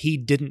feeling like he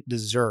didn't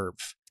deserve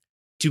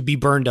to be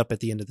burned up at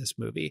the end of this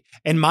movie.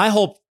 And my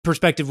whole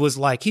perspective was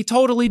like, he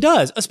totally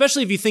does,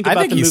 especially if you think about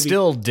I think the he movie.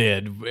 still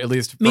did, at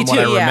least from Me what too,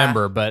 I yeah.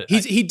 remember. But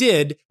He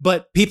did,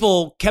 but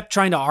people kept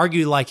trying to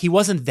argue like he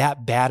wasn't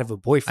that bad of a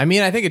boyfriend. I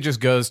mean, I think it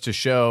just goes to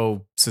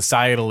show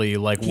societally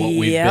like what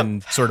we've Yep.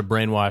 been sort of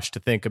brainwashed to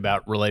think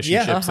about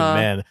relationships Uh-huh.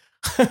 and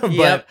men. But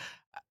Yep.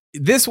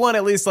 This one,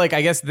 at least, like,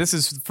 I guess this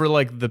is for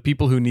like the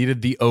people who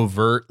needed the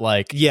overt,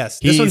 like, yes,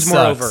 this one's more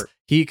overt.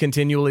 He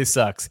continually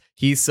sucks.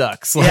 He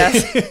sucks.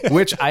 Like,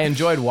 which I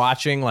enjoyed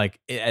watching, like,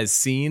 as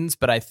scenes,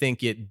 but I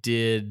think it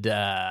did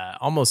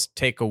almost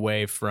take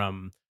away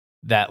from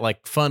that,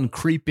 like, fun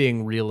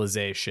creeping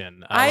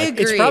realization. I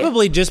agree. It's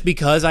probably just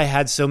because I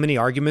had so many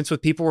arguments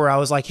with people where I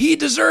was like, he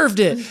deserved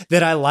it,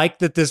 that I like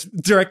that this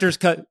director's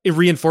cut, it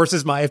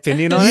reinforces my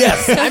opinion on it.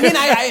 Yes. I mean,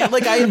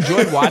 I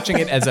enjoyed watching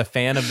it as a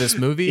fan of this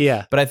movie.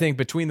 Yeah. But I think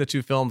between the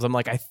two films, I'm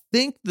like, I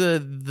think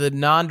the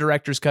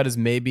non-director's cut is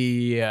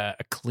maybe a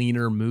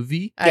cleaner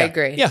movie. I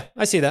agree. Yeah,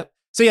 I see that.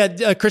 So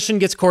yeah, Christian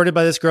gets courted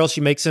by this girl.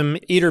 She makes him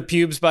eat her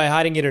pubes by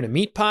hiding it in a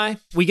meat pie.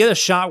 We get a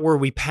shot where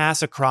we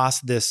pass across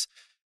this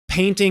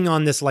painting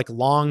on this like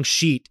long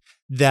sheet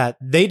that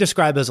they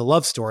describe as a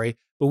love story,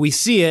 but we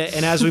see it.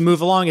 And as we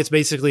move along, it's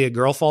basically a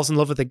girl falls in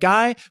love with a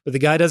guy, but the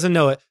guy doesn't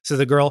know it. So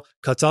the girl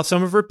cuts off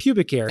some of her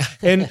pubic hair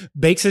and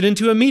bakes it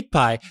into a meat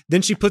pie.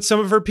 Then she puts some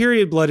of her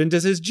period blood into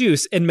his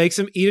juice and makes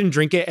him eat and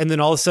drink it. And then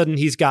all of a sudden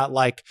he's got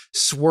like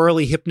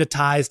swirly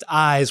hypnotized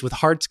eyes with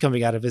hearts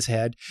coming out of his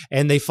head,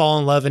 and they fall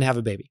in love and have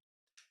a baby.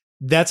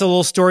 That's a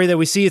little story that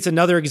we see. It's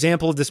another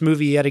example of this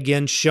movie yet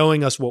again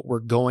showing us what we're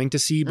going to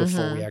see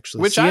before we actually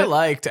see it. Which I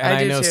liked. And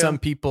I know some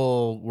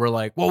people were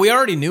like, well, we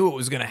already knew it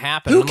was going to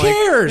happen. Who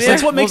cares?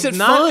 That's what makes it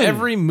not fun. Not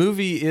every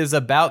movie is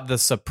about the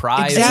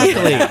surprise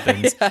Exactly. that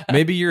happens.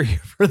 Maybe you're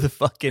here for the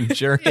fucking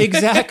journey.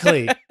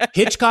 Exactly.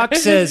 Hitchcock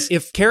says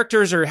if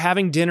characters are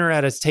having dinner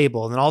at a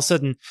table and then all of a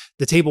sudden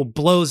the table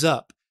blows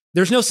up,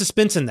 there's no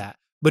suspense in that.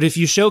 But if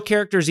you show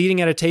characters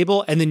eating at a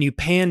table and then you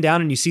pan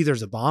down and you see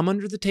there's a bomb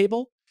under the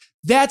table,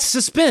 that's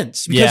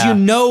suspense because you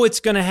know it's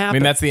going to happen. I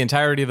mean, that's the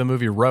entirety of the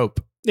movie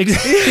Rope.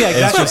 Exactly.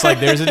 It's just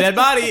like there's a dead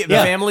body. The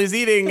family's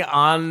eating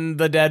on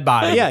the dead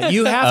body. Yeah,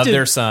 you have of to.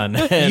 Their son.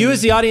 You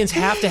as the audience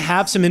have to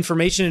have some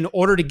information in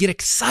order to get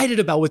excited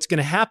about what's going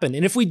to happen.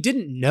 And if we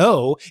didn't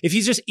know, if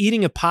he's just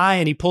eating a pie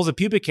and he pulls a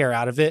pubic hair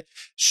out of it,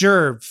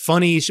 sure,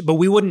 funny, but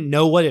we wouldn't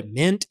know what it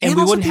meant, and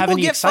we wouldn't have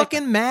any excitement. People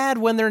get fucking mad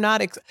when they're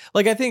not.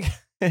 Like, I think.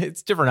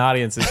 It's different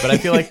audiences, but I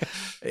feel like,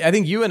 I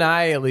think you and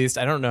I, at least,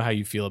 I don't know how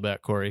you feel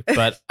about Corey,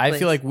 but I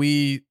feel like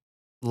we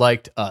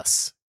liked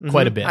Us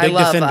quite a bit. I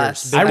love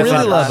Us. I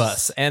really love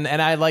Us. And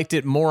I liked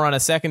it more on a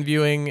second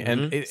viewing,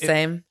 and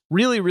Same.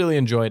 Really, really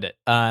enjoyed it.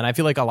 And I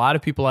feel like a lot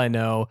of people I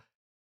know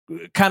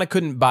kind of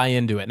couldn't buy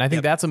into it. And I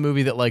think that's a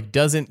movie that like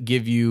doesn't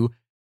give you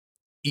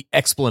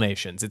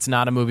explanations. It's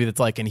not a movie that's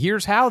like, and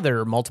here's how there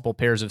are multiple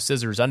pairs of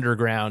scissors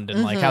underground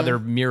and like how they're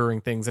mirroring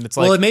things. And it's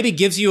like, well, it maybe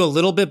gives you a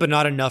little bit, but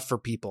not enough for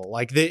people.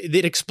 Like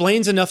it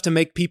explains enough to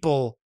make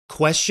people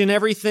question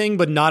everything,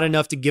 but not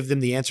enough to give them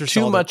the answers.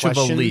 Too much of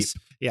a leap.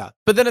 Yeah.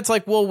 But then it's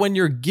like, well, when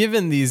you're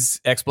given these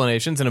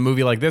explanations in a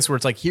movie like this, where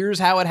it's like, here's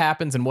how it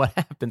happens and what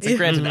happens. And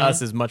granted,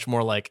 Us is much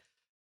more like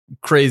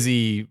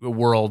crazy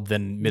world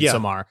than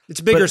Midsommar. Yeah. It's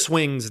bigger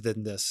swings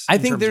than this. I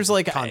think there's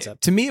like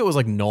concept. To me it was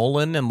like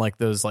Nolan and like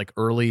those like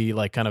early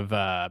like kind of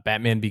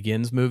Batman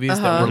Begins movies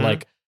that were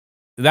like,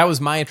 that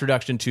was my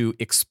introduction to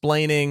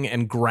explaining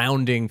and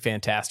grounding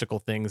fantastical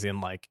things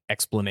in like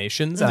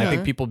explanations. And I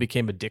think people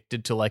became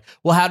addicted to like,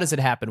 well, how does it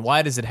happen?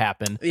 Why does it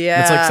happen? Yeah.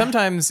 And it's like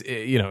sometimes,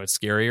 you know, it's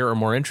scarier or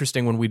more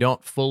interesting when we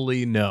don't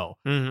fully know.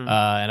 And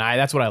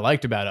that's what I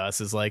liked about Us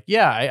is like,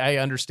 yeah, I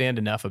understand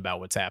enough about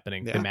what's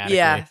happening thematically.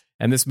 Yeah.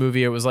 And this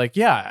movie, it was like,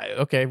 yeah,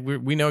 okay,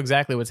 we know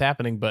exactly what's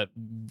happening, but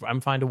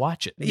I'm fine to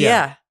watch it.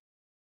 Yeah.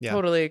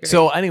 Totally agree.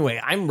 So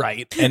anyway, I'm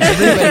right, and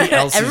everybody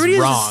else is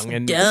wrong.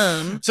 And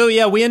dumb. So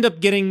yeah, we end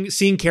up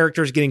seeing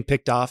characters getting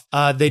picked off.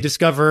 They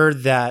discover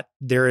that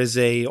there is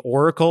a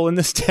oracle in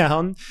this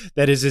town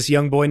that is this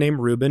young boy named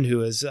Reuben,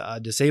 who is a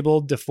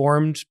disabled,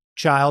 deformed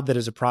child that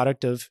is a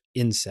product of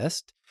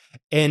incest,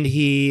 and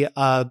he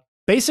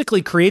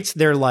basically creates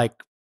their like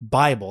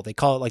Bible. They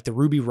call it like the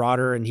Ruby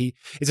Rotter, and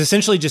it's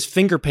essentially just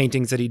finger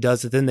paintings that he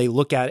does that then they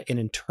look at and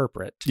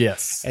interpret.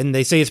 Yes, and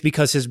they say it's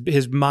because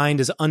his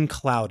mind is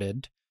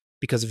unclouded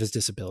because of his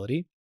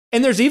disability.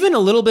 And there's even a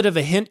little bit of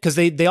a hint because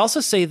they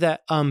also say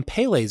that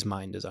Pele's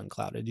mind is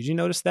unclouded. Did you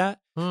notice that?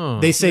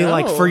 They say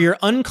like, for your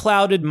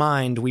unclouded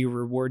mind, we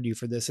reward you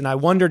for this. And I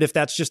wondered if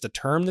that's just a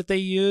term that they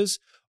use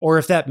or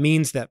if that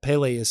means that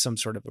Pele is some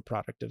sort of a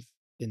product of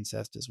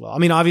incest as well. I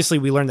mean, obviously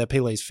we learned that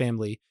Pele's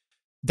family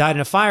died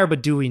in a fire,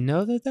 but do we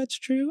know that that's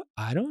true?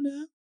 I don't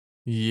know.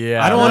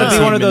 Yeah, I don't want to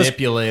be one of those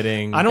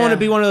manipulating. I don't want to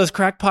be one of those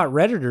crackpot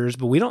Redditors,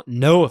 but we don't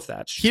know if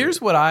that's true.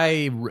 Here's what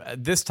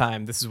this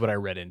is what I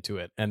read into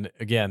it. And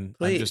again,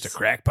 I'm just a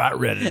crackpot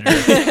Redditor.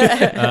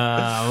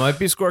 I might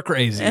be score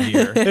crazy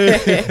here.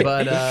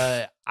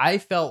 But I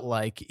felt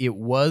like it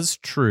was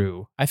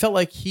true. I felt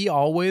like he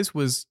always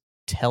was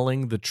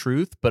telling the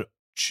truth, but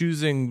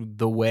choosing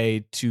the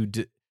way to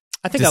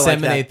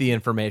disseminate the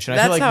information.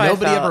 I feel like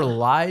nobody ever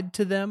lied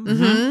to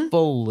them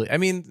fully. I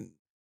mean,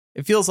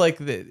 it feels like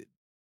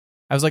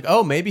I was like,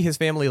 oh, maybe his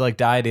family like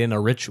died in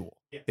a ritual.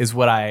 is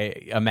what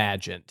I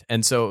imagined.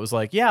 And so it was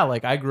like, yeah,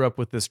 like I grew up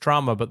with this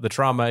trauma, but the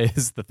trauma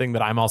is the thing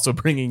that I'm also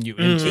bringing you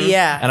into.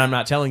 Yeah. And I'm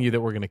not telling you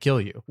that we're going to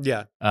kill you.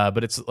 Yeah.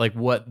 But it's like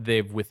what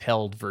they've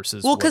withheld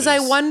versus Well, because I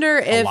wonder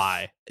if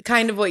lie.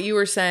 kind of what you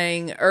were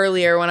saying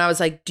earlier when I was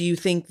like, do you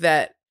think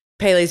that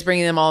Pele's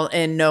bringing them all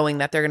in knowing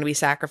that they're going to be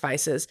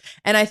sacrifices?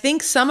 And I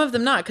think some of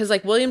them not, because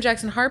like William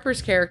Jackson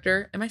Harper's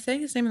character, am I saying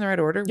his name in the right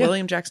order? Yeah.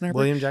 William Jackson Harper.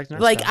 William Jackson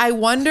Harper. Like, I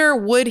wonder,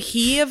 would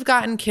he have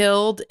gotten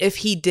killed if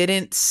he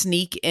didn't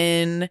sneak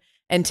in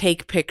and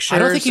take pictures I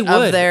don't think he of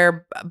would.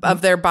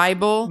 their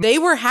Bible? They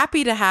were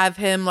happy to have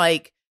him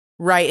like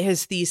write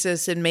his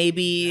thesis and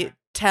maybe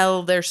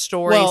tell their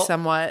story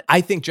somewhat.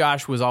 I think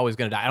Josh was always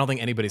going to die. I don't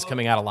think anybody's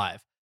coming out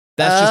alive.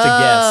 That's just a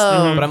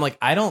guess. But I'm like,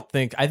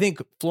 I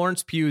think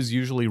Florence Pugh is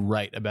usually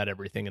right about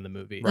everything in the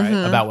movie, right?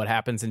 About what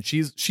happens. And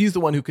she's the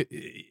one who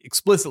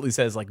explicitly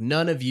says, like,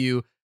 none of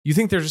you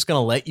think they're just going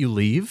to let you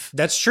leave?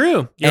 That's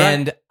true.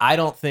 And I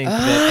don't think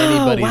that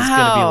anybody's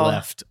going to be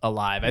left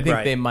alive. I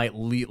think they might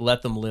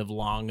let them live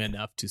long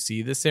enough to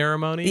see the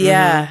ceremony.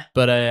 Yeah.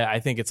 But I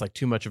think it's like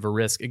too much of a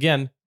risk.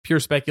 Again, pure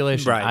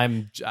speculation.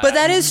 Right. But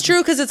that is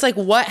true, because it's like,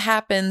 what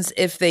happens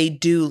if they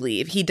do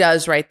leave? He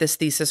does write this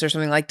thesis or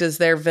something. Like, does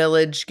their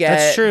village get...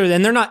 That's true.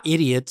 And they're not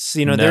idiots.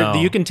 You know, No.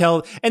 you can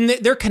tell. And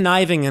they're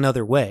conniving in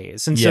other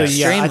ways. And Yes. so,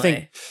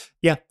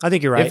 yeah, I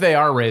think you're right. If they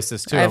are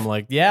racist too, I'm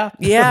like, yeah.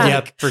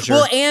 Yeah, for sure.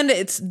 Well, and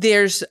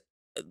there's,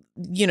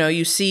 you know,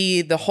 you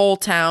see the whole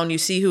town, you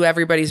see who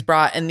everybody's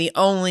brought, and the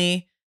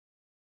only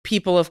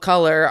people of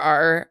color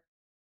are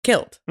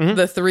killed.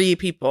 The 3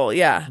 people.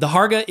 Yeah. The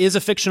Harga is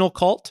a fictional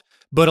cult,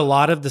 but a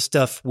lot of the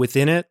stuff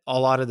within it, a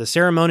lot of the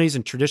ceremonies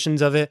and traditions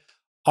of it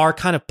are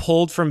kind of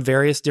pulled from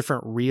various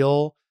different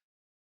real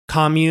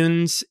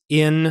communes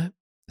in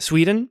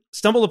Sweden.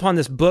 Stumbled upon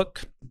this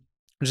book,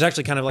 which is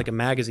actually kind of like a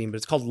magazine, but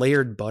it's called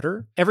Layered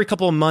Butter. Every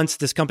couple of months,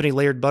 this company,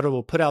 Layered Butter,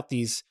 will put out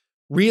these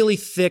really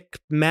thick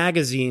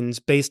magazines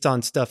based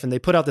on stuff. And they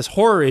put out this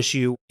horror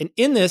issue. And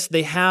in this,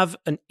 they have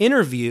an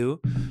interview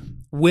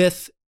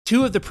with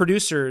 2 of the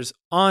producers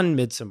on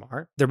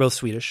Midsommar. They're both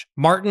Swedish.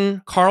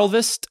 Martin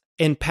Karlvist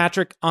and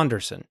Patrick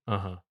Andersson.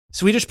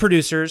 Swedish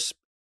producers.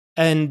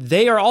 And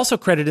they are also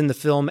credited in the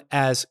film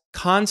as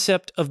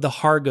concept of the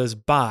Hargas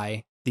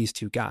by these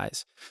 2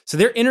 guys. So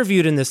they're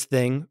interviewed in this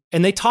thing,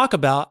 and they talk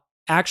about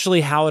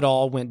actually how it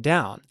all went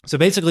down. So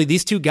basically,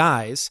 these 2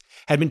 guys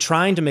had been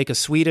trying to make a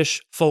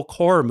Swedish folk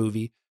horror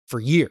movie for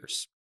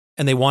years.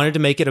 And they wanted to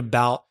make it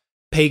about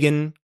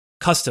pagan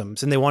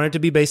customs, and they wanted it to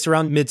be based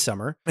around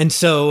Midsommar. And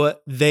so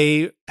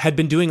they had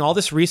been doing all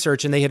this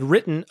research, and they had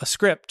written a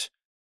script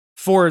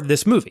for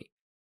this movie.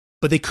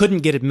 But they couldn't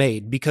get it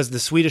made because the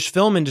Swedish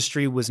film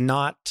industry was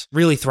not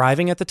really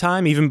thriving at the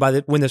time. Even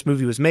when this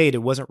movie was made, it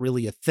wasn't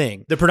really a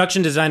thing. The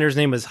production designer's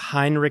name was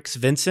Heinrich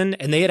Svensson,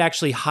 and they had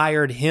actually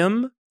hired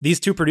him.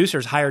 These 2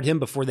 producers hired him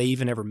before they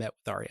even ever met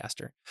with Ari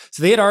Aster.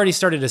 So they had already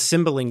started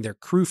assembling their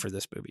crew for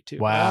this movie too.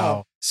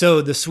 Wow.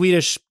 So the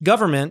Swedish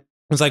government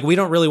was like, we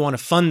don't really want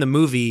to fund the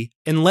movie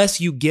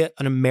unless you get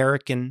an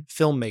American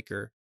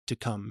filmmaker to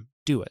come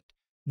do it.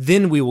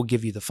 Then we will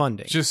give you the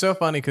funding. Which is so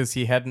funny because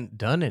he hadn't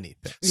done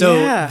anything.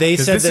 So they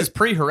said this is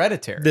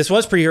pre-Hereditary. This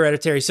was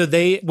pre-Hereditary. So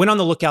they went on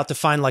the lookout to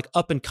find like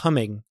up and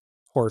coming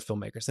horror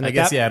filmmakers. And I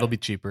guess, it'll be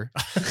cheaper.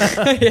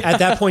 At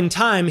that point in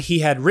time, he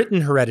had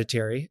written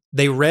Hereditary.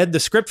 They read the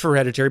script for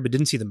Hereditary, but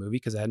didn't see the movie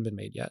because it hadn't been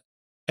made yet.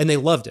 And they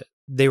loved it.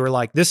 They were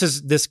like,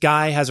 this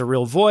guy has a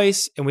real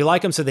voice and we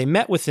like him. So they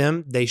met with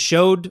him. They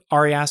showed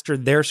Ari Aster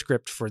their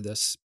script for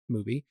this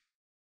movie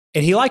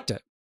and he liked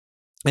it.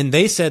 And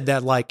they said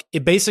that like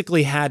it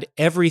basically had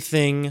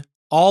everything,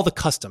 all the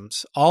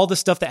customs, all the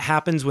stuff that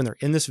happens when they're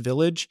in this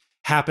village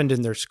happened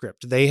in their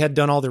script. They had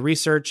done all the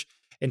research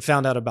and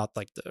found out about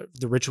like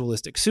the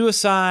ritualistic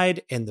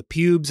suicide and the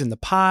pubes and the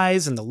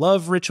pies and the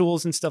love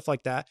rituals and stuff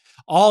like that.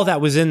 All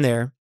that was in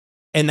there.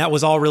 And that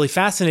was all really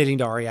fascinating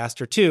to Ari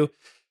Aster too.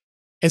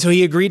 And so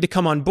he agreed to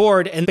come on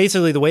board. And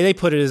basically the way they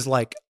put it is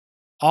like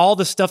all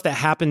the stuff that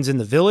happens in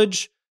the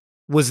village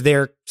was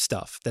their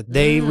stuff that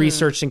they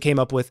researched and came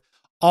up with.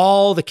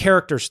 All the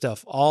character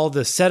stuff, all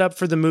the setup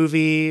for the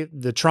movie,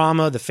 the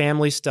trauma, the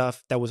family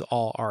stuff, that was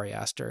all Ari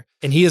Aster.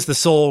 And he is the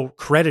sole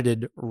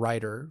credited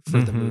writer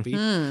for the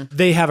movie.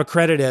 They have a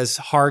credit as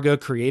Harga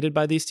created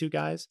by these 2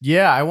 guys.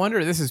 Yeah, I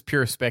wonder, this is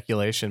pure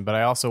speculation, but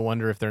I also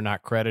wonder if they're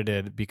not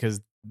credited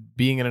because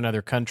being in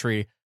another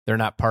country, they're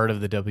not part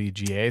of the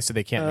WGA, so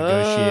they can't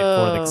negotiate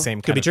for the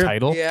same kind of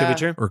title Could be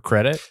true. or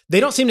credit. They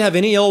don't seem to have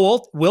any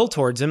ill will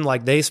towards him.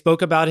 Like they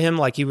spoke about him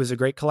like he was a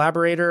great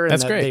collaborator. And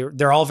That's great.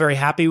 They're all very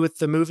happy with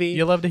the movie.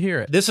 You love to hear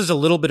it. This is a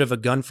little bit of a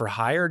gun for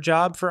hire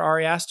job for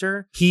Ari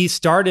Aster. He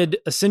started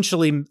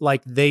essentially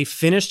like they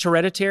finished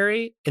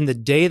Hereditary, and the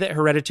day that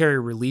Hereditary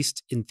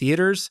released in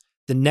theaters,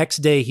 the next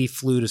day he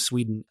flew to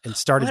Sweden and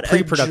started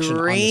pre-production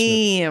on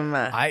this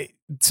movie.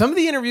 some of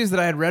the interviews that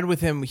I had read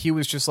with him, he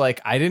was just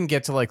like, I didn't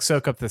get to like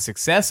soak up the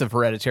success of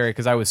Hereditary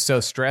because I was so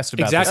stressed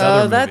about this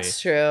other movie. That's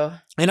true.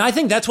 And I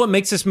think that's what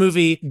makes this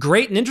movie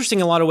great and interesting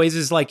in a lot of ways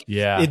is like,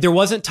 there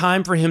wasn't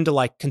time for him to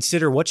like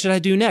consider, what should I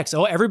do next?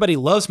 Oh, everybody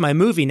loves my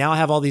movie. Now I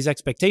have all these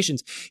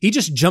expectations. He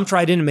just jumped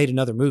right in and made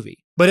another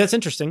movie. But it's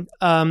interesting.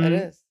 It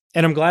is.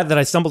 And I'm glad that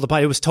I stumbled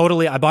upon it. It was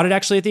totally, I bought it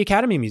actually at the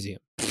Academy Museum.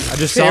 I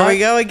just saw There we it.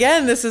 go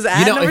again. This is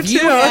ad number if 2. you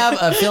have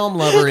a film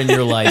lover in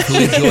your life who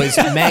enjoys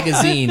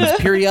magazines,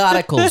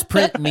 periodicals,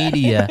 print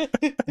media,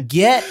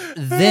 get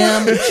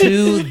them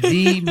to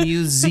the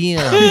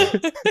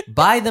museum.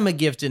 Buy them a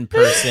gift in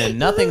person.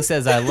 Nothing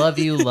says I love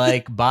you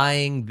like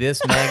buying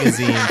this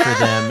magazine for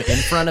them in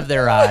front of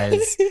their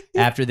eyes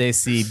after they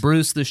see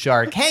Bruce the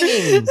Shark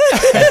hanging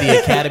at the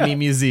Academy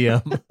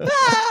Museum.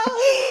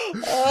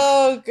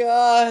 Oh,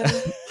 God.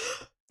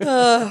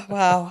 Oh,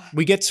 wow.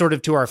 We get sort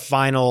of to our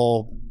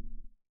final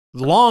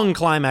long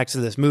climax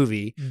of this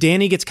movie.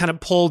 Danny gets kind of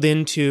pulled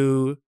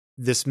into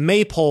this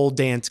maypole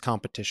dance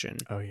competition.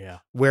 Oh, yeah.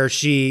 Where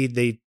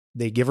they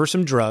give her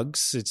some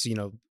drugs. It's,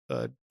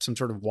 some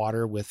sort of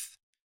water with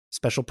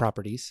special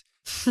properties.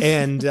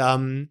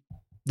 And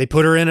they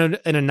put her in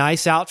a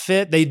nice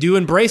outfit. They do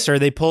embrace her.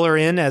 They pull her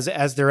in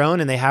as their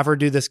own, and they have her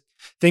do this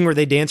thing where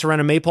they dance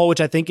around a maypole,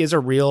 which I think is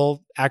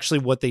actually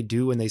what they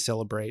do when they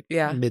celebrate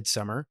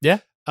Midsommar. Yeah.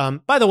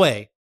 By the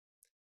way,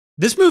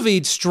 this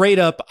movie straight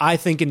up, I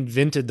think,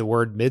 invented the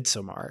word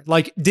Midsommar.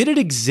 Like, did it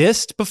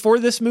exist before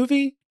this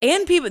movie?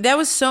 And people,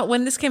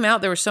 when this came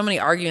out, there were so many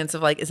arguments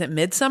of like, is it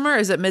Midsommar?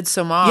 Is it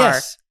Midsommar?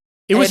 Yes.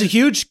 It was a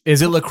huge.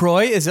 Is it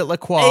LaCroix? Is it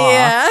LaCroix?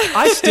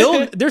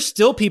 Yeah. There's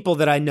still people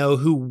that I know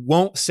who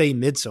won't say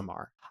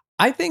Midsommar.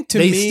 I think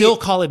they still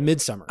call it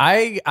Midsommar.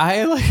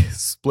 I like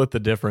split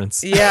the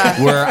difference.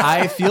 Yeah. Where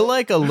I feel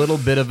like a little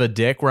bit of a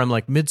dick where I'm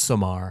like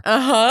Midsommar.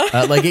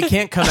 Like it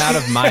can't come out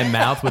of my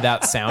mouth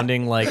without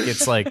sounding like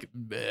it's like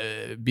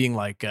being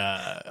like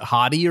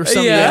haughty or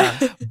something. Yeah.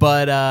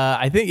 But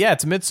I think,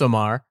 it's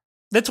Midsommar.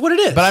 That's what it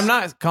is. But I'm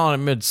not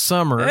calling it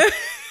Midsummer.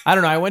 I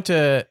don't know. I went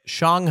to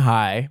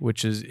Shanghai,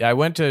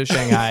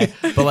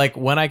 but like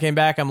when I came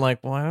back, I'm like,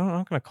 well, I'm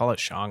not going to call it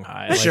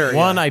Shanghai. Like,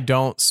 I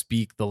don't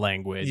speak the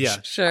language.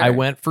 Yeah, sure. I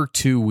went for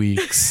 2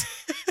 weeks.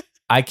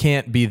 I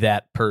can't be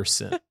that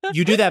person.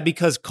 You do that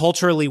because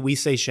culturally we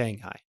say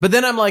Shanghai. But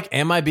then I'm like,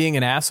 am I being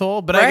an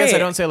asshole? But I guess I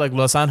don't say like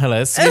Los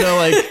Angeles.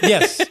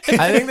 Yes.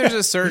 I think there's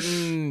a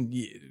certain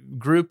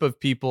group of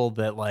people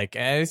that like,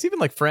 and it's even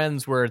like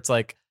friends where it's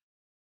like,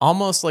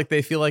 almost like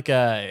they feel like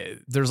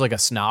there's like a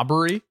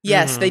snobbery.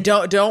 Yes, they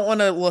don't want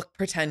to look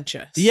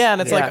pretentious. Yeah,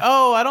 and it's like,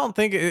 oh, I don't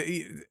think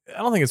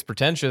it's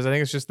pretentious. I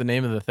think it's just the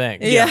name of the thing.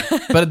 Yeah.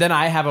 But then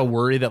I have a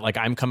worry that like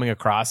I'm coming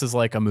across as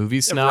like a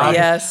movie snob.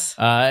 Yes.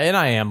 And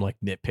I am like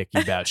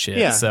nitpicky about shit.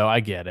 Yeah. So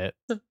I get it.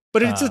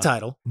 But it's a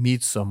title.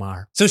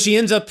 Midsommar. So she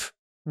ends up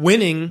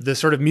winning the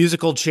sort of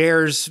musical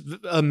chairs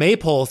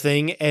maypole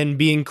thing and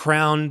being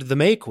crowned the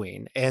May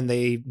Queen. And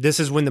this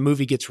is when the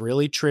movie gets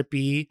really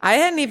trippy. I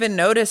hadn't even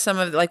noticed some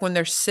of like when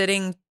they're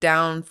sitting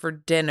down for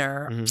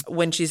dinner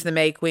when she's the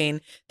May Queen.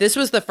 This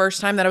was the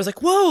first time that I was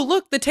like, whoa,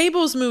 look, the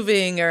table's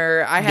moving.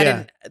 Or I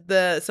hadn't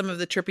some of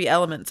the trippy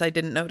elements I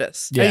didn't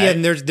notice. Yeah,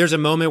 and there's a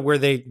moment where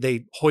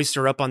they hoist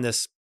her up on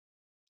this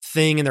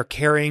thing and they're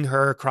carrying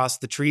her across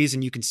the trees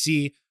and you can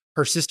see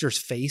her sister's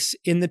face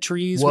in the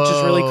trees, which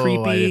is really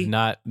creepy. I did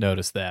not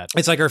notice that.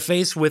 It's like her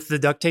face with the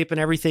duct tape and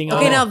everything.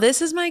 Okay, now this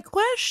is my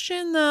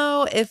question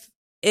though.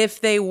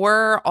 If they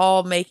were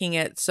all making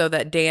it so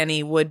that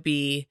Danny would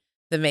be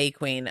the May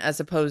Queen as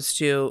opposed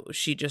to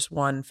she just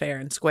won fair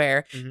and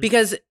square,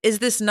 because is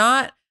this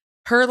not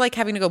her like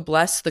having to go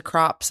bless the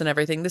crops and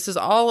everything? This is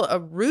all a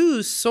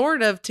ruse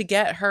sort of to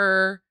get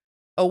her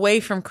away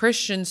from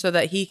Christian so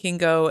that he can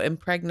go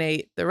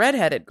impregnate the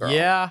redheaded girl.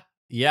 Yeah,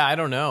 I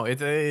don't know.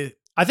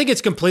 I think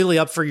it's completely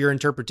up for your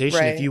interpretation.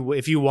 Right.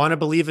 If you want to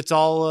believe it's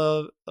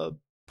all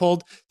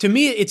pulled. To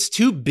me, it's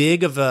too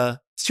big of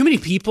it's too many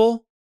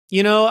people.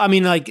 I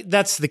mean, like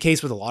that's the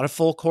case with a lot of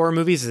folk horror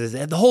movies. Is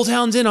the whole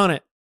town's in on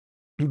it.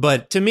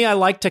 But to me, I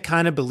like to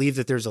kind of believe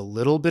that there's a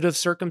little bit of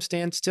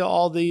circumstance to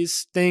all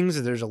these things.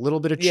 And there's a little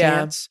bit of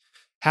chance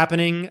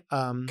happening.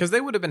 Because they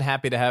would have been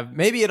happy to have.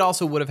 Maybe it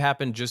also would have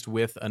happened just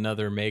with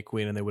another May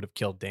Queen, and they would have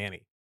killed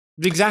Danny.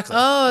 Exactly.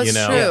 Oh, it's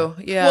true.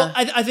 Yeah. Well,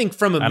 I think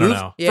from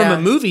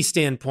a movie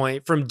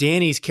standpoint, from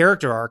Danny's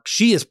character arc,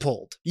 she is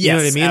pulled. Yes, you know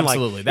what I mean?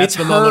 Absolutely. Like, That's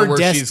it's the moment her where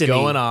destiny. She's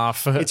going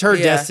off. It's her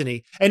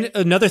destiny. And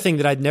another thing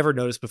that I'd never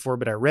noticed before,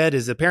 but I read,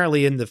 is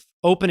apparently in the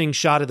opening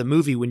shot of the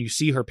movie, when you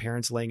see her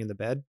parents laying in the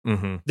bed,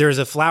 there's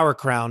a flower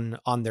crown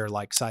on their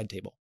like side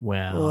table.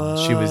 Well,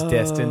 she was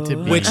destined to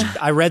be. Which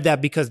I read that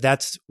because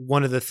that's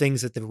one of the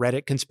things that the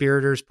Reddit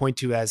conspirators point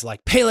to as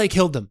like Pele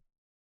killed them.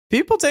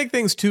 People take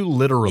things too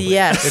literally.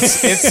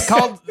 Yes. It's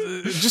called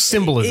just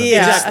symbolism.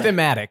 Yeah. It's just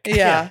thematic.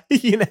 Yeah.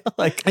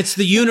 Like it's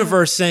the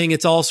universe saying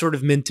it's all sort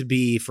of meant to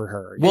be for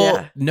her.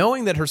 Well,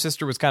 knowing that her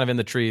sister was kind of in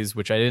the trees,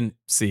 which I didn't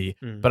see,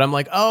 but I'm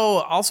like, oh,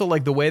 also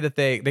like the way that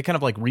they kind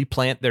of like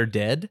replant their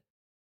dead.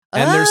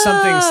 And there's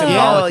something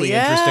symbolically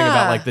interesting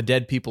about like the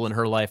dead people in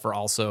her life are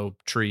also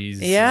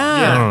trees. Yeah.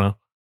 I don't know.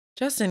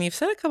 Justin, you've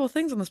said a couple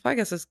things on this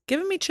podcast that's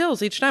giving me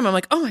chills each time. I'm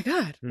like, oh my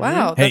God,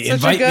 wow. Hey,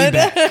 That's such invite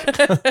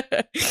a me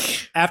good.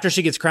 After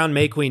she gets crowned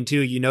May Queen too,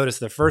 you notice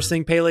the first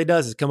thing Pele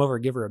does is come over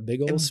and give her a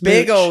big old smooch.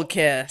 Big old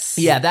kiss.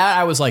 Yeah, that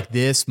I was like,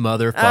 this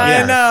motherfucker.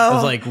 I know. I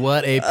was like,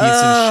 what a piece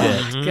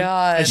of shit.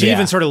 God. And she Yeah.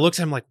 even sort of looks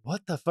at him like,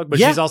 what the fuck? But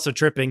Yeah. she's also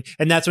tripping.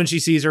 And that's when she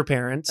sees her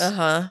parents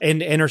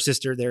and her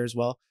sister there as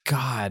well.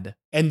 God.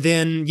 And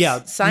then,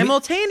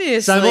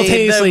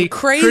 Simultaneously, the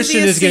craziest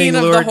Christian is getting scene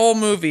of the lured. whole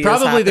movie is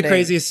Probably the happening.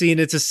 craziest scene.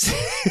 It's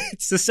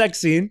a sex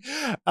scene.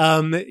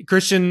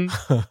 Christian.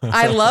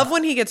 I love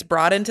when he gets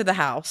brought into the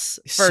house.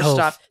 First So-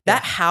 off,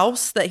 that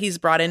house that he's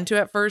brought into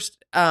at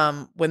first,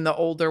 when the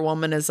older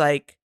woman is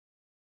like,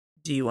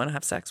 do you want to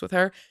have sex with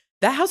her?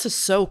 That house is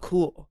so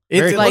cool.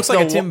 It looks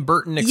like a the- Tim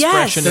Burton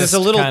Yes. expressionist It's a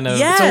little, kind of.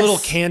 Yes. it's a little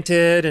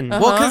canted and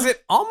Well, because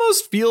it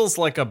almost feels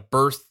like a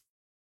birth.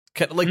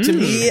 Like to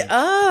me,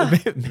 Yeah.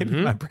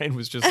 maybe my brain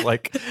was just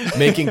like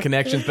making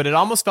connections, but it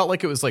almost felt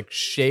like it was like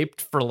shaped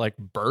for like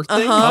birthing.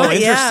 Uh-huh. oh,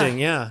 interesting.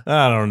 Yeah.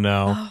 I don't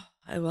know. Oh,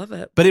 I love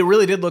it. But it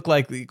really did look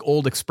like the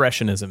old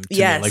expressionism to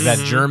Yes. me. Like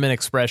that German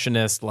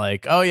expressionist,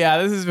 like, oh yeah,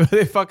 this is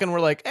they fucking were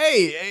like,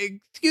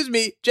 hey, excuse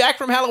me, Jack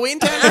from Halloween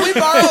Town, can we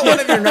borrow one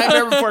of your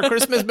Nightmare Before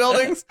Christmas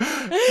buildings?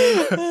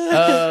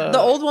 The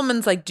old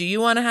woman's like, do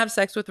you want to have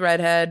sex with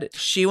Redhead?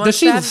 She wants Does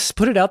she to have...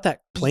 put it out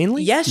that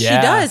plainly? Yes, Yeah.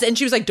 she does. And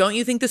she was like, don't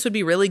you think this would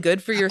be really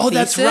good for your Oh,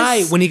 thesis? that's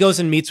right. When he goes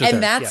and meets with her.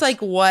 And that's Yes.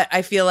 like what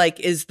I feel like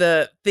is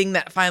the thing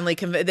that finally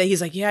that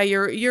he's like, yeah,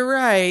 you're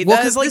right. Well,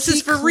 That- because like this he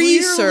is for clearly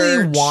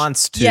research.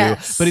 wants to,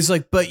 Yes. but he's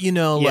like, but you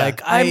know, Yeah.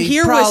 like I'm I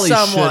here with probably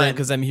someone. shouldn't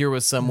because I'm here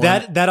with someone.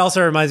 That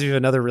also reminds me of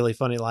another really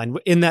funny line.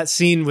 In that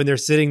scene when they're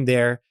sitting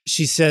there,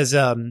 she says,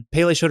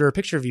 Pele showed her a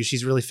picture of you.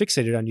 She's really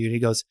fixated on you. And he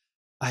goes,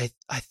 I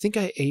think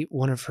I ate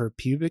one of her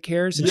pubic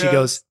hairs. And she Yes.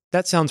 goes,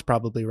 that sounds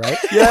probably right.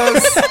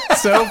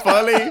 Yes, so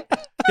funny. Yeah,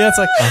 it's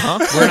like,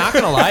 we're not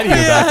gonna lie to you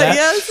about that.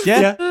 Yes.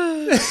 Yeah.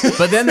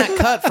 But then that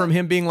cut from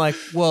him being like,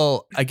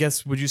 well, I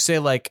guess would you say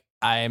like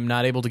I'm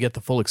not able to get the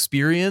full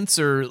experience,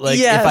 or like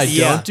Yes. if I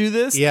Yeah. don't do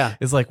this, Yeah.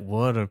 it's like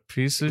what a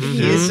piece of shit.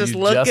 He's just You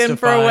looking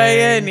for a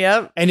way in.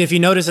 justifying- Yep. And if you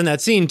notice in that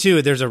scene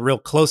too, there's a real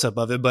close up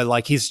of it, but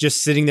like he's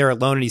just sitting there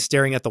alone and he's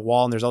staring at the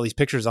wall and there's all these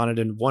pictures on it.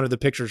 And one of the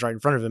pictures right in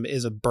front of him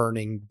is a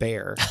burning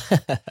bear.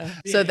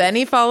 So then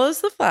he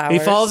follows the flowers. He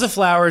follows the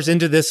flowers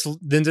into this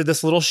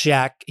little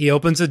shack. He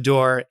opens a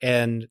door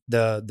and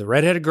the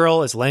redheaded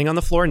girl is laying on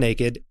the floor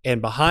naked.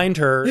 And behind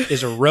her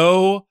is a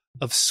row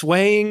of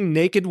swaying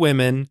naked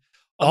women,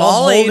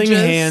 all holding ages.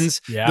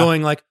 hands, Yeah.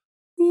 going like,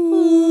 ooh.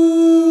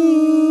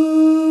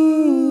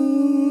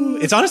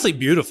 It's honestly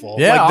beautiful.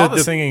 Yeah, Like, all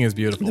the singing is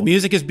beautiful. The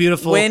music is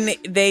beautiful. When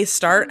they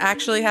start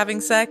actually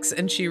having sex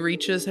and she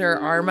reaches her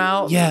arm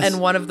out Yes. and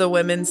one of the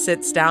women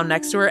sits down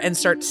next to her and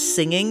starts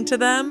singing to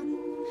them.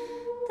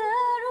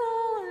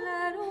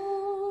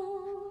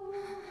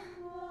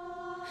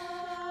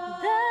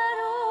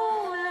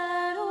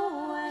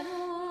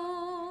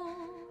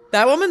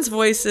 That woman's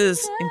voice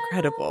is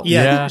incredible.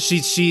 Yeah,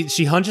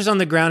 she hunches on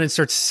the ground and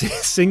starts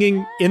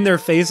singing in their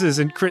faces,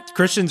 and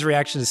Christian's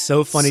reaction is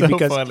so funny So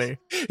because funny.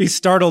 he's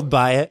startled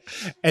by it,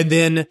 and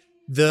then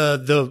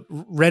the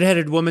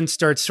redheaded woman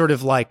starts sort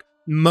of like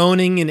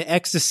moaning in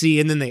ecstasy,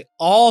 and then they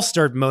all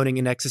start moaning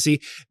in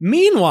ecstasy.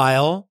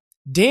 Meanwhile,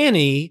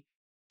 Danny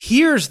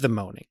hears the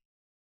moaning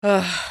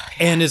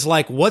and is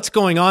like, "What's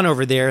going on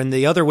over there?" And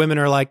the other women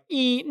are like,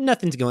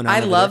 "Nothing's going on." I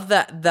over love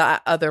there."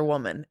 that other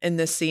woman in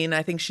this scene.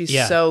 I think she's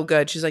Yeah. so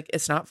good. She's like,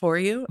 it's not for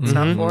you. It's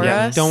not for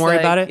Yeah, us. don't worry Like,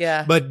 about it.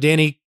 Yeah. But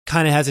Danny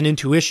kind of has an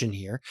intuition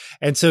here.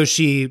 And so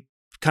she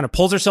kind of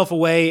pulls herself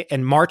away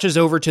and marches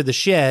over to the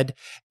shed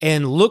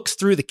and looks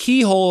through the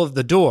keyhole of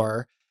the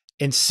door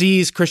and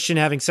sees Christian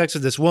having sex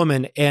with this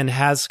woman and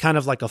has kind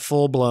of like a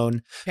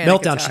full-blown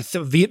Panic meltdown. attack.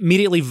 She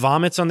immediately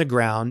vomits on the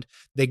ground.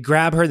 They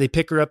grab her, they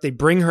pick her up, they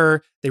bring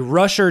her, they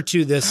rush her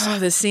to this. Oh,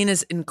 this scene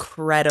is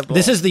incredible.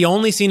 This is the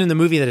only scene in the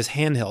movie that is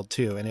handheld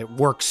too, and it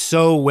works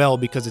so well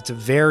because it's a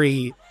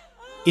very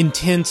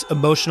intense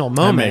emotional That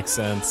moment. makes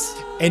sense.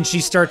 And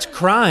she starts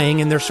crying,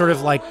 and they're sort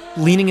of like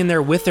leaning in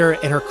there with her,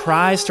 and her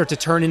cries start to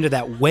turn into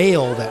that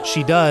wail that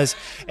she does,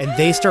 and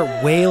they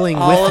start wailing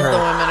all with of her. the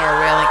women are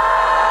wailing.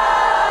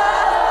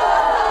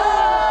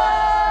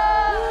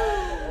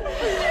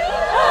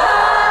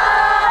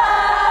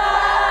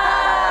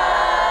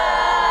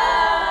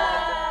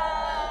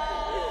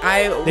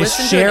 I They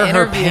listened to share an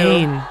her interview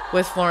pain.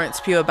 with Florence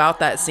Pugh about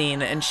that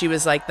scene, and she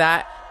was like,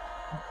 that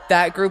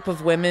group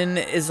of women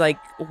is like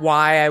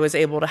why I was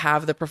able to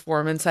have the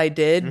performance I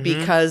did,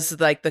 because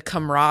like the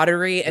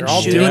camaraderie and They're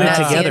all shooting doing it that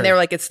scene. together. And they were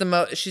like, it's the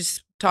most.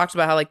 She's talked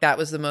about how like that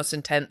was the most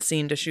intense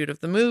scene to shoot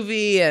of the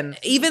movie, and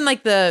even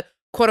like the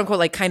quote unquote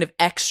like kind of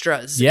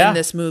extras Yeah. in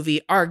this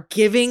movie are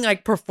giving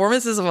like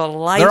performances of a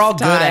lifetime. They're all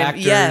good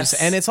actors, Yes.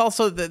 and it's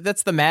also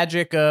that's the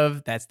magic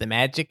of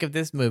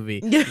this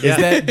movie. Yeah. Is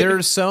that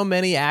there's so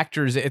many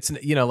actors. It's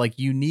like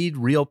you need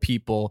real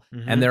people,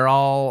 and they're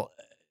all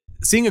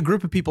seeing a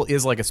group of people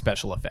is like a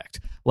special effect.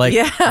 Like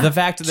the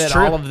fact that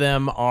true. all of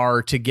them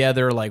are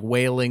together, like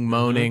wailing,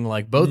 moaning,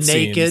 like both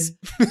naked. scenes.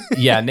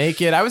 Yeah,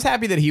 naked. I was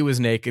happy that he was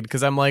naked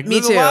because I'm like, Me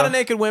there's too. a lot of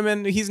naked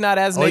women. He's not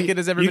as naked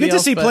as everybody You get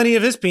else. to see but- plenty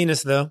of his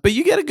penis, though. But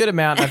you get a good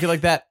amount. And I feel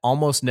like that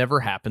almost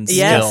never happens.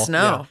 Yes, still. no.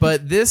 Yeah.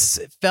 But this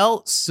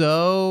felt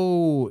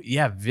so,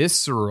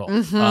 visceral.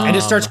 And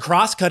it starts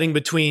cross-cutting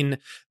between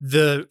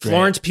the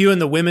Florence Pugh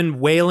and the women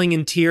wailing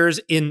in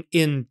tears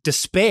in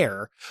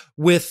despair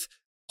with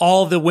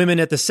all the women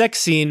at the sex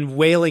scene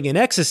wailing in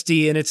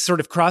ecstasy, and it's sort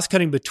of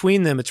cross-cutting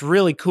between them. It's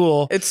really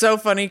cool. It's so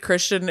funny.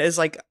 Christian is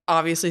like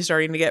obviously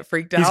starting to get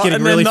freaked He's out, getting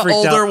and really then the freaked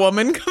older out.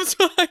 woman comes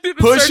behind him, and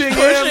Pushing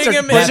starts pushing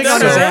him pushing into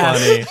on his her.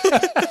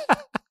 ass.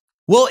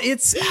 Well,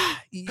 it's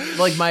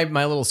like my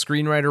little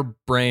screenwriter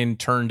brain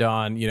turned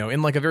on,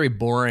 in like a very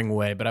boring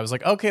way. But I was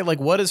like, okay, like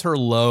what is her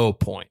low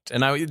point?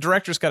 And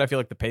director's cut, I feel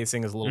like the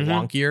pacing is a little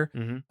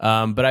wonkier.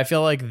 But I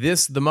feel like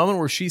the moment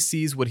where she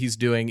sees what he's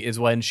doing is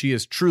when she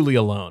is truly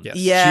alone. Yes.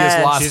 She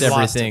has lost She's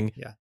everything. lost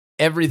it. Yeah.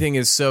 Everything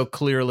is so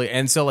clearly,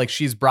 and so like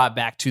she's brought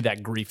back to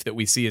that grief that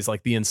we see as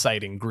like the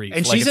inciting grief.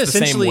 And like she's it's the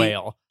same essentially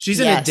whale. She's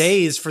in a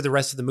daze for the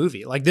rest of the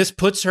movie. Like this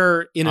puts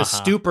her in a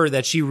stupor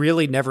that she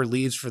really never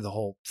leaves for the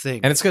whole thing.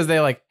 And it's because they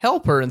like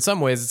help her in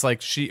some ways. It's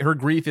like her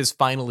grief is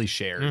finally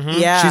shared.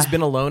 Yeah. She's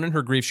been alone in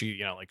her grief.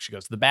 She, like she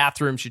goes to the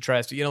bathroom. She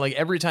tries to, like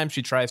every time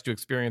she tries to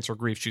experience her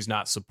grief, she's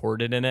not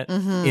supported in it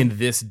in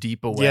this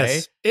deep a way.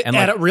 Yes. And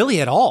like, really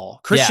at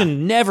all.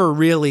 Christian never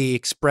really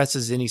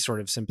expresses any sort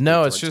of sympathy.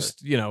 no, it's towards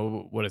just,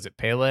 what is it?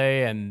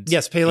 Pele and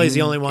Yes, Pele's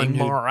the only one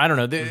who- Ingmar, I don't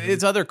know.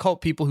 It's other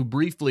cult people who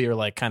briefly are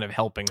like kind of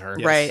helping her.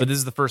 Yes. Right. But this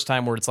is the first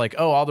time where it's like,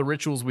 oh, all the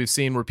rituals we've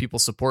seen where people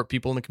support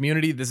people in the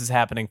community, this is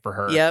happening for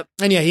her. Yep.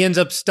 And he ends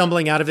up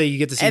stumbling out of it. You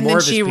get to see And more then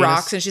of his she penis.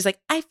 rocks, and she's like,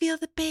 "I feel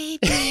the baby."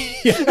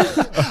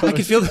 I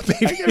can feel the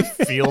baby. I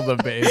can feel the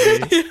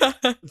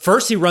baby.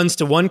 First, he runs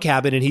to one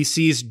cabin and he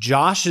sees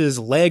Josh's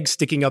leg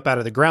sticking up out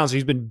of the ground. So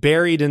he's been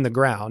buried in the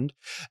ground.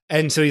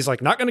 And so he's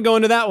like, not going to go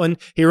into that one.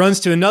 He runs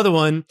to another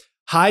one,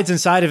 hides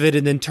inside of it,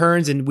 and then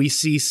turns, and we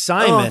see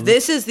Simon. Oh,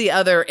 this is the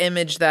other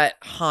image that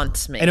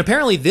haunts me. And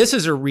apparently this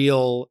is a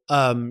real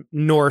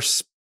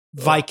Norse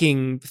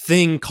Viking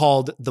thing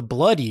called the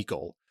Blood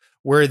Eagle,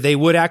 where they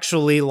would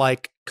actually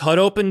like cut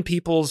open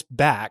people's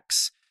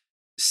backs,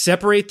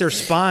 separate their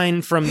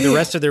spine from the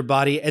rest of their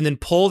body, and then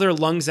pull their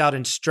lungs out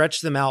and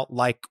stretch them out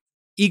like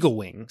eagle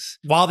wings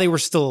while they were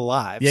still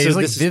alive. Yeah, So he's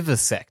like this is-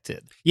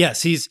 vivisected.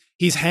 Yes, he's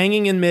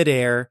hanging in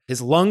midair.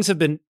 His lungs have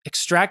been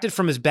extracted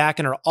from his back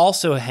and are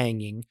also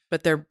hanging.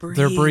 But they're breathing.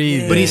 They're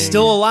breathing. But he's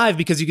still alive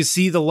because you can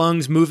see the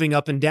lungs moving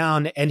up and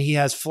down, and he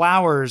has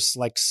flowers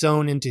like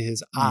sewn into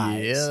his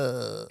eyes.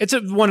 Yeah. It's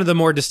one of the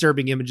more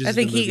disturbing images. I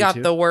think of the he movie, got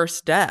too. the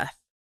worst death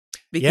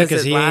Yeah,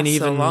 because it he lasts ain't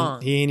even so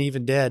long. he ain't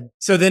even dead.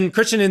 So then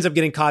Christian ends up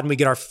getting caught, and we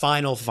get our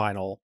final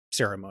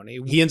ceremony.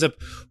 He ends up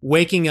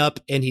waking up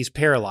and he's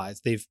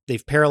paralyzed.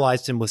 They've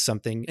paralyzed him with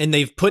something, and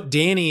they've put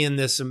Danny in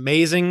this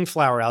amazing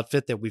flower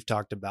outfit that we've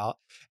talked about.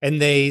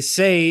 And they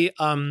say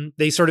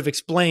they sort of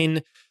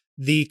explain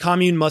the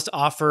commune must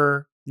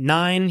offer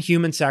 9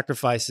 human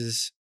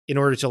sacrifices in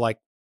order to like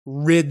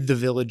rid the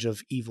village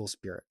of evil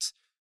spirits.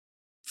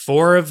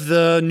 4 of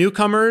the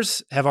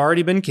newcomers have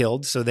already been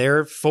killed, so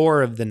they're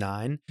 4 of the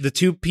 9. The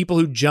 2 people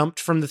who jumped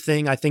from the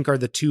thing, I think, are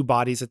the 2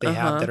 bodies that they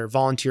have that are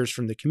volunteers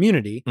from the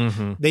community.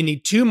 They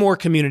need 2 more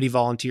community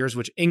volunteers,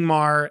 which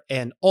Ingmar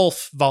and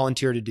Ulf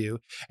volunteer to do.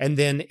 And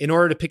then in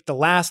order to pick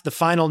the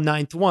final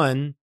 9th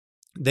one,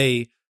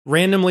 they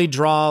randomly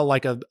draw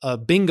like a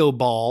bingo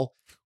ball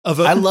of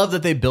a... I love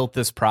that they built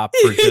this prop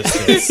for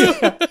just this.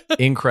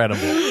 Incredible.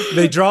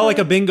 They draw like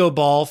a bingo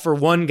ball for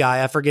one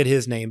guy. I forget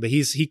his name, but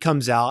he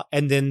comes out,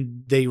 and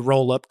then they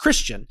roll up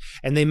Christian,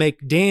 and they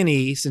make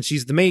Danny, since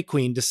she's the May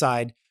Queen,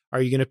 decide,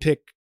 are you going to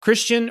pick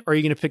Christian or are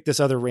you going to pick this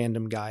other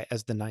random guy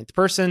as the 9th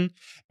person?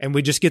 And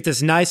we just get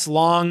this nice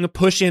long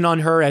push in on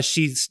her as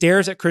she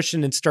stares at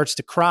Christian and starts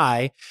to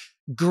cry.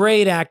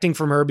 Great acting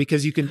from her,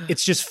 because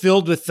it's just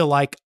filled with the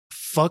like,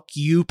 fuck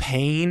you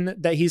pain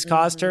that he's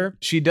caused her.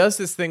 She does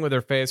this thing with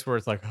her face where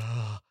it's like,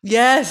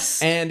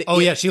 yes. And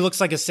yeah, she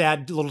looks like a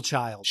sad little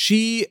child.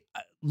 She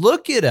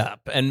look it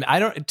up, and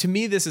to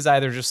me this is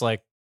either just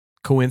like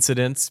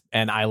coincidence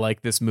and I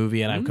like this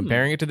movie and I'm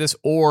comparing it to this,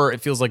 or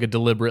it feels like a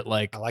deliberate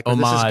like I like where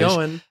homage. this is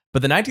going.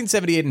 But the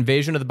 1978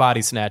 Invasion of the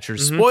Body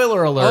Snatchers,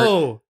 spoiler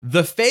alert,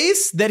 the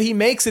face that he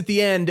makes at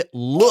the end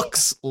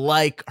looks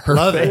like her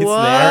face there.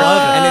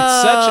 And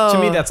it's such, to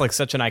me, that's like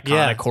such an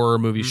iconic horror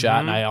movie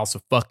shot. And I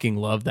also fucking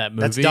love that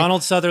movie. That's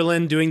Donald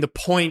Sutherland doing the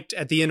point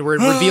at the end where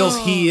it reveals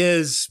he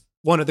is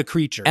one of the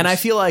creatures. And I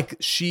feel like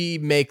she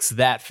makes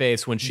that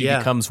face when she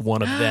becomes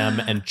one of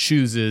them and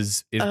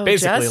chooses, is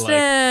basically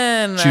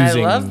Justin, like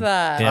choosing. I love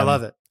that. him. I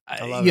love it.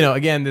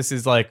 Again, this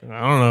is like, I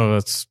don't know,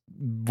 that's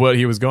what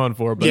he was going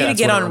for. But you need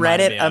to get on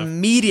Reddit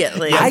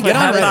immediately. I get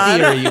on Reddit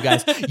theory, you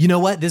guys. You know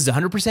what? This is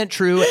 100%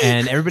 true,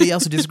 and everybody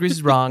else who disagrees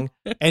is wrong.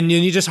 And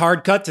then you just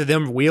hard cut to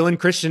them wheeling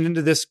Christian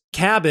into this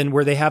cabin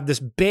where they have this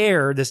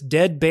bear, this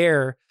dead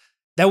bear,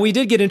 that we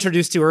did get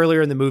introduced to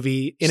earlier in the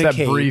movie in Just a that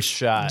cage. brief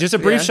shot. Just a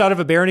brief shot of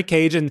a bear in a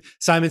cage. And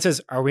Simon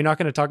says, are we not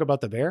going to talk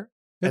about the bear?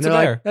 And It's they're a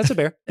like, bear. that's a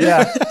bear.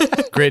 Yeah.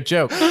 Great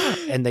joke.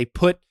 And they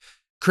put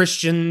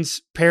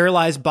Christian's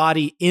paralyzed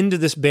body into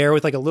this bear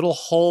with like a little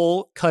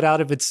hole cut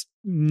out of its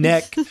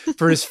neck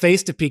for his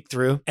face to peek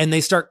through. And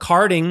they start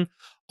carting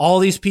all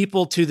these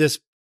people to this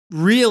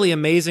really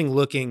amazing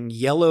looking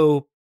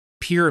yellow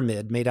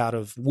pyramid made out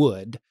of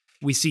wood.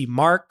 We see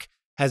Mark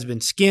has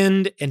been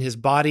skinned and his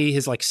body,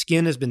 his like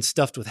skin has been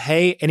stuffed with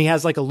hay, and he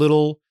has like a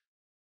little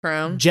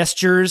crown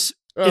gestures.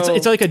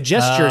 It's like a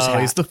gestures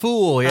hat. He's the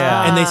fool,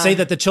 yeah. And they say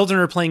that the children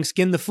are playing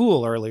Skin the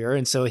Fool earlier,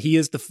 and so he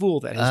is the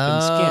fool that has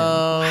been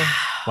skinned.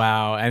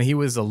 Wow. And he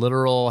was a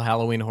literal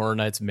Halloween Horror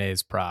Nights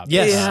maze prop.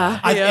 Yes.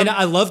 And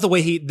I love the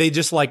way they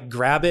just like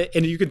grab it,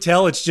 and you can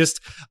tell it's just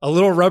a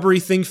little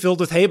rubbery thing filled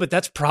with hay, but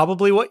that's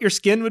probably what your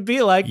skin would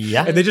be like.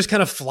 Yeah. And they just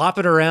kind of flop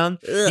it around.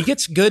 He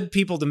gets good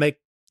people to make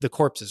the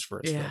corpses for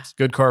his face.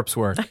 Good corpse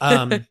work.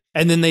 And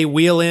then they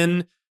wheel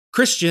in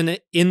Christian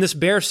in this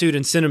bear suit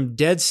and send him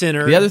dead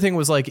center. The other thing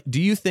was like,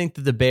 do you think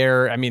that the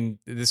bear, I mean,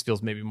 this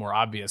feels maybe more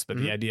obvious, but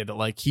the idea that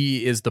like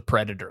he is the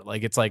predator,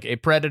 like it's like a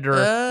predator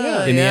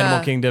in the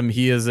animal kingdom.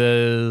 He is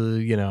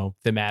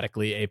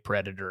thematically a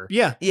predator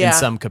in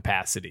some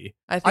capacity.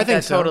 I think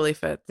that so. totally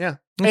fits. Yeah.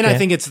 Okay. And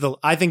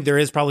I think there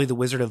is probably the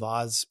Wizard of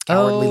Oz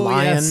cowardly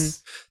lion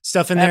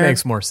stuff in there. That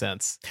makes more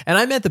sense. And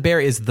I meant the bear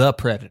is the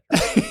predator.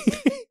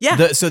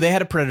 Yeah. So they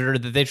had a predator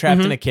that they trapped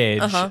in a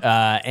cage,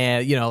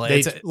 and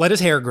they let his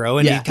hair grow,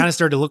 and he kind of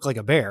started to look like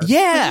a bear.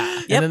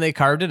 Yeah, and then they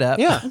carved it up.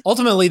 Yeah.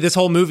 Ultimately, this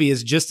whole movie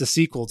is just a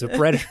sequel to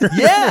Predator.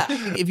 Yeah.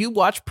 If you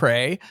watch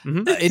Prey,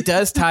 it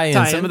does tie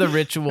in some of the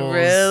rituals. It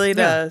really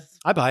does.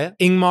 I buy it.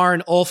 Ingmar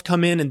and Ulf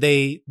come in, and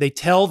they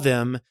tell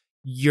them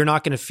you're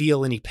not going to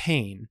feel any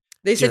pain.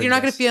 They said you're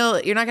not going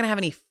to have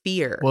any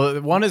fear.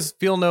 Well, one is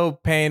feel no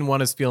pain,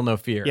 one is feel no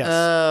fear. Yes.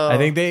 I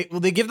think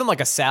they give them like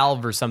a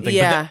salve or something.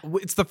 Yeah.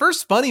 But it's the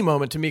first funny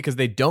moment to me because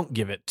they don't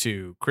give it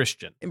to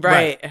Christian.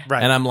 Right.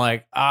 And I'm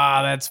like,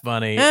 that's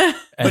funny.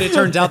 But it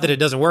turns out that it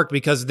doesn't work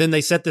because then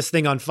they set this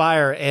thing on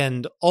fire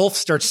and Ulf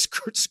starts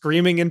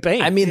screaming in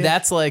pain. I mean,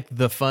 that's like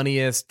the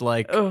funniest,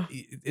 like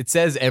it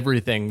says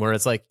everything where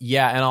it's like,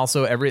 yeah. And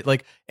also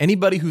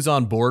anybody who's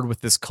on board with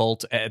this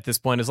cult at this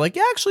point is like,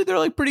 yeah, actually they're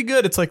like pretty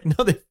good. It's like,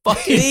 no, they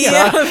fucking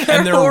suck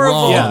and they're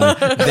horrible. wrong.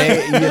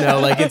 They,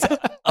 it's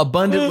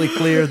abundantly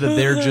clear that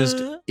they're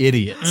just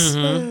idiots.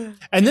 Mm-hmm.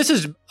 And this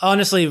is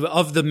honestly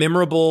of the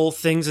memorable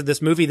things of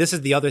this movie. This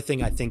is the other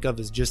thing I think of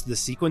is just the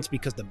sequence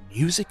because the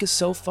music is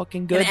so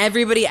fucking good. And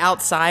everybody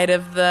outside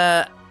of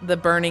the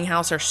burning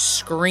house are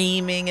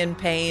screaming in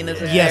pain as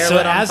so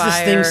as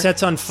this thing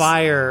sets on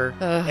fire,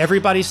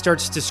 everybody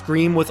starts to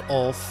scream with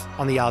Ulf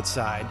on the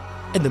outside.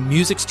 And the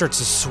music starts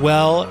to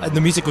swell. And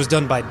the music was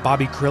done by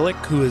Bobby Krillick,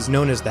 who is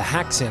known as the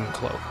Haxan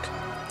Cloak.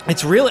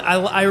 It's really,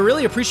 I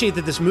really appreciate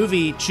that this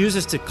movie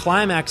chooses to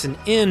climax and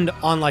end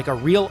on like a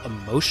real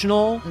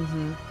emotional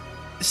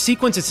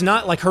sequence. It's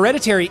not like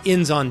Hereditary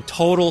ends on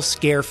total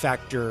scare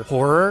factor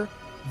horror.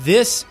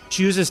 This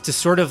chooses to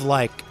sort of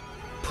like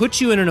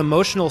put you in an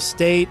emotional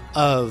state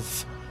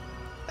of,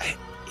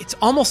 it's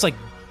almost like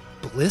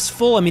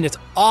blissful. I mean, it's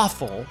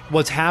awful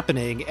what's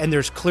happening. And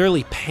there's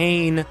clearly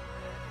pain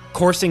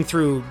coursing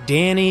through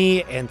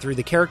Danny and through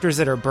the characters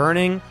that are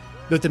burning.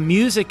 But the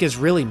music is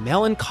really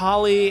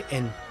melancholy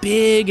and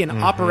big and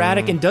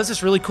operatic and does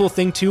this really cool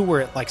thing too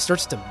where it like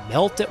starts to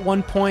melt at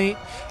one point.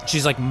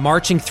 She's like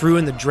marching through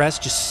in the dress,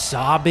 just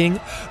sobbing.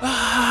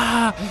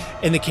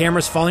 And the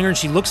camera's following her and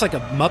she looks like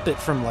a Muppet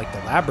from like the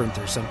Labyrinth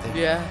or something.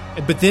 Yeah.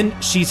 But then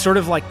she sort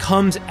of like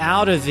comes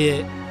out of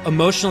it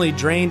emotionally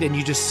drained and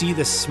you just see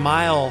the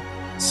smile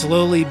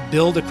slowly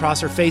build across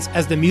her face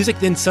as the music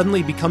then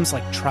suddenly becomes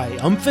like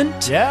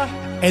triumphant. Yeah.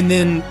 And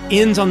then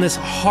ends on this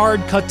hard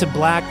cut to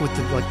black with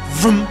the like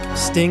vroom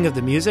sting of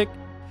the music.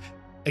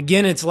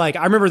 Again, it's like,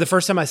 I remember the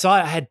first time I saw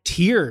it, I had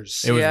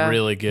tears. It was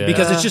really good.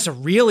 Because it's just a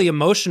really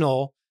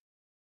emotional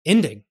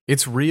ending.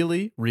 It's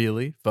really,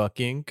 really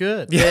fucking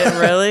good. It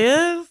really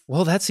is.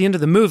 Well, that's the end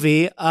of the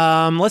movie.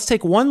 Let's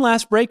take one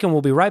last break and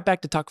we'll be right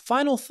back to talk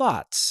final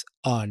thoughts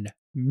on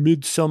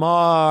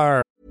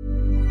Midsommar.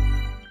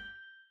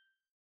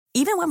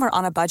 Even when we're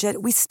on a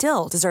budget, we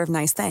still deserve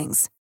nice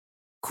things.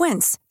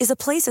 Quince is a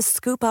place to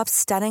scoop up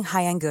stunning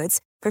high-end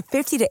goods for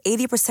 50 to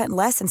 80%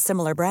 less than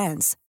similar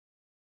brands.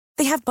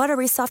 They have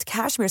buttery soft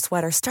cashmere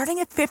sweaters starting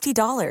at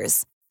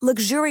 $50,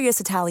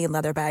 luxurious Italian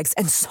leather bags,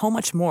 and so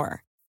much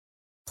more.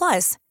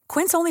 Plus,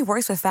 Quince only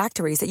works with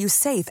factories that use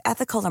safe,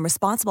 ethical, and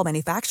responsible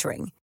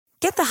manufacturing.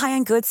 Get the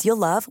high-end goods you'll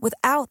love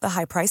without the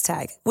high price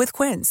tag with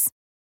Quince.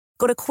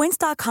 Go to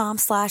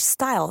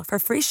quince.com/style for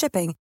free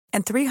shipping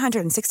and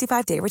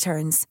 365-day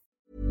returns.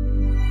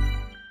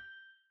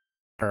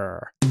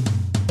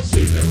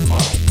 See them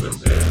off them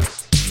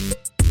desk.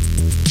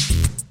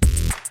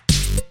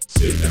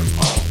 See them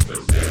off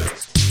them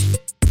desk.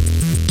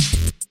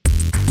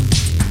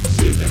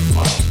 See them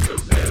off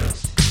them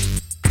desk.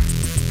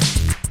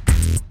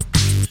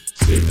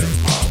 See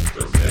them off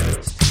them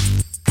desk.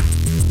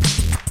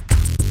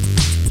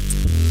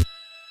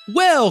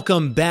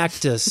 Welcome back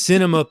to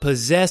Cinema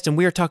Possessed, and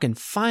we are talking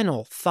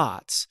final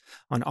thoughts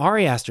on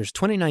Ari Aster's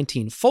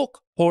 2019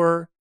 folk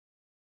horror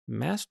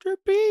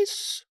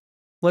masterpiece.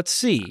 Let's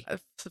see.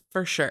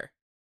 For sure.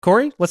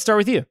 Corey, let's start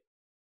with you.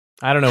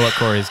 I don't know what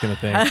Corey's going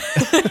to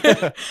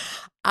think.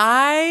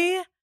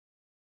 I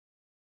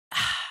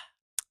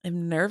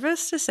am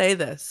nervous to say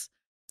this.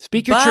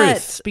 Speak your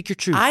truth. Speak your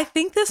truth. I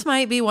think this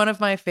might be one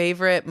of my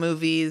favorite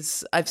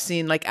movies I've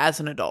seen like as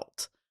an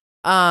adult.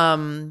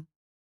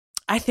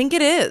 I think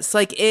it is.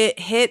 Like it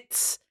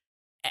hits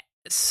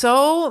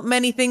so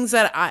many things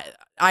that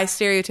I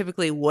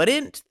stereotypically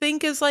wouldn't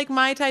think is like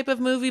my type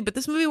of movie, but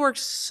this movie works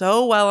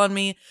so well on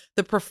me.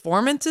 The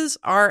performances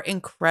are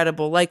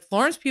incredible. Like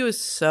Florence Pugh is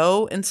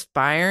so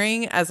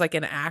inspiring as like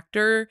an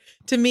actor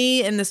to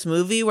me in this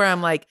movie where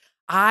I'm like,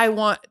 I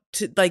want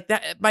to like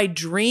that. My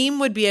dream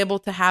would be able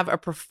to have a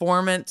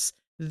performance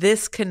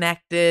this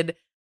connected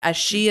as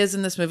she is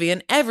in this movie,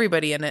 and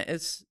everybody in it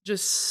is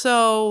just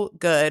so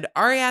good.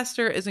 Ari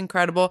Aster is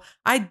incredible.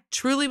 I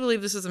truly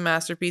believe this is a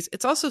masterpiece.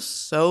 It's also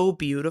so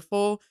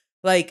beautiful.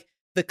 Like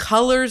the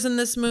colors in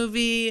this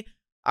movie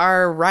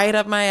are right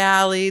up my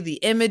alley. The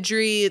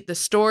imagery, the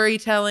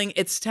storytelling.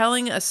 It's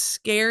telling a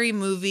scary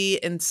movie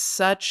in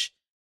such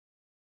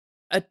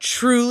a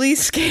truly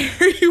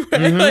scary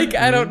way. Like,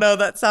 I don't know,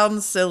 that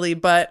sounds silly,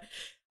 but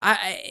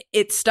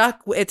it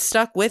stuck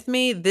with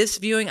me. This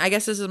viewing, I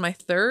guess this is my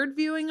third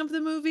viewing of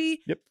the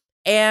movie. Yep.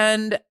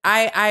 And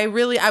I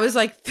was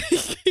like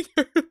thinking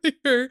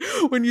earlier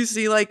when you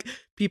see like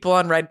people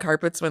on red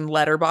carpets when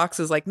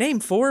Letterboxd is like name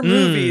 4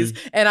 movies,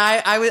 and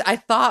I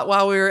thought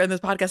while we were in this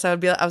podcast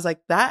I was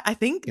like that I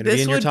think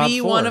this would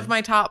be one of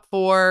my top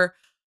 4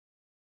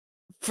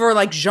 for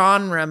like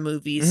genre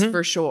movies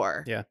for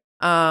sure. Yeah.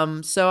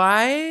 So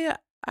I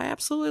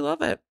absolutely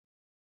love it.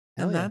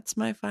 Hell And yeah. that's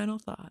my final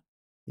thought.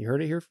 You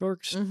heard it here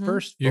first.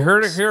 You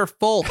heard it here,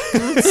 folks.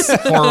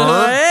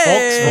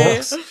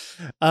 Hey. folks.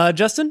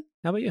 Justin,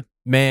 how about you?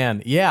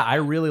 Man, yeah, I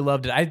really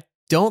loved it. I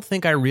don't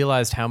think I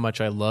realized how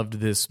much I loved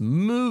this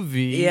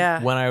movie.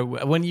 Yeah.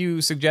 When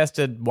you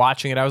suggested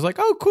watching it, I was like,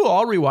 oh, cool,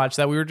 I'll rewatch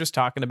that. We were just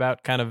talking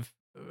about kind of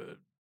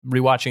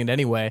rewatching it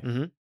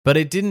anyway. But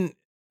it didn't,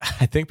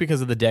 I think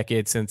because of the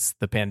decade since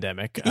the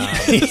pandemic,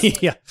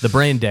 Yeah. the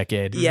brain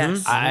decade.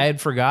 Yes. I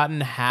had forgotten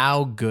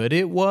how good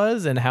it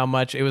was and how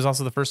much it was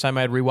also the first time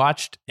I had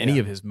rewatched any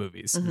of his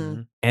movies.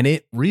 And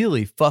it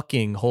really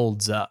fucking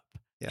holds up.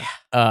 Yeah.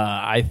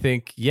 I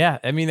think,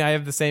 I mean, I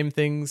have the same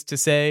things to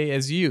say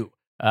as you.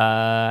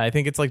 I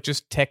think it's like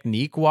just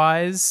technique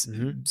wise,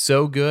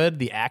 so good.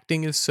 The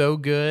acting is so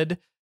good.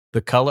 The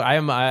color,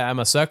 I'm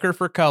a sucker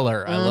for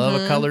color. I love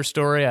a color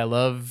story. I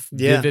love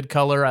vivid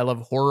color. I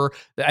love horror.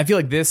 I feel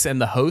like this and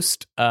The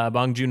Host,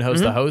 Bong Joon-ho's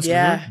The Host,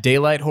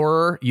 daylight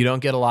horror, you don't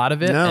get a lot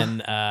of it. No.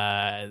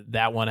 And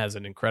that one has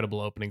an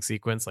incredible opening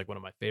sequence, like one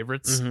of my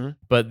favorites.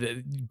 But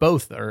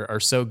both are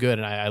so good,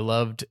 and I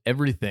loved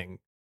everything.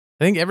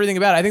 I think everything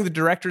about it. I think the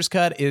director's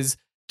cut is,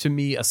 to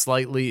me, a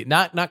slightly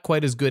not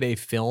quite as good a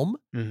film.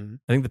 I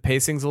think the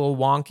pacing's a little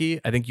wonky.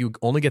 I think you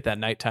only get that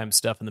nighttime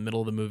stuff in the middle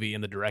of the movie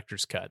in the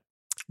director's cut.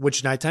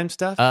 Which nighttime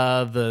stuff?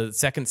 The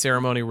second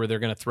ceremony where they're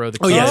going to throw the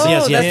Oh, kids.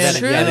 yes. That's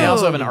true. And they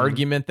also have an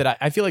argument that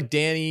I feel like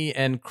Danny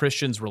and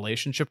Christian's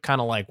relationship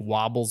kind of like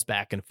wobbles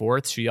back and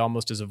forth. She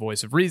almost is a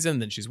voice of reason.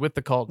 Then she's with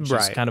the cult. And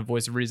she's kind of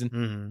voice of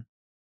reason.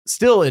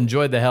 Still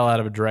enjoyed the hell out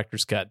of a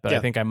director's cut, but I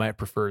think I might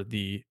prefer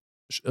the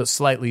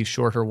slightly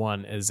shorter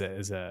one as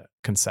a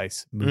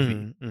concise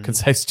movie,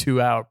 concise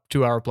 2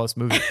 hour plus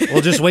movie.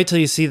 Well, just wait till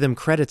you see them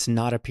credits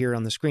not appear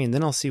on the screen.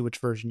 Then I'll see which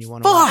version you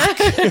want to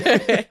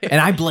watch. And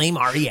I blame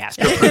Ari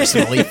Aster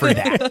personally for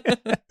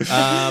that.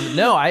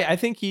 No, I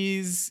think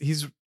he's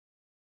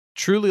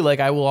truly, like,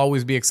 I will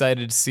always be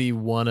excited to see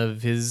one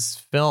of his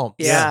films.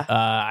 Yeah.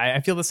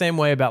 I feel the same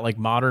way about like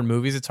modern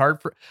movies. It's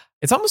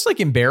almost like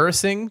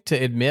embarrassing to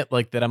admit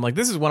like that I'm like,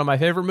 this is one of my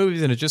favorite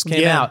movies and it just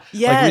came out.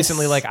 Yes. Like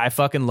recently, like I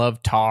fucking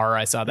love Tar.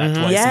 I saw that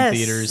twice Yes. in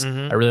theaters.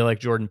 I really like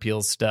Jordan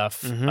Peele's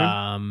stuff.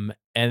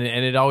 And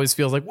it always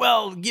feels like,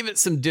 well, give it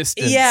some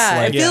distance. Yeah,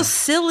 Like, it feels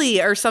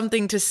silly or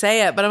something to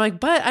say it, but I'm like,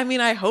 but I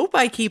mean, I hope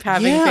I keep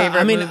having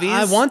favorite movies.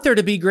 I want there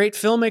to be great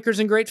fillmakers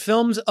and great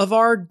films of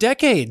our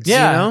decades.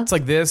 Yeah, you know? it's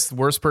like this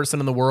worst person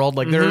in the world.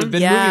 Like there have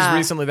been movies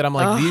recently that I'm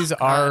like, these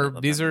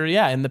are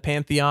in the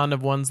pantheon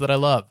of ones that I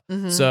love.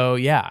 So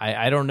yeah,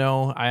 I don't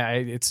know.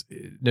 It's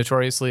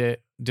notoriously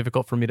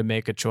difficult for me to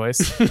make a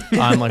choice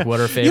on like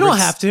what are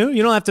favorites.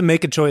 You don't have to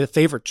make a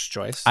favorites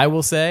choice. I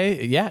will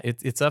say, yeah,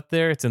 it's up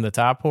there. It's in the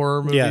top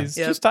horror movies.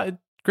 Yeah. Just a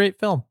great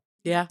film.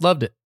 Yeah,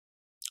 Loved it.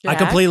 I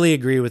completely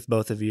agree with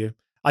both of you.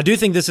 I do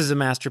think this is a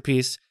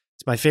masterpiece.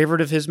 It's my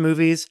favorite of his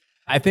movies.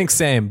 I think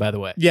same, by the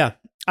way. Yeah,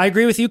 I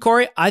agree with you,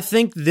 Corey. I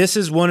think this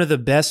is one of the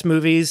best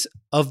movies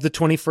of the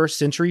 21st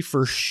century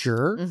for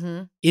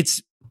sure.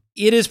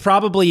 It is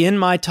probably in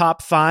my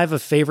top 5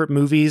 of favorite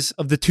movies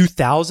of the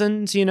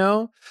 2000s, you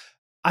know?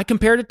 I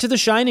compared it to The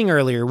Shining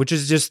earlier, which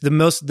is just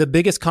the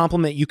biggest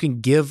compliment you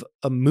can give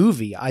a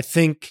movie. I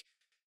think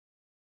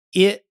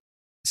it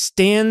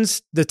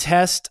stands the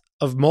test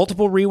of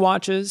multiple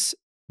rewatches.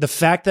 The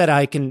fact that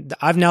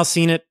I've now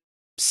seen it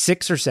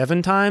 6 or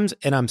 7 times,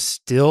 and I'm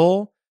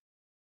still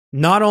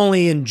not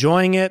only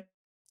enjoying it,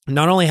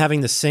 not only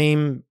having the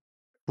same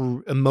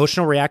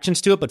emotional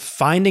reactions to it, but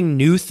finding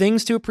new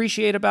things to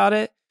appreciate about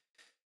it.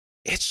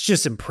 It's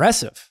just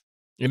impressive.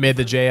 It made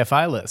the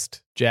JFI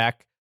list,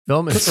 Jack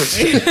Filman.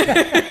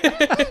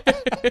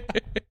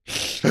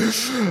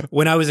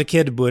 When I was a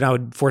kid, when I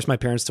would force my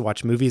parents to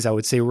watch movies, I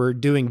would say, we're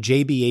doing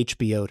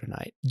JBHBO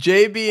tonight.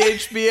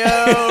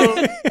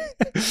 JBHBO.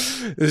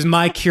 It was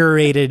my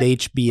curated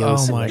HBO.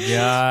 Oh my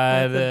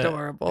God. That's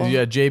adorable.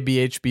 Yeah,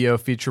 JBHBO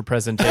feature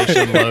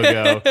presentation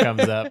logo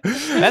comes up.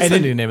 That's the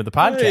new name of the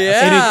podcast.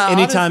 Yeah,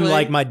 anytime honestly.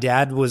 like my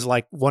dad was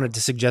like wanted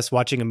to suggest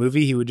watching a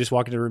movie, he would just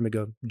walk into the room and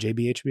go,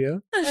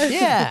 JBHBO?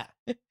 Yeah.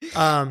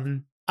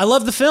 I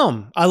love the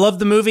film. I love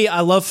the movie.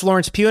 I love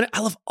Florence Pugh. And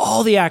I love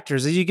all the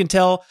actors. As you can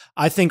tell,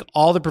 I think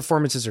all the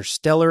performances are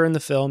stellar in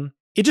the film.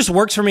 It just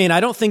works for me. And I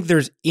don't think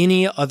there's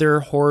any other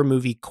horror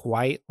movie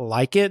quite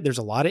like it. There's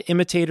a lot of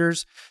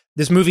imitators.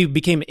 This movie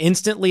became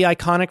instantly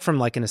iconic from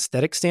like an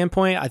aesthetic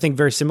standpoint. I think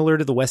very similar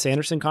to the Wes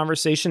Anderson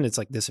conversation. It's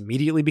like this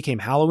immediately became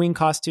Halloween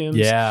costumes.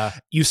 Yeah.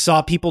 You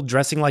saw people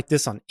dressing like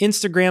this on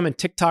Instagram and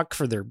TikTok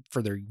for their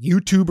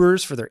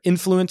YouTubers, for their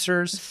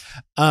influencers.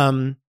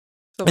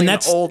 And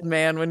that's an old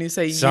man when you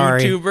say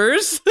sorry,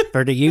 YouTubers.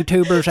 For the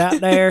YouTubers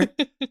out there.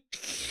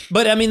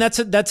 But I mean, that's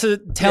a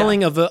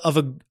telling of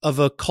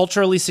a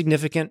culturally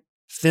significant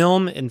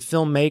film and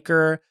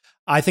filmmaker.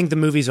 I think the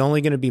movie's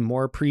only going to be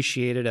more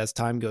appreciated as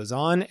time goes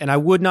on. And I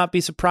would not be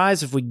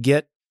surprised if we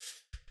get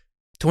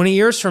 20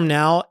 years from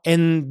now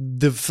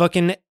and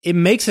it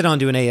makes it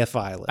onto an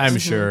AFI list. I'm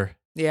sure.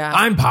 Yeah.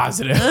 I'm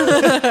positive.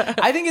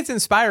 I think it's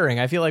inspiring.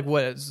 I feel like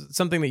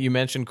something that you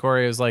mentioned,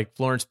 Corey, is like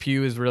Florence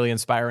Pugh is really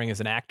inspiring as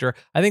an actor.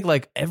 I think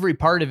like every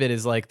part of it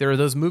is like, there are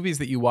those movies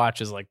that you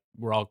watch as like,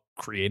 we're all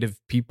creative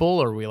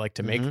people, or we like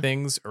to make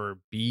things or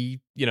be,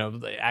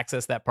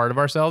 access that part of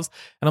ourselves.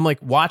 And I'm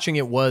like, watching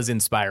it was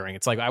inspiring.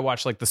 It's like, I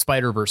watched like the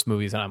Spider-Verse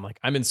movies and I'm like,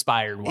 I'm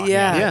inspired watching it.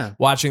 Yeah.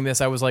 Watching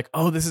this, I was like,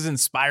 oh, this is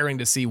inspiring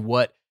to see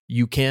what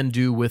you can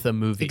do with a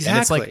movie. Exactly.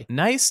 And it's like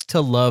nice to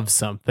love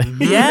something.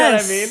 Yes. You know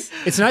what I mean?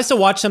 It's nice to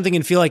watch something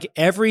and feel like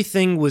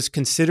everything was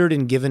considered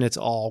and given its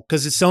all.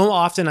 Because it's so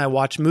often I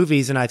watch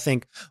movies and I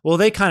think, well,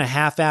 they kind of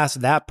half-assed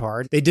that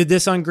part. They did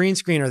this on green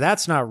screen, or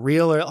that's not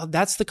real, or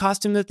that's the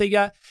costume that they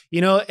got.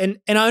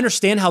 And I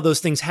understand how those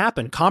things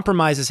happen.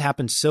 Compromises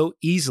happen so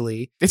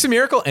easily. It's a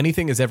miracle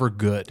anything is ever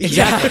good.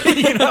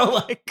 Exactly. Yeah.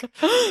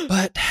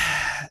 But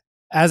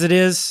as it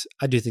is,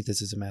 I do think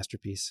this is a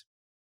masterpiece.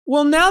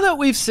 Well, now that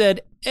we've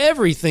said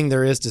everything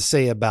there is to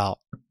say about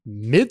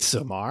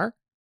Midsommar,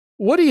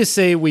 what do you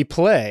say we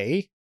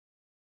play?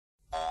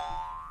 Oh,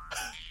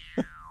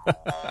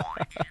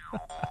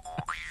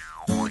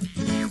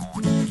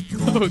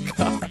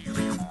 God.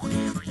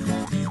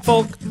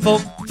 Folk,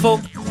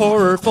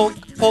 horror, folk,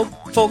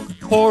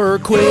 horror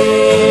quiz.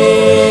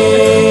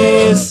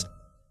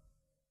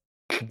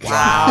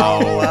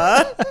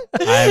 Wow.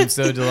 I'm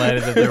so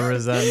delighted that there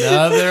was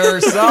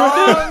another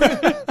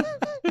song.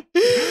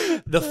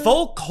 The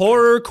folk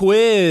horror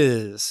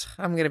quiz.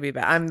 I'm going to be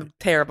bad. I'm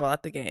terrible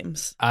at the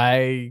games.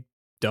 I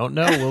don't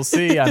know. We'll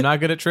see. I'm not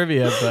good at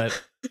trivia,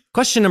 but...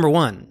 Question number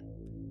 1.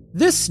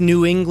 This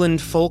New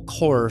England folk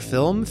horror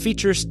film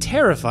features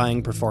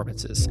terrifying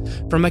performances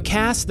from a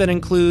cast that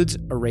includes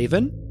a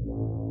raven,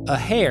 a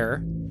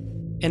hare,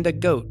 and a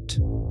goat.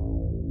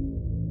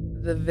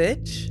 The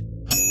Vitch?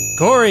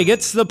 Corey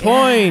gets the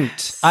point.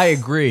 Yes. I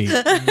agree.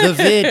 The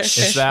Vitch.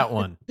 It's that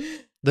one.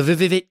 The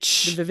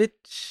Vivitch. The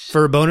Vitch.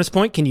 For a bonus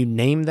point, can you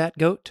name that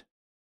goat?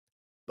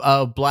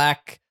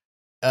 Black...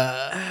 Black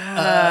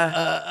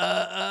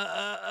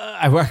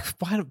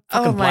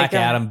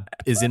Adam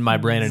is in my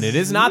brain, and it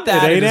is not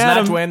that. It is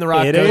Adam. not Dwayne the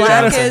Rock.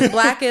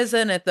 Black is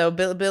in it though.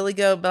 Billy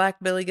Goat, Black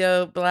Billy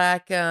Goat,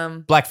 Black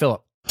Black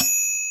Phillip.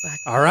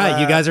 All right,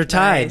 you guys are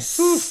tied.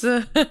 Nice.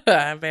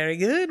 Very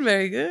good,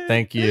 very good.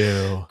 Thank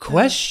you.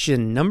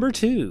 Question number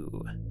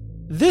 2.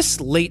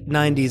 This late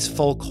 90s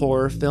folk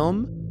horror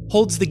film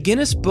holds the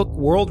Guinness Book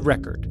World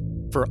Record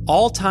for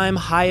all-time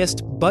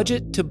highest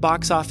budget to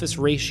box office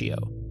ratio,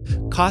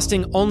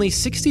 costing only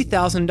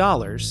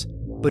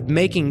 $60,000, but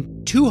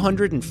making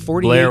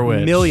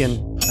 $248 million. You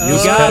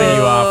got it.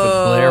 You off with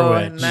Blair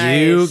Witch.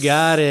 Nice. You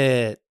got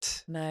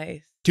it.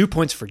 Nice. 2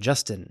 points for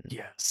Justin.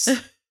 Yes.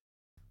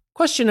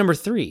 Question number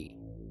 3.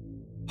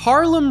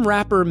 Harlem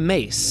rapper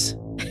Mace.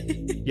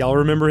 Y'all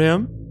remember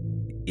him?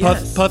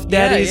 Yes. Puff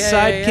Daddy's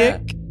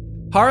sidekick? Yeah.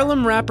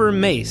 Harlem rapper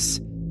Mace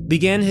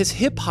began his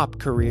hip-hop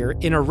career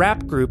in a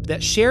rap group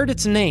that shared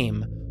its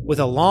name with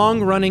a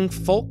long-running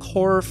folk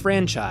horror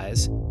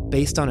franchise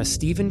based on a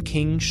Stephen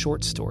King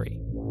short story.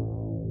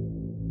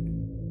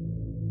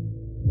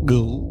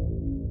 Go.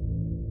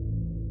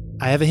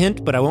 I have a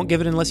hint, but I won't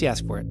give it unless you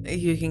ask for it.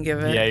 You can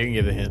give it. Yeah, you can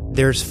give a hint.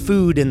 There's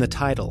food in the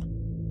title.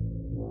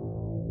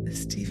 The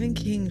Stephen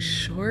King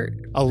short?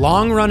 A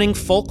long-running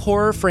folk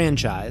horror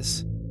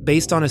franchise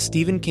based on a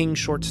Stephen King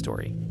short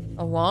story.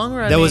 A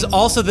long-running... That was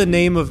also the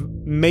name of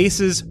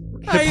Mace's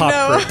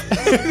hip-hop group.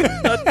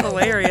 That's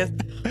hilarious.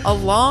 A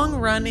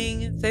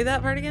long-running... Say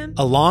that part again?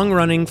 A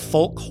long-running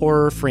folk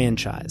horror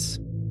franchise.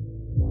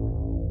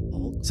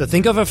 So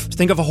think of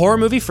a horror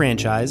movie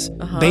franchise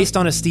based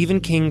on a Stephen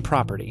King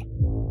property.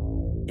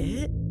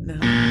 It?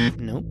 No.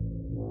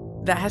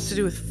 Nope. That has to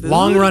do with food?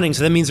 Long-running,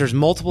 so that means there's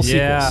multiple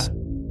Yeah. sequels.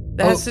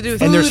 That has to do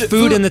with And there's food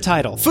food- in the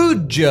title.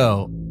 Food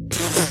Joe.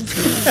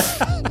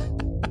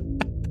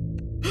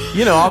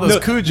 You know, all those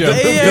Cujo.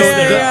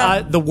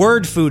 The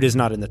word food is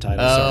not in the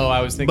title. Oh, sorry.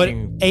 I was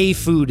thinking... But a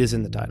food is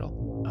in the title.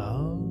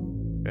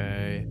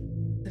 Okay.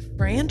 The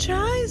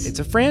franchise? It's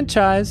a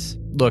franchise.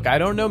 Look, I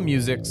don't know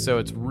music, so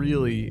it's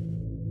really...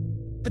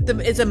 But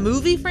it's a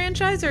movie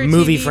franchise or a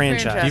Movie TV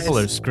franchise. People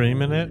are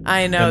screaming it.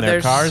 I know. In their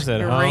There's cars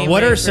at home. screaming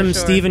What are for some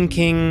sure. Stephen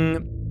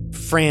King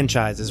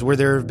franchises where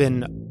there have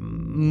been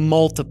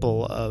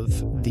multiple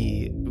of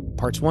the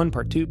parts 1,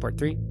 part 2, part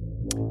 3?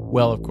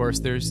 Well, of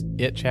course, there's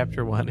It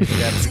Chapter 1 and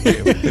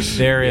Chapter 2.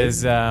 There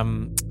is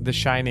The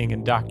Shining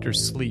and Doctor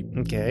Sleep.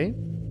 Okay.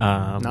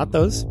 Not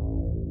those.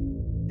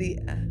 I'm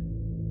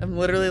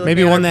literally looking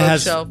Maybe at one our that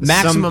has bookshelf.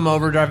 Maximum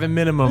Overdrive and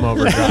Minimum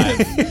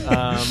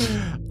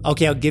Overdrive.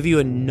 Okay, I'll give you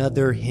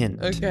another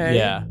hint. Okay.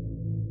 Yeah.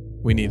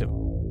 We need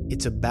them.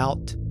 It's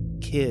about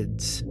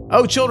kids.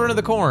 Oh, Children of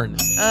the Corn.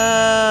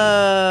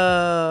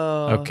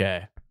 Oh.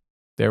 Okay.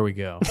 There we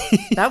go.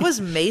 That was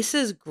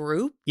Mace's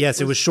group?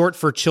 Yes, it was short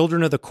for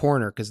Children of the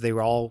Corner because they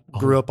were all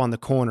grew up on the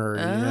corner,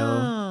 you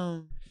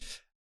know.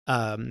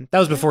 That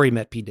was before he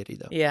met P. Diddy,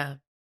 though. Yeah.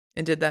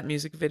 And did that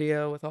music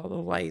video with all the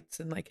lights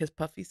and like his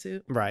puffy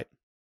suit. Right.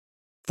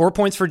 4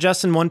 points for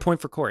Justin, 1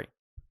 point for Corey.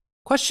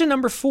 Question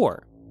number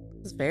 4.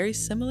 It's very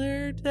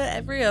similar to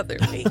every other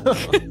week.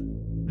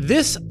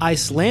 This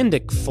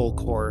Icelandic folk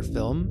horror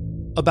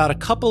film about a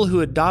couple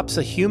who adopts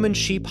a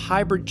human-sheep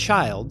hybrid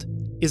child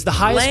is the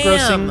highest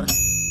Lamb. grossing...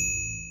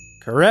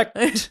 Correct.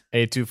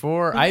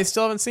 824. I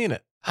still haven't seen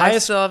it. I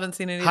still haven't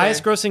seen it either.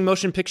 Highest grossing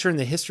motion picture in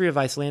the history of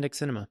Icelandic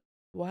cinema.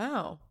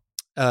 Wow.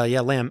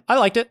 Yeah, Lamb. I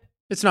liked it.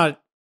 It's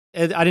not...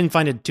 I didn't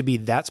find it to be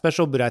that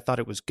special, but I thought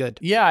it was good.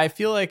 Yeah, I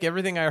feel like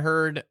everything I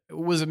heard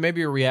was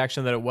maybe a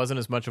reaction that it wasn't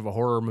as much of a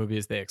horror movie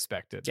as they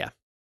expected. Yeah.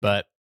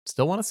 But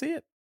still want to see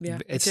it. Yeah.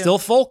 It's still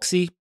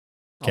folksy.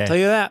 I'll Okay. tell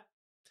you that.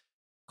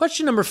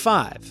 Question number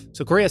 5.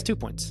 So Corey has 2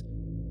 points.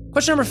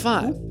 Question number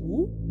 5.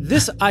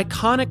 This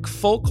iconic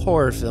folk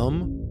horror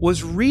film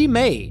was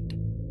remade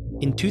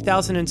in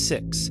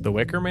 2006. The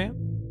Wicker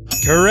Man?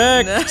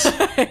 Correct.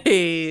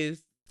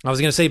 Nice. I was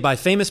going to say by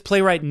famous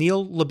playwright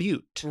Neil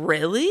LaBute.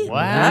 Really?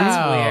 Wow.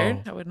 That's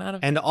weird. I would not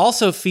have. And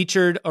also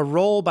featured a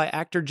role by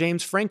actor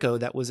James Franco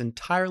that was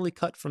entirely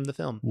cut from the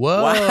film.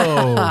 Whoa.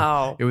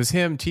 Wow. It was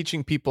him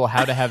teaching people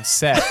how to have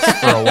sex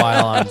for a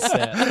while on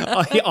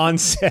set. On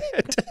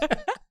set.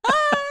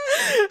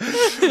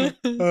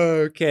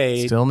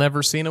 Okay. Still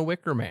never seen a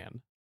Wicker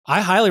Man.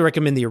 I highly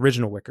recommend the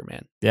original Wicker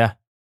Man. Yeah.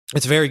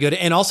 It's very good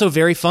and also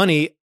very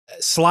funny,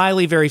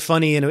 slyly very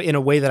funny in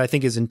a way that I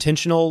think is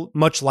intentional,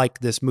 much like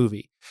this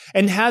movie.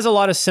 And has a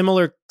lot of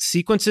similar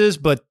sequences,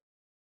 but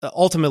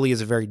ultimately is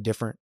a very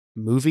different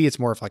movie. It's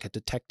more of like a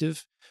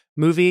detective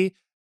movie.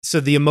 So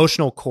the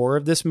emotional core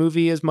of this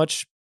movie is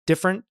much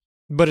different,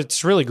 but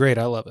it's really great.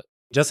 I love it.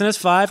 Justin has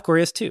 5, Corey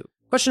has 2.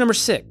 Question number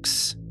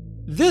 6.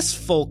 This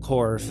folk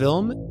horror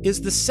film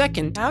is the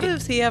second... How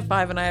does he have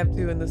 5 and I have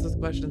 2 and this is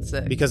question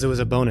 6? Because it was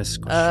a bonus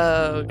question.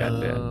 Oh,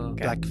 gotcha.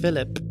 Okay. Black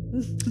Phillip.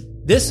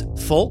 This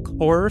folk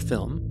horror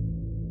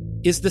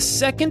film is the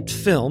second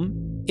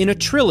film in a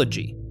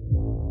trilogy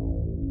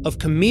of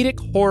comedic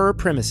horror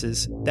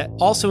premises that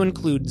also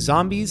include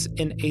zombies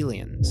and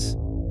aliens.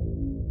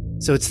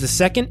 So it's the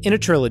second in a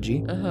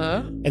trilogy.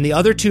 Uh-huh. And the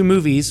other 2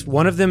 movies,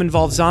 one of them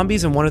involved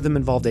zombies and one of them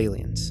involved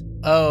aliens.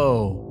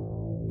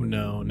 Oh.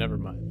 No, never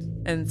mind.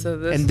 And so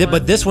this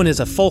But this one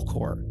is a folk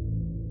horror.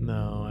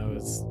 No, I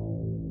was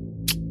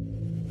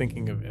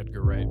thinking of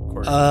Edgar Wright,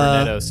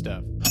 Cornetto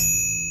stuff.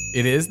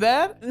 It is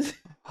that?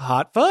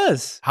 Hot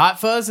Fuzz. Hot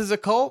Fuzz is a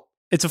cult?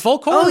 It's a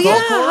folk horror. Oh yeah,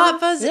 Folk horror. Hot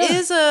Fuzz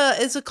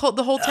is a cult.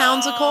 The whole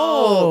town's a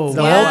cult.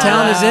 The Yeah. whole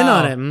town is in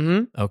on it.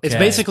 Mm-hmm. Okay. It's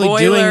basically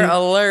Spoiler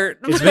alert.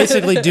 It's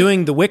basically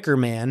doing the Wicker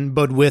Man,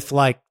 but with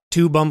like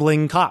 2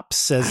 bumbling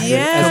cops as the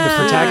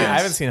protagonist. I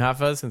haven't seen Hot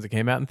Fuzz since it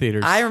came out in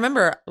theaters. I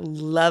remember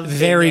loving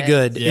Very it.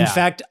 good. Yeah. In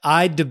fact,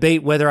 I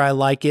debate whether I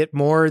like it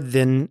more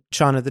than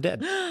Shaun of the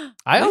Dead.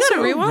 I We also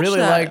gotta rewatch really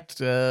that.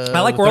 liked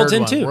I like the World's third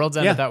End one. too. World's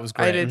End Yeah. I thought was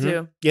great. I did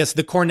too. Yes,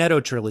 the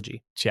Cornetto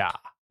trilogy. Cha.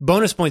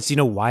 Bonus points. Do you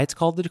know why it's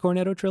called the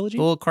Cornetto trilogy?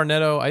 Little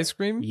Cornetto ice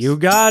cream? You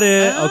got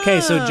it.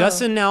 Okay, so Oh.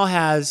 Justin now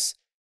has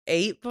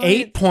 8 points.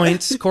 8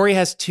 points. Corey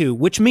has 2,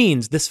 which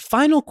means this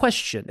final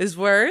question is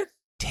worth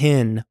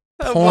 10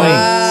 Oh, points.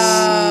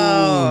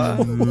 wow.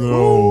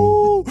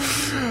 No.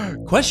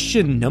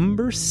 Question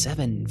number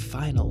 7,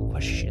 final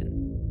question.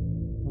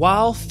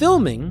 While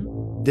filming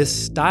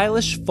this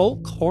stylish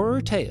folk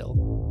horror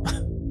tale,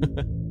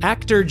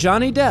 actor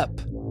Johnny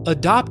Depp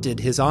adopted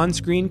his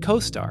on-screen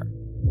co-star,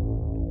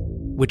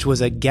 which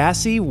was a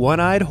gassy,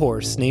 one-eyed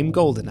horse named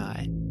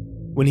Goldeneye,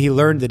 when he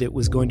learned that it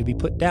was going to be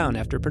put down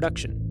after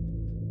production.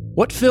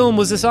 What film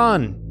was this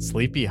on?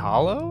 Sleepy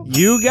Hollow?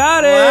 You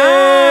got it!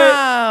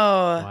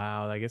 Wow.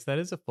 Wow, I guess that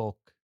is a folk.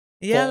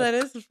 Yeah, that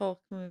is a folk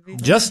movie.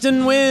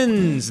 Justin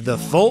wins the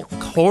folk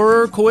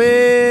horror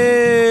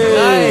quiz.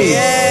 Nice.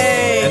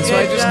 Yay, And so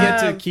I good just get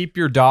to job. keep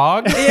your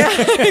dog?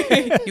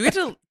 Yeah. You get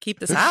to keep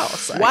this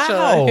house,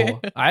 actually. Wow.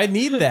 I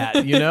need that,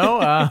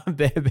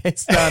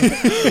 based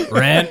on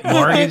rent,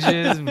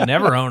 mortgages,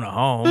 never own a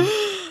home.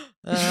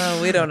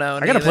 We don't know.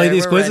 I got to play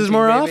these quizzes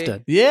more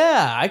often.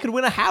 Yeah, I could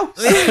win a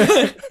house.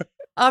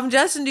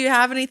 Justin, do you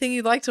have anything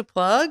you'd like to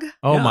plug?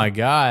 Oh my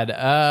God.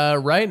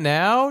 Right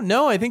now?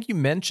 No, I think you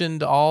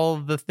mentioned all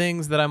the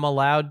things that I'm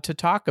allowed to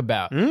talk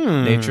about.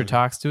 Nature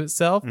Talks to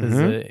Itself is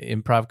an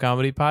improv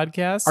comedy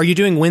podcast. Are you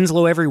doing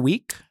Winslow every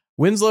week?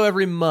 Winslow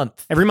every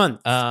month. Every month.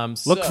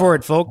 Look for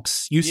it,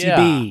 folks.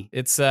 UCB. Yeah,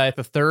 it's the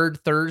third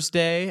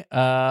Thursday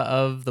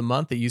of the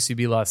month at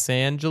UCB Los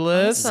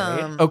Angeles.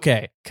 Awesome.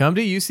 Okay, come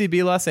to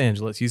UCB Los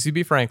Angeles,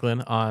 UCB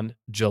Franklin on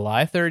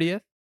July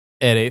 30th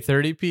at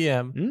 8:30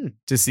 p.m.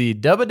 to see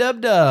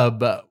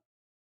Dub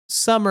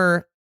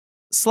Summer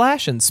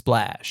Slash and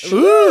Splash.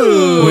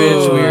 Ooh.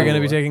 Which we are going to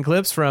be taking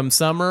clips from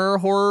summer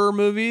horror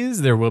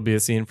movies. There will be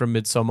a scene from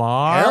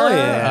Midsommar. Hell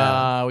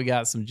yeah. We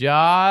got some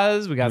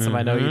Jaws. We got some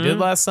I Know You Did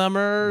Last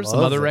Summer. Some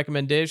Love other it.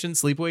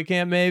 recommendations. Sleepaway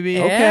Camp, maybe.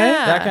 Yeah. Okay.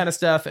 That kind of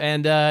stuff.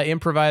 And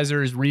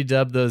improvisers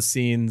redub those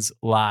scenes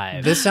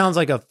live. This sounds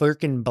like a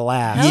freaking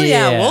blast. Hell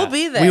yeah, Yeah. we'll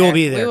be there. We will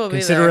be there. We will be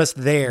Consider there. us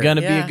there.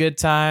 Gonna be Yeah. a good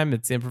time.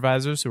 It's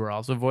improvisers who are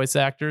also voice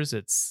actors.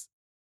 It's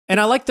And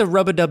I like the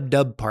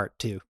rub-a-dub-dub part,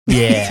 too.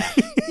 yeah.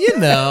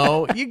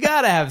 You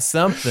gotta have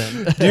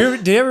something.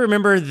 Do you ever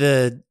remember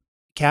the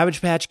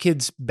Cabbage Patch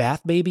Kids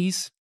bath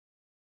babies?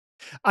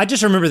 I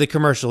just remember the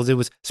commercials. It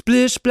was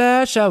splish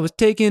splash, I was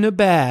taking a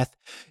bath.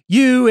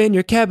 You and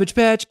your Cabbage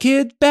Patch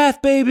Kid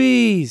bath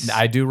babies.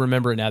 I do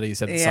remember it now that you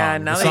said the Yeah,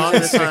 song. now The that song you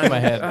is said the stuck in my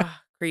song. head. Ugh,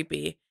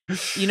 creepy.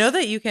 You know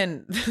that you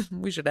can,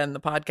 we should end the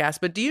podcast,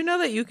 but do you know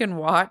that you can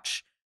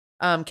watch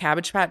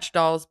Cabbage Patch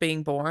dolls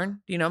being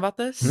born? Do you know about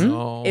this?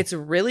 No. It's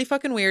really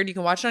fucking weird. You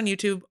can watch it on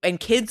YouTube and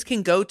kids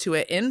can go to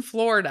it in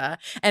Florida.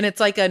 And it's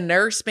like a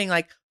nurse being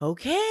like,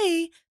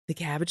 okay, the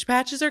Cabbage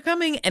Patches are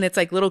coming. And it's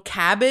like little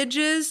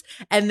cabbages.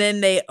 And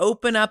then they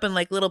open up and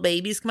like little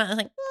babies come out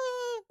and it's like,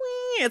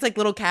 it's like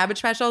little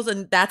Cabbage Patch dolls.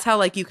 And that's how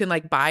like you can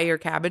like buy your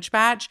Cabbage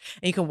Patch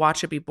and you can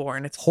watch it be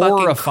born. It's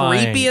Horrifying.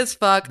 fucking creepy as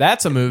fuck.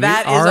 That's a movie.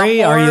 That is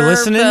Ari, a are you horror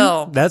listening?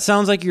 film. That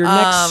sounds like your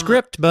next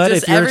script, but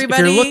Just if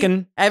you're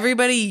looking.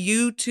 everybody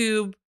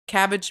YouTube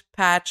Cabbage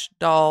Patch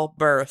doll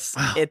birth.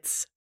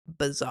 It's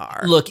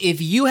bizarre. Look, if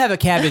you have a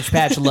Cabbage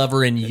Patch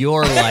lover in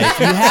your life,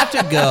 you have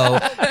to go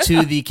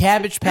to the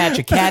Cabbage Patch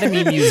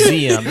Academy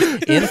Museum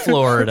in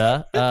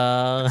Florida.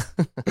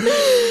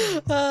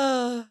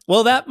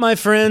 Well, that, my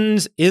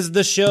friends, is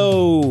the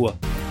show.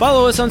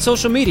 Follow us on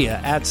social media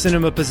at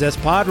Cinema Possessed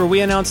Pod, where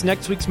we announce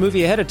next week's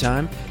movie ahead of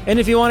time. And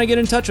if you want to get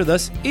in touch with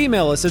us,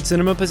 email us at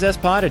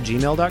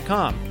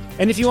cinemapossessedpod@gmail.com.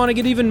 And if you want to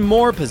get even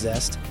more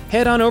possessed,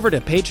 head on over to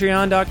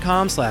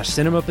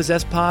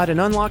patreon.com/cinemapossessedpod and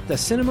unlock the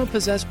Cinema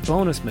Possessed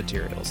bonus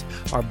materials,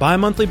 our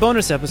bi-monthly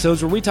bonus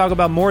episodes where we talk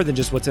about more than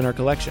just what's in our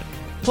collection.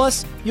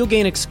 Plus, you'll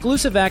gain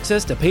exclusive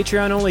access to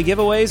Patreon-only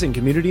giveaways and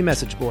community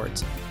message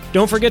boards.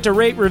 Don't forget to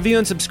rate, review,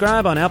 and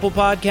subscribe on Apple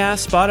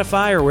Podcasts,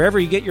 Spotify, or wherever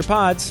you get your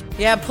pods.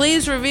 Yeah,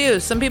 please review.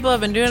 Some people have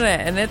been doing it,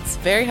 and it's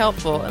very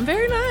helpful and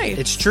very nice.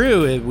 It's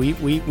true.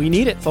 We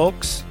need it,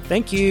 folks.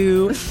 Thank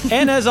you.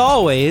 And as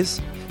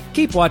always,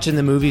 keep watching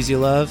the movies you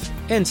love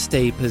and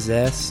stay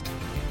possessed.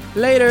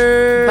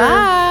 Later.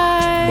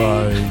 Bye.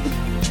 Bye.